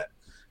 I get it.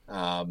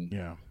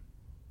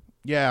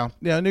 Yeah.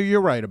 No,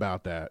 you're right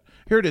about that.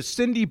 Here it is,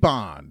 Cindy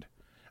Bond.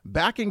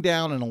 Backing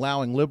down and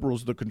allowing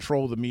liberals to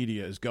control the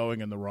media is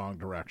going in the wrong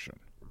direction.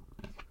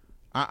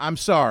 I'm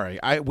sorry.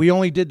 We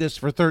only did this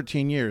for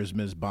 13 years,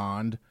 Ms.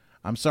 Bond.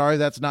 I'm sorry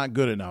that's not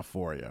good enough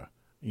for you.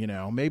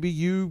 Maybe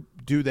you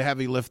do the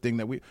heavy lifting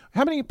that we.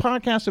 How many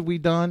podcasts have we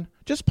done?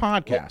 Just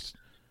podcasts.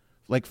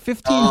 Like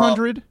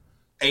 1,500?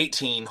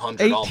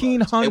 1,800.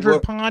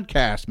 1,800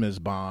 podcasts, Ms.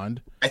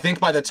 Bond. I think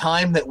by the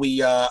time that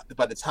we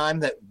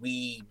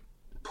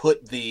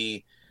put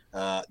the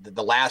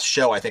last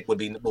show, I think will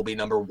be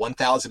number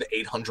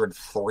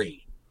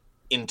 1,803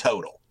 in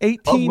total.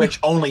 18, of which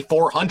only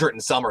 400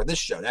 and some are this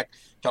show. Talk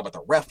about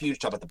the Refuge,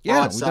 talk about the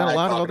Broadside. We've done a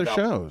lot of other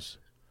shows.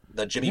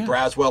 The Jimmy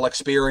Braswell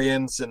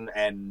Experience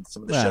and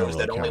some of the shows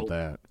that only count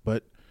that,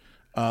 but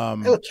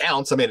it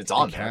counts. I mean, it's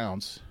on there.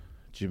 Counts.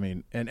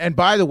 Jimmy, and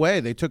by the way,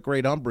 they took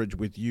great umbrage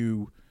with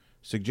you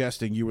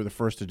suggesting you were the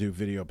first to do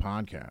video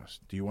podcast.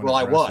 Do you want? Well, to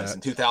I was that?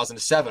 in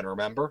 2007.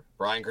 Remember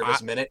Brian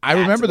Griffiths Minute? I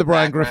remember the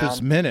Brian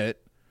Griffiths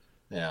Minute.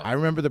 Yeah, I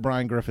remember the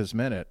Brian Griffiths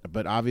Minute,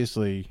 but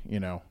obviously,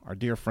 our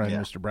dear friend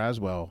Mr.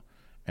 Braswell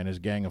and his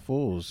gang of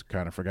fools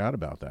kind of forgot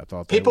about that.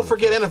 Thought people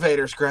forget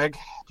innovators, Greg.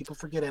 People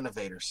forget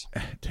innovators.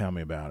 Tell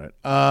me about it.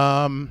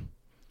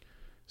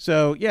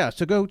 So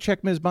go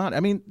check Ms. Bond. I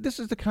mean, this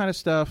is the kind of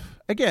stuff.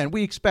 Again,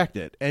 we expect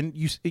it, and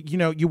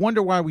you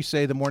wonder why we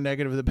say the more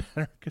negative the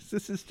better, because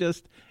this is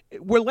just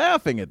we're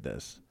laughing at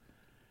this.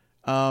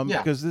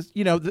 Because this,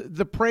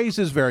 the praise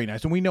is very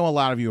nice, and we know a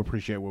lot of you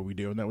appreciate what we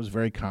do, and that was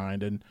very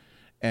kind,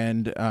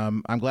 and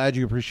I'm glad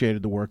you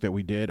appreciated the work that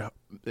we did.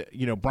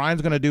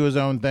 Brian's going to do his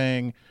own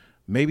thing.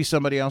 Maybe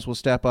somebody else will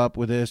step up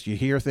with this. You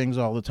hear things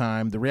all the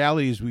time. The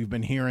reality is we've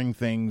been hearing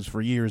things for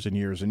years and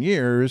years and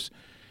years,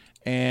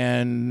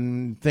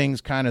 and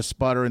things kind of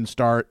sputter and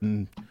start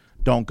and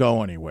don't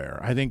go anywhere.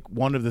 I think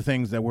one of the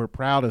things that we're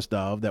proudest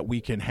of, that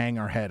we can hang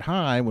our head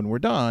high when we're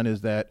done,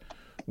 is that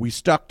we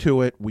stuck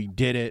to it. We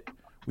did it.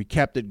 We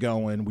kept it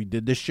going. We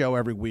did this show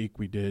every week.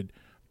 We did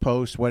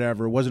posts,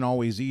 whatever. It wasn't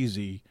always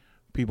easy.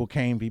 People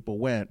came, people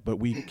went, but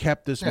we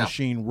kept this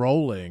machine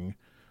rolling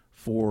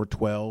for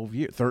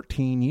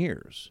 13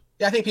 years.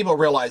 Yeah, I think people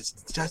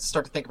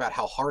start to think about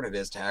how hard it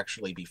is to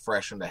actually be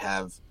fresh and to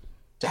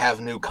have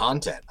new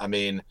content. I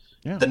mean,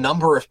 the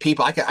number of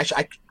people,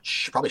 I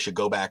probably should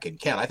go back and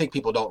count. I think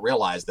people don't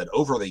realize that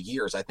over the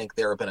years, I think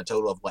there have been a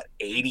total of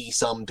 80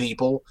 some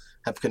people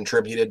have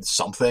contributed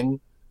something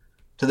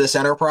to this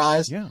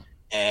enterprise. Yeah.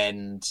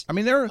 And I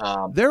mean, there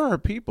are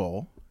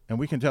people, and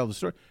we can tell the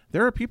story.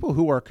 There are people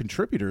who are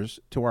contributors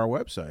to our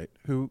website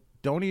who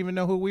don't even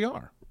know who we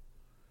are.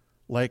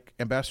 Like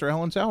Ambassador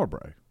Ellen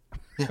Sauerbrei.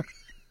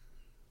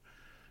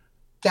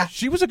 Yeah.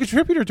 She was a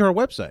contributor to our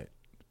website.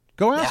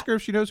 Go ask her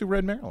if she knows who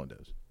Red Maryland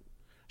is.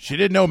 She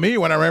didn't know me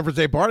when I ran for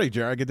state party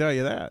chair, I can tell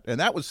you that. And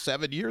that was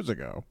 7 years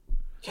ago.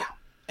 Yeah.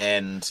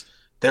 And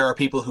There are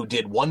people who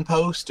did one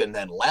post and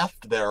then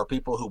left. There are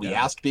people who we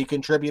asked to be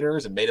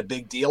contributors and made a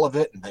big deal of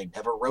it, and they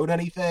never wrote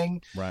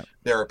anything. Right.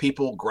 There are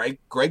people.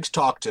 Greg's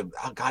talked to.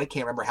 Oh God, I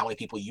can't remember how many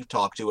people you've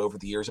talked to over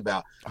the years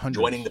about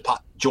joining the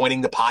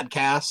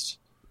podcast.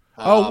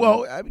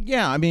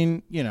 Yeah. I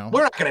mean, you know,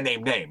 we're not going to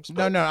name names.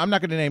 But... No, I'm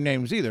not going to name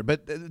names either.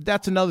 But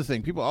that's another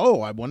thing. People,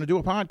 I want to do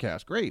a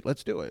podcast. Great,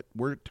 let's do it.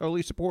 We're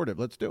totally supportive.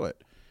 Let's do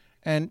it.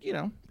 And you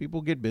know,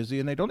 people get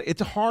busy and they don't.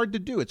 It's hard to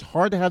do. It's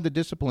hard to have the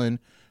discipline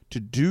to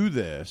do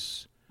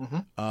this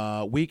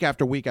week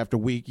after week after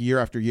week, year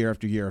after year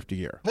after year after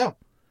year. Yeah.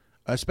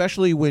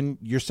 Especially when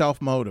you're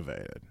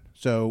self-motivated.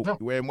 So,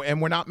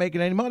 and we're not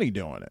making any money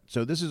doing it.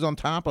 So this is on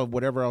top of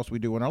whatever else we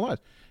do in our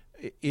lives.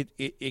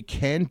 It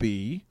can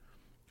be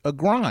a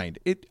grind.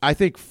 I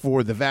think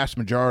for the vast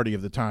majority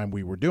of the time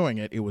we were doing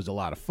it, it was a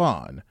lot of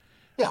fun.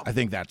 Yeah. I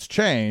think that's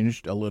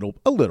changed a little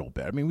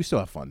bit. I mean, we still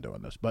have fun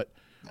doing this, but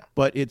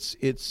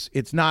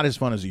it's not as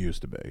fun as it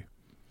used to be.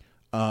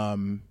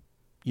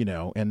 You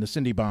know, and the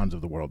Cindy Bonds of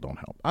the world don't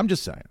help. I'm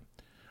just saying,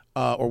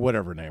 or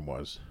whatever her name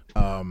was.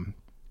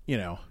 You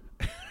know,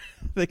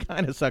 they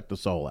kind of suck the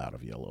soul out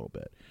of you a little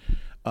bit.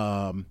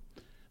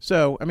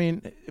 So, I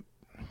mean,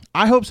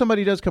 I hope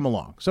somebody does come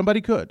along. Somebody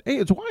could. Hey,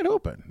 it's wide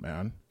open,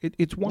 man.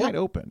 It's wide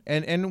open.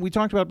 And we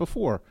talked about it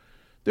before.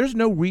 There's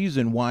no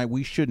reason why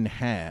we shouldn't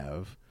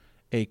have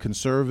a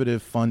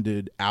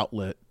conservative-funded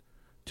outlet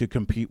to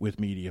compete with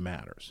Media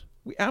Matters.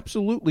 We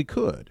absolutely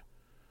could.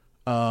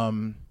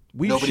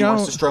 Nobody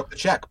wants to stroke the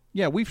check.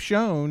 Yeah, we've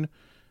shown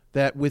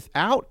that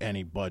without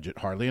any budget,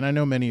 hardly, and I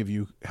know many of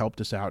you helped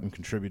us out and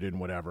contributed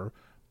and whatever,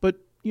 but,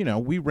 you know,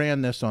 we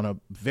ran this on a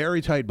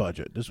very tight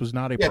budget. This was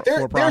not a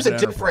for-profit there's a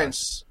enterprise.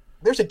 difference.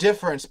 There's a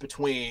difference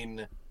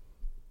between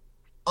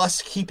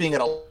us keeping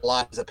it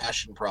alive as a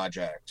passion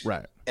project,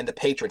 right, and the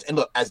patrons. And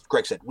look, as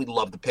Greg said, we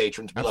love the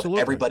patrons. We Absolutely.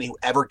 love everybody who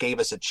ever gave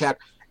us a check,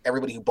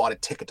 everybody who bought a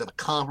ticket to the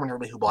conference,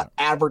 everybody who bought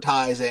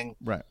advertising.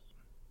 Right.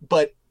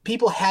 But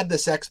people had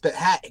this and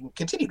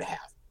continue to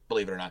have,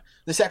 believe it or not,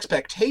 this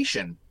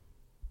expectation.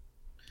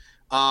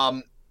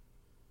 There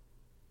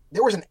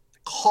was a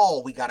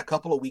call we got a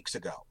couple of weeks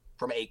ago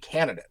from a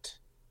candidate.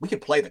 We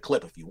could play the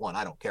clip if you want.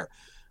 I don't care.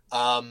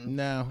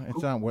 No,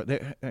 it's not worth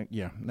it.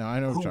 Yeah, no,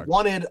 I know. Who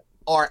wanted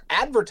our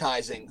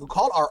advertising, who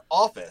called our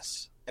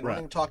office and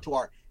wanted to talk to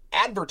our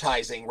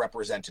advertising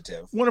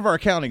representative. One of our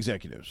account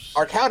executives.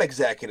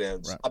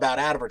 About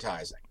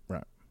advertising.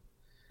 Right.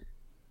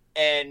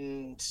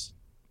 And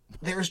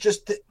there's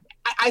just,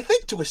 I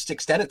think to a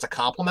extent it's a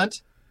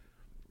compliment.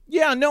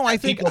 Yeah, no, I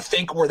think people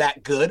think we're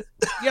that good.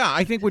 Yeah,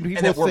 I think when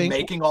people and that we're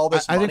making all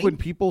this money. I think when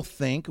people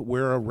think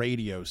we're a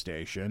radio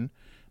station,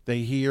 they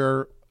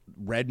hear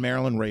Red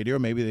Maryland Radio,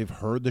 maybe they've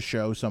heard the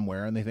show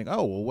somewhere and they think,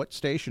 oh, well, what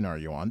station are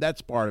you on?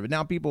 That's part of it.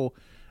 Now people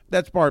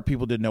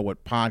didn't know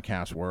what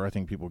podcasts were. I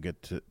think people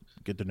get to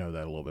know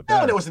that a little bit better.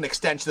 No, and it was an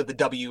extension of the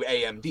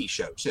WAMD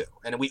show too.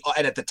 And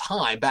at the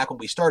time, back when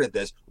we started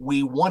this,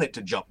 we wanted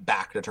to jump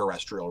back to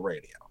terrestrial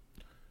radio.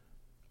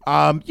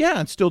 Yeah,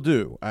 and still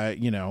do. I'm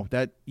not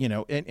going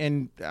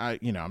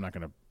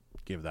to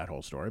give that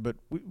whole story, but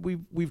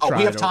we've tried.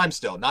 We have time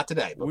still, not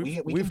today, but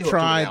we've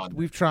tried.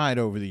 We've tried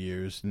over the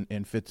years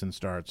in fits and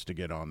starts to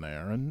get on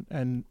there,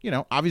 and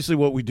obviously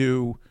what we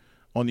do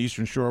on the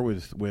Eastern Shore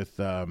with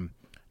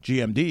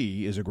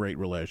GMD is a great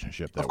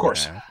relationship. That of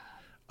course. We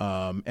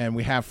have. And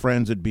we have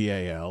friends at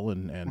BAL,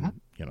 and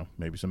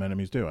maybe some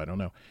enemies too. I don't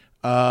know.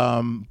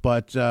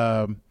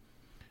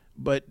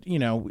 But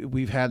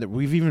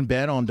we've even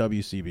been on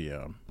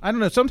WCBM. I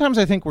don't know. Sometimes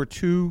I think we're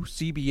too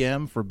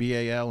CBM for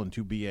BAL and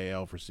too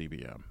BAL for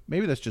CBM.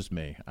 Maybe that's just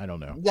me. I don't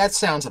know. That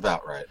sounds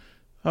about right.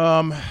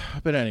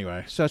 But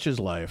anyway, such is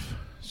life.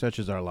 Such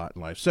is our lot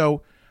in life.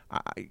 So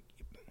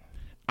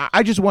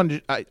I just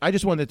wanted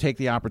to take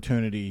the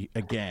opportunity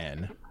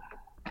again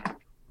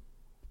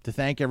to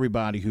thank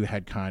everybody who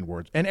had kind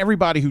words, and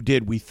everybody who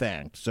did, we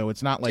thanked. So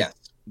it's not like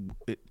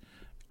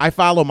I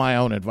follow my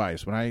own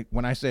advice.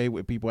 When I say,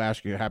 when people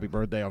ask you happy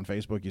birthday on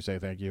Facebook, you say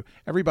thank you.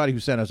 Everybody who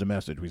sent us a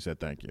message, we said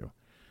thank you.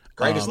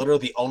 Greg is literally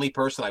the only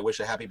person I wish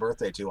a happy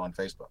birthday to on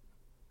Facebook,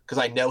 because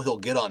I know he'll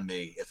get on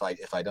me if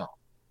I don't.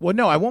 Well,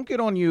 no, I won't get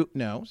on you.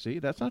 No, see,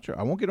 that's not true.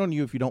 I won't get on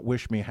you if you don't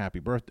wish me a happy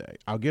birthday.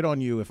 I'll get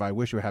on you if I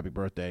wish you a happy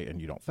birthday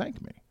and you don't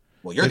thank me.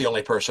 Well, you're the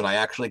only person I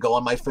actually go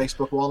on my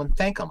Facebook wall and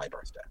thank on my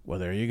birthday. Well,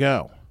 there you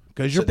go.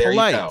 Because you're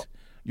polite.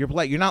 You're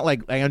polite. You're not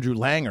like Andrew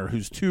Langer,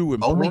 who's too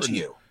important. Only to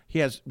you. He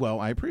has.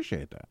 Well, I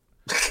appreciate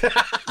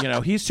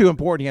that. He's too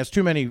important. He has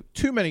too many.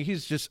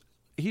 He's just.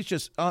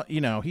 He's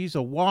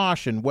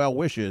awash in well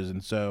wishes,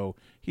 and so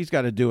he's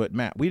got to do it.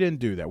 Matt, we didn't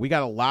do that. We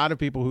got a lot of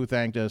people who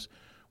thanked us.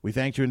 We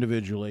thanked you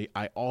individually.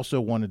 I also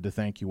wanted to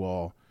thank you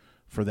all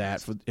for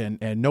that. And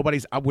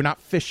we're not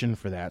fishing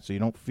for that, so you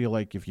don't feel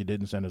like if you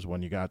didn't send us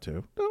one, you got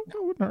to. No,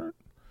 that wouldn't hurt.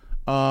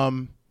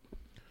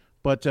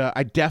 But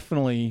I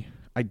definitely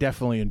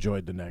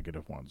enjoyed the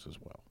negative ones as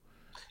well.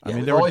 Yeah, I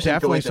mean, there were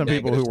definitely some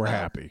people who were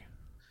happy.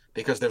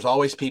 Because there's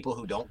always people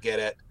who don't get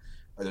it,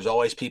 or there's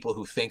always people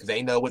who think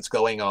they know what's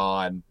going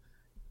on,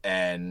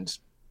 and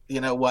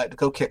you know what?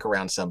 Go kick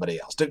around somebody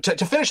else.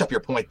 To finish up your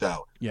point,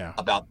 though,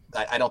 about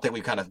I don't think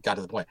we kind of got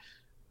to the point.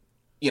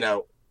 You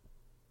know,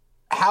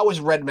 how is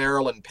Red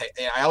Maryland pay?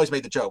 I always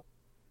made the joke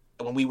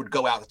when we would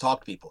go out to talk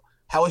to people.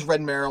 How is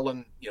Red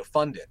Maryland,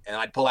 funded? And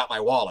I'd pull out my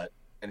wallet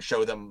and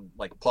show them,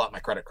 pull out my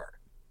credit card,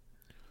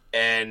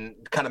 and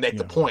kind of make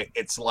the point.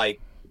 It's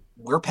like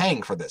we're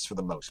paying for this for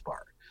the most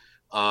part.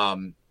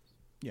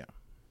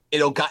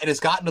 It has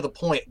gotten to the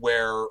point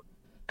where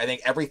I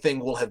think everything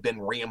will have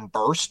been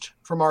reimbursed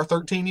from our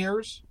 13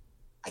 years.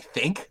 I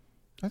think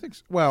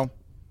so. Well,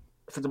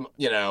 for the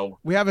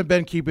we haven't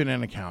been keeping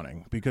an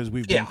accounting because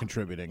we've been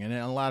contributing, and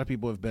a lot of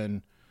people have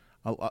been.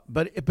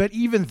 But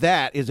even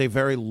that is a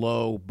very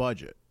low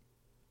budget.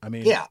 I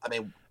mean,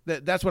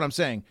 that's what I'm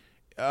saying.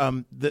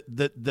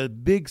 The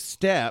big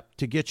step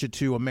to get you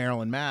to a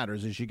Maryland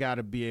Matters is you got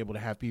to be able to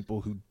have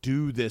people who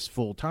do this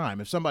full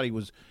time. If somebody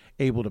was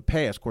able to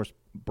pay us, of course,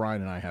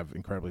 Brian and I have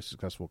incredibly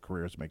successful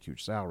careers, make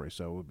huge salaries,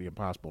 so it would be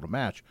impossible to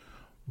match.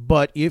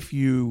 But if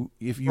you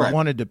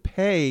wanted to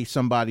pay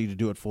somebody to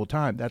do it full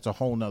time, that's a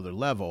whole nother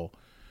level.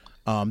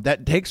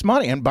 That takes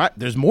money, and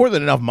there's more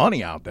than enough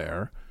money out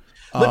there.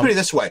 Let me put it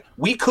this way: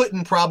 we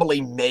couldn't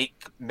probably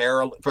make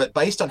Maryland, but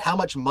based on how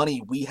much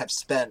money we have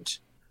spent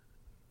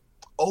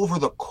over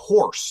the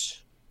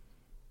course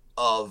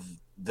of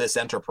this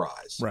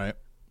enterprise, right?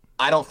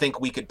 I don't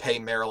think we could pay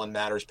Maryland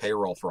Matters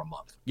payroll for a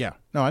month. Yeah,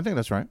 no, I think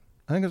that's right.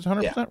 I think that's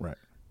 100% right.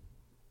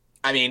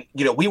 I mean,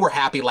 we were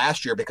happy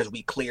last year because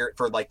we cleared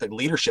for the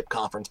leadership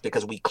conference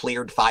because we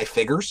cleared 5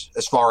 figures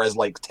as far as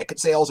ticket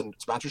sales and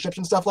sponsorships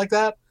and stuff like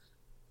that.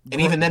 And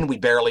even then, we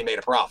barely made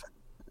a profit.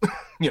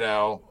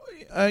 No,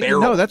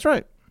 that's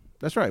right.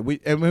 That's right. We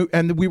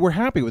were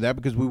happy with that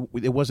because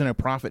it wasn't a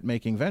profit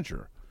making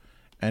venture,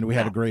 and we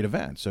had a great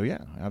event. So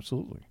yeah,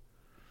 absolutely.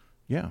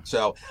 Yeah.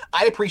 So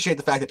I appreciate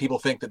the fact that people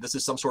think that this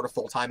is some sort of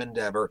full-time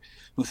endeavor,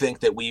 who think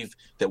that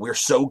we're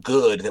so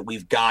good that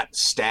we've got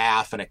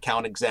staff and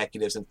account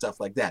executives and stuff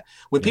like that.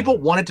 When people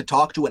wanted to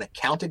talk to an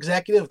account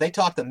executive, they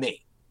talked to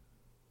me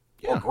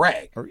or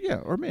Greg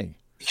or me.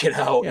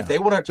 If they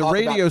want to talk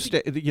radio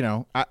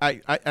station,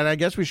 I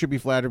guess we should be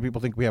flattered. People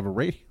think we have a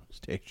radio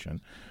station,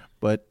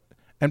 but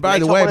by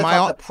the way,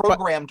 the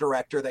program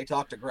director, they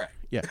talk to Greg.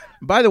 Yeah.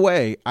 By the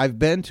way, I've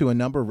been to a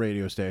number of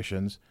radio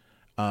stations.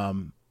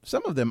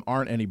 Some of them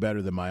aren't any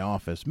better than my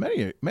office.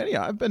 Many.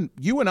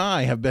 You and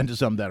I have been to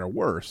some that are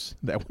worse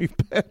that we've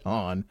been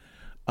on.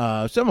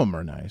 Some of them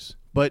are nice,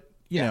 but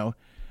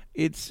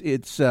it's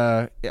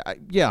But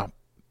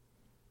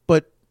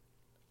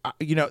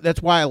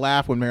that's why I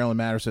laugh when Maryland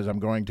Matters says I'm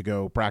going to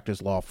go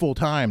practice law full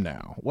time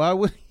now.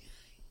 Well,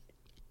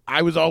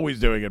 I was always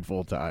doing it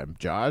full time,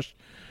 Josh.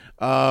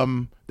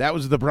 That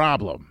was the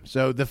problem.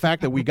 So the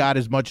fact that we got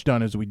as much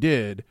done as we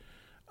did.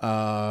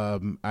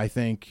 I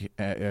think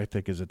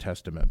is a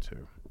testament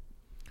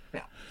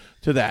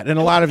to that, and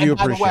a lot of you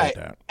appreciate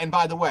that. And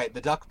by the way,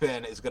 the duck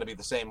pin is going to be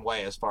the same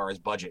way as far as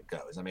budget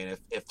goes. I mean,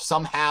 if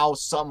somehow,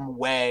 some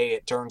way,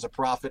 it turns a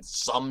profit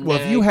someday. Well,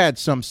 if you had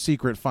some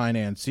secret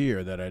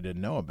financier that I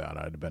didn't know about,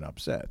 I'd have been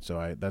upset.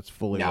 So that's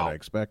fully what I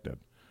expected.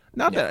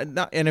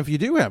 And if you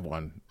do have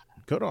one,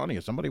 good on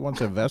you. Somebody wants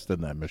to invest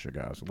in that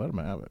Michigan, so let them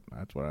have it.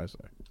 That's what I say.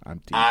 I'm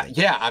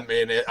teasing. I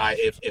mean,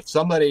 if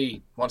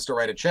somebody wants to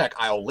write a check,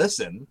 I'll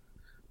listen.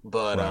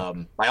 But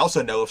I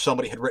also know if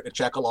somebody had written a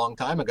check a long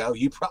time ago,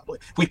 we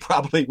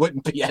probably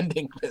wouldn't be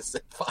ending this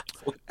in 5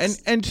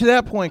 weeks. And to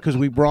that point, because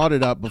we brought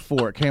it up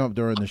before, it came up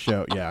during the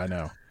show. Yeah, I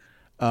know.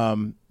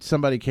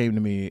 Somebody came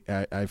to me.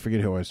 I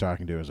forget who I was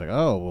talking to. I was like,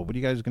 "Oh, well, what are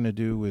you guys going to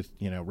do with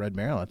Red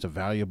Maryland? It's a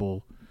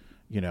valuable,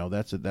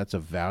 that's a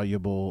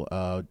valuable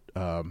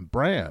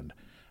brand."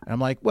 And I'm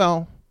like,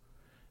 "Well,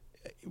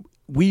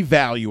 we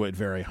value it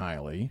very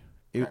highly.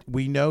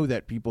 We know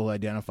that people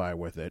identify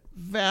with it.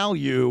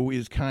 Value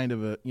is kind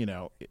of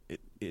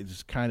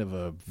it's kind of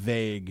a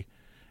vague.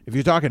 If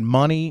you're talking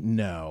money,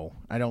 no,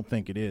 I don't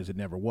think it is. It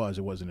never was.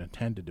 It wasn't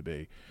intended to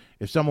be.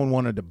 If someone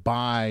wanted to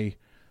buy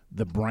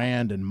the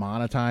brand and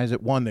monetize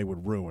it, one, they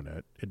would ruin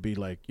it. It'd be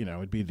like,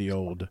 it'd be the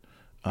old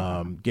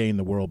gain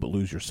the world but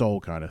lose your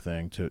soul kind of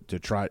thing to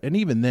try. And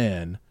even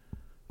then,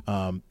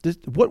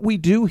 what we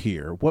do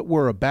here, what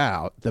we're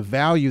about, the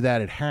value that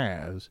it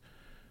has,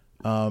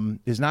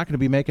 is not going to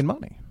be making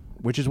money,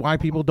 which is why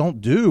people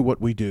don't do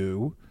what we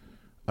do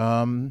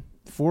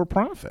for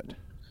profit.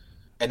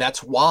 And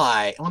that's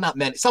why, well, not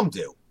many, some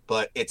do,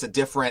 but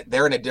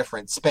they're in a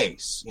different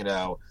space,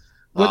 Well,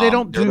 they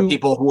don't they're the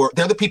people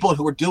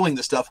who are doing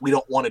the stuff we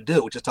don't want to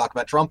do, which is talk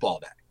about Trump all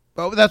day.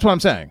 Oh, that's what I'm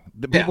saying.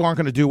 The people aren't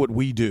going to do what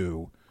we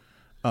do.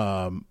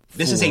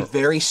 This is a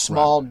very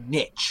small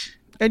niche.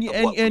 And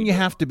you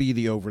have to be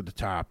the over the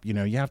top, you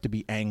have to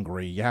be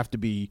angry. You have to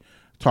be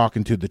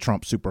talking to the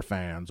Trump super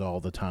fans all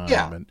the time.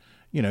 Yeah. And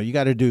you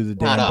got to do the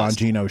Dan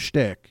Bongino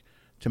shtick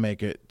to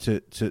make it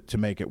to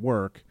make it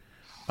work.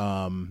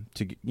 But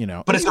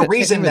it's the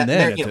reason that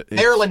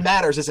Maryland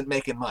Matters isn't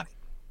making money.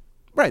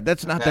 Right,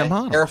 that's not their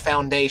model. They're a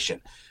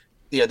foundation.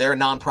 They're a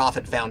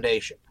nonprofit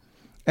foundation.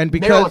 And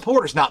Maryland because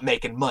Reporter's not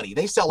making money.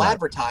 They sell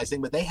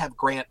advertising, but they have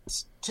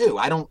grants too.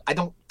 I don't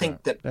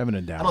think that. they haven't I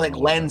endowed don't think a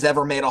little Len's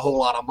ever made a whole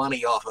lot of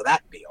money off of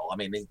that deal. I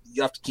mean,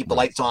 you have to keep the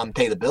lights on,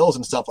 pay the bills,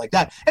 and stuff like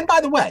that. And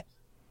by the way,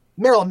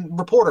 Maryland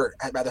Reporter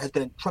has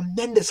been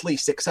tremendously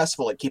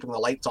successful at keeping the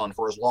lights on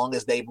for as long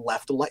as they've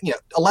left.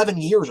 11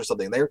 years or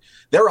something.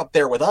 They're up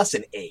there with us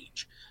in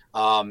age.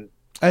 And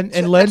So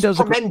Len that's does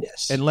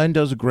tremendous. and Len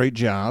does a great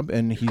job,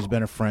 and he's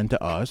been a friend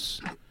to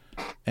us.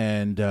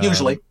 And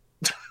Usually.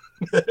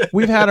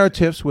 we've had our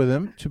tiffs with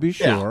him, to be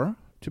Yeah.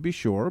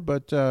 sure.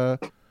 But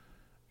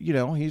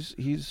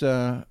he's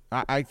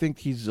I think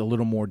he's a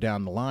little more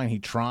down the line. He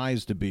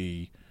tries to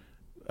be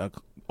a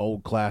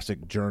old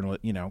classic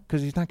journalist,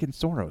 because he's not getting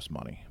Soros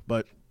money.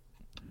 But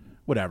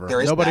whatever.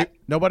 There is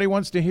Nobody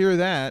wants to hear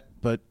that,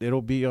 but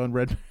it'll be on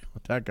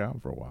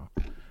redmail.com for a while.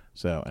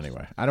 So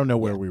anyway, I don't know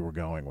where we were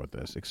going with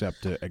this,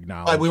 except to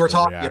acknowledge. We were the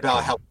talking reaction.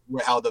 about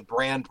how the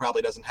brand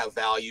probably doesn't have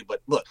value, but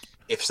look,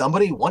 if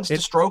somebody wants to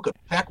stroke a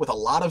check with a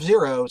lot of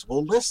zeros,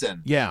 we'll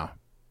listen. Yeah,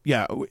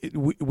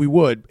 we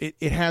would.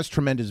 It has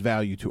tremendous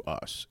value to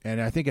us,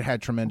 and I think it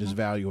had tremendous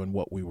value in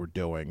what we were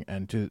doing,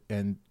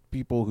 and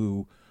people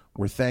who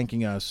were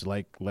thanking us,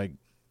 like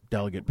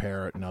Delegate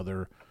Parrott and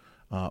other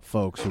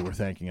folks who were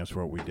thanking us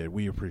for what we did.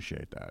 We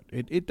appreciate that.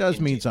 It does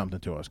mean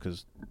something to us,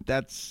 because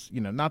that's,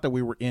 not that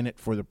we were in it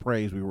for the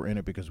praise. We were in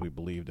it because we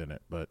believed in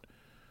it, but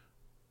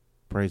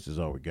praise is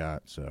all we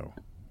got. So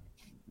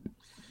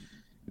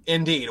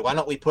Indeed. Why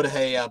don't we put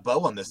a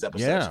bow on this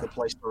episode? Yeah. It's a good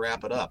place to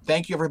wrap it up.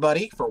 Thank you,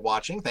 everybody, for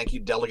watching. Thank you,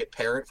 Delegate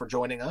Parrott, for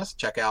joining us.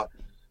 Check out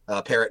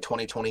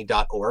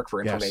parrott2020.org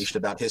for information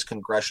about his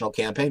congressional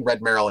campaign.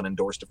 Red Maryland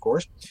endorsed, of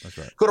course. that's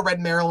right. Go to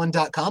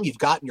redmaryland.com. You've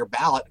gotten your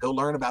ballot. Go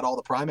learn about all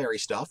the primary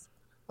stuff.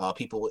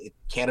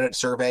 Candidate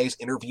surveys,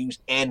 interviews,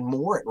 and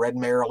more at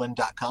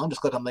redmaryland.com.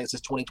 Just click on the link that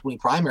says 2020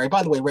 primary.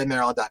 By the way,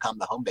 redmaryland.com,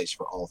 the home base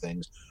for all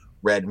things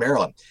Red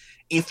Maryland.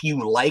 If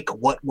you like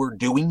what we're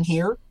doing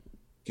here,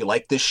 if you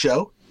like this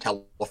show,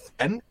 tell a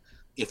friend.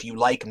 If you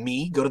like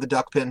me, go to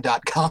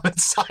theduckpin.com and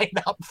sign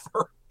up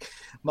for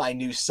my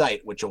new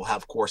site, which will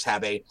have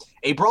a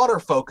broader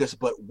focus,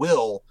 but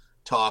will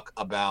talk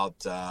about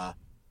have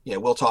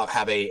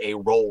a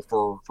role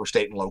for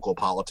state and local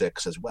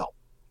politics as well.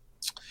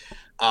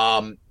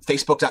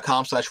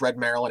 Facebook.com/Red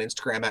Maryland,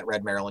 Instagram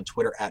 @Red Maryland,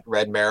 Twitter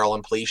 @Red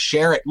Maryland. Please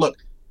share it. Look,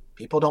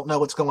 people don't know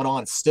what's going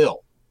on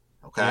still.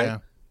 Okay.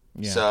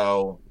 Yeah.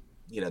 So,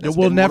 that's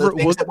we'll been never one of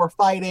the things that we're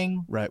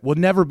fighting. Right. We'll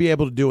never be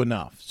able to do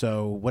enough.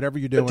 So whatever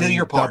you're doing, But do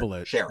your part. double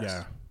it. Share us.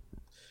 Yeah.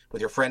 With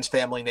your friends,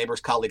 family,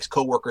 neighbors, colleagues,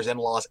 coworkers,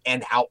 in-laws,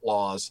 and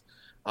outlaws.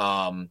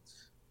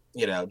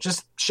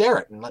 Just share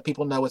it and let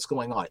people know what's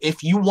going on.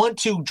 If you want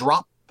to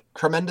drop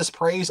tremendous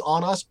praise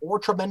on us or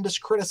tremendous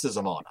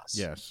criticism on us.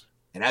 Yes.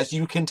 And as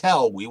you can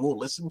tell, we will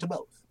listen to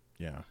both.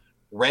 Yeah.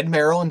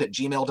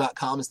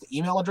 redmaryland@gmail.com is the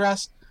email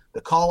address.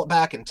 The call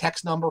back and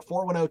text number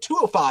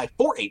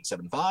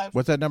 410-205-4875.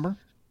 What's that number?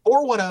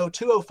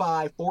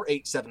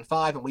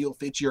 410-205-4875, and we will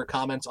feature your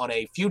comments on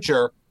a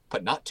future,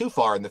 but not too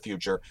far in the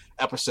future,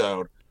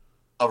 episode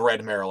of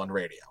Red Maryland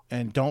Radio.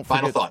 And don't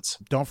Final forget, thoughts.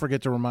 Don't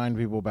forget to remind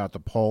people about the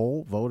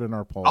poll. Vote in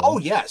our poll. Oh,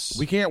 yes.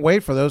 We can't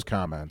wait for those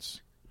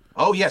comments.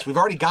 Oh, yes. We've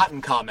already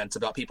gotten comments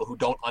about people who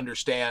don't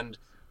understand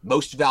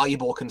most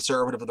valuable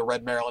conservative of the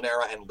Red Maryland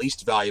era and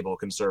least valuable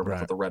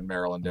conservative of the Red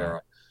Maryland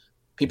era.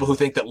 People who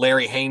think that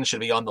Larry Haynes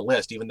should be on the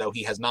list, even though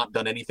he has not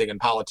done anything in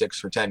politics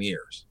for 10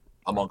 years,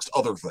 amongst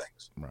other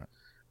things. Right.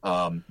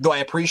 Though I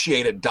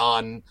appreciated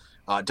Don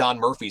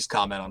Murphy's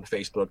comment on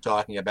Facebook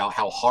talking about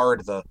how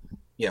hard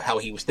how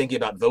he was thinking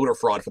about voter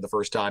fraud for the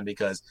first time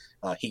because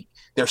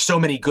there's so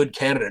many good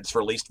candidates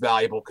for least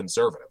valuable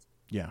conservative.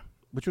 Yeah,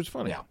 which was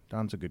funny. Yeah.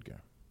 Don's a good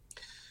guy.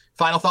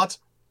 Final thoughts?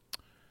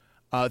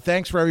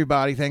 Thanks for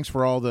everybody. Thanks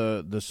for all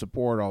the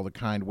support, all the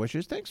kind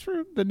wishes. Thanks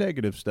for the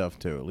negative stuff,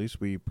 too. At least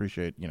we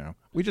appreciate,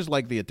 we just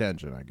like the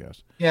attention, I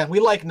guess. Yeah, we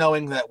like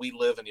knowing that we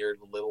live in your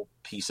little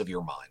piece of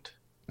your mind.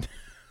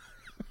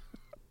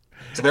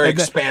 It's a very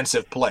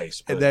expansive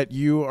place. And that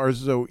you are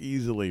so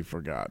easily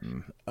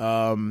forgotten.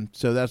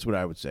 So that's what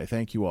I would say.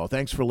 Thank you all.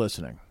 Thanks for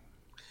listening.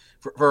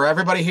 For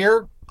everybody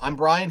here, I'm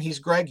Brian. He's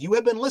Greg. You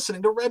have been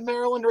listening to Red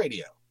Maryland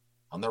Radio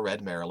on the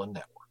Red Maryland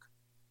Network.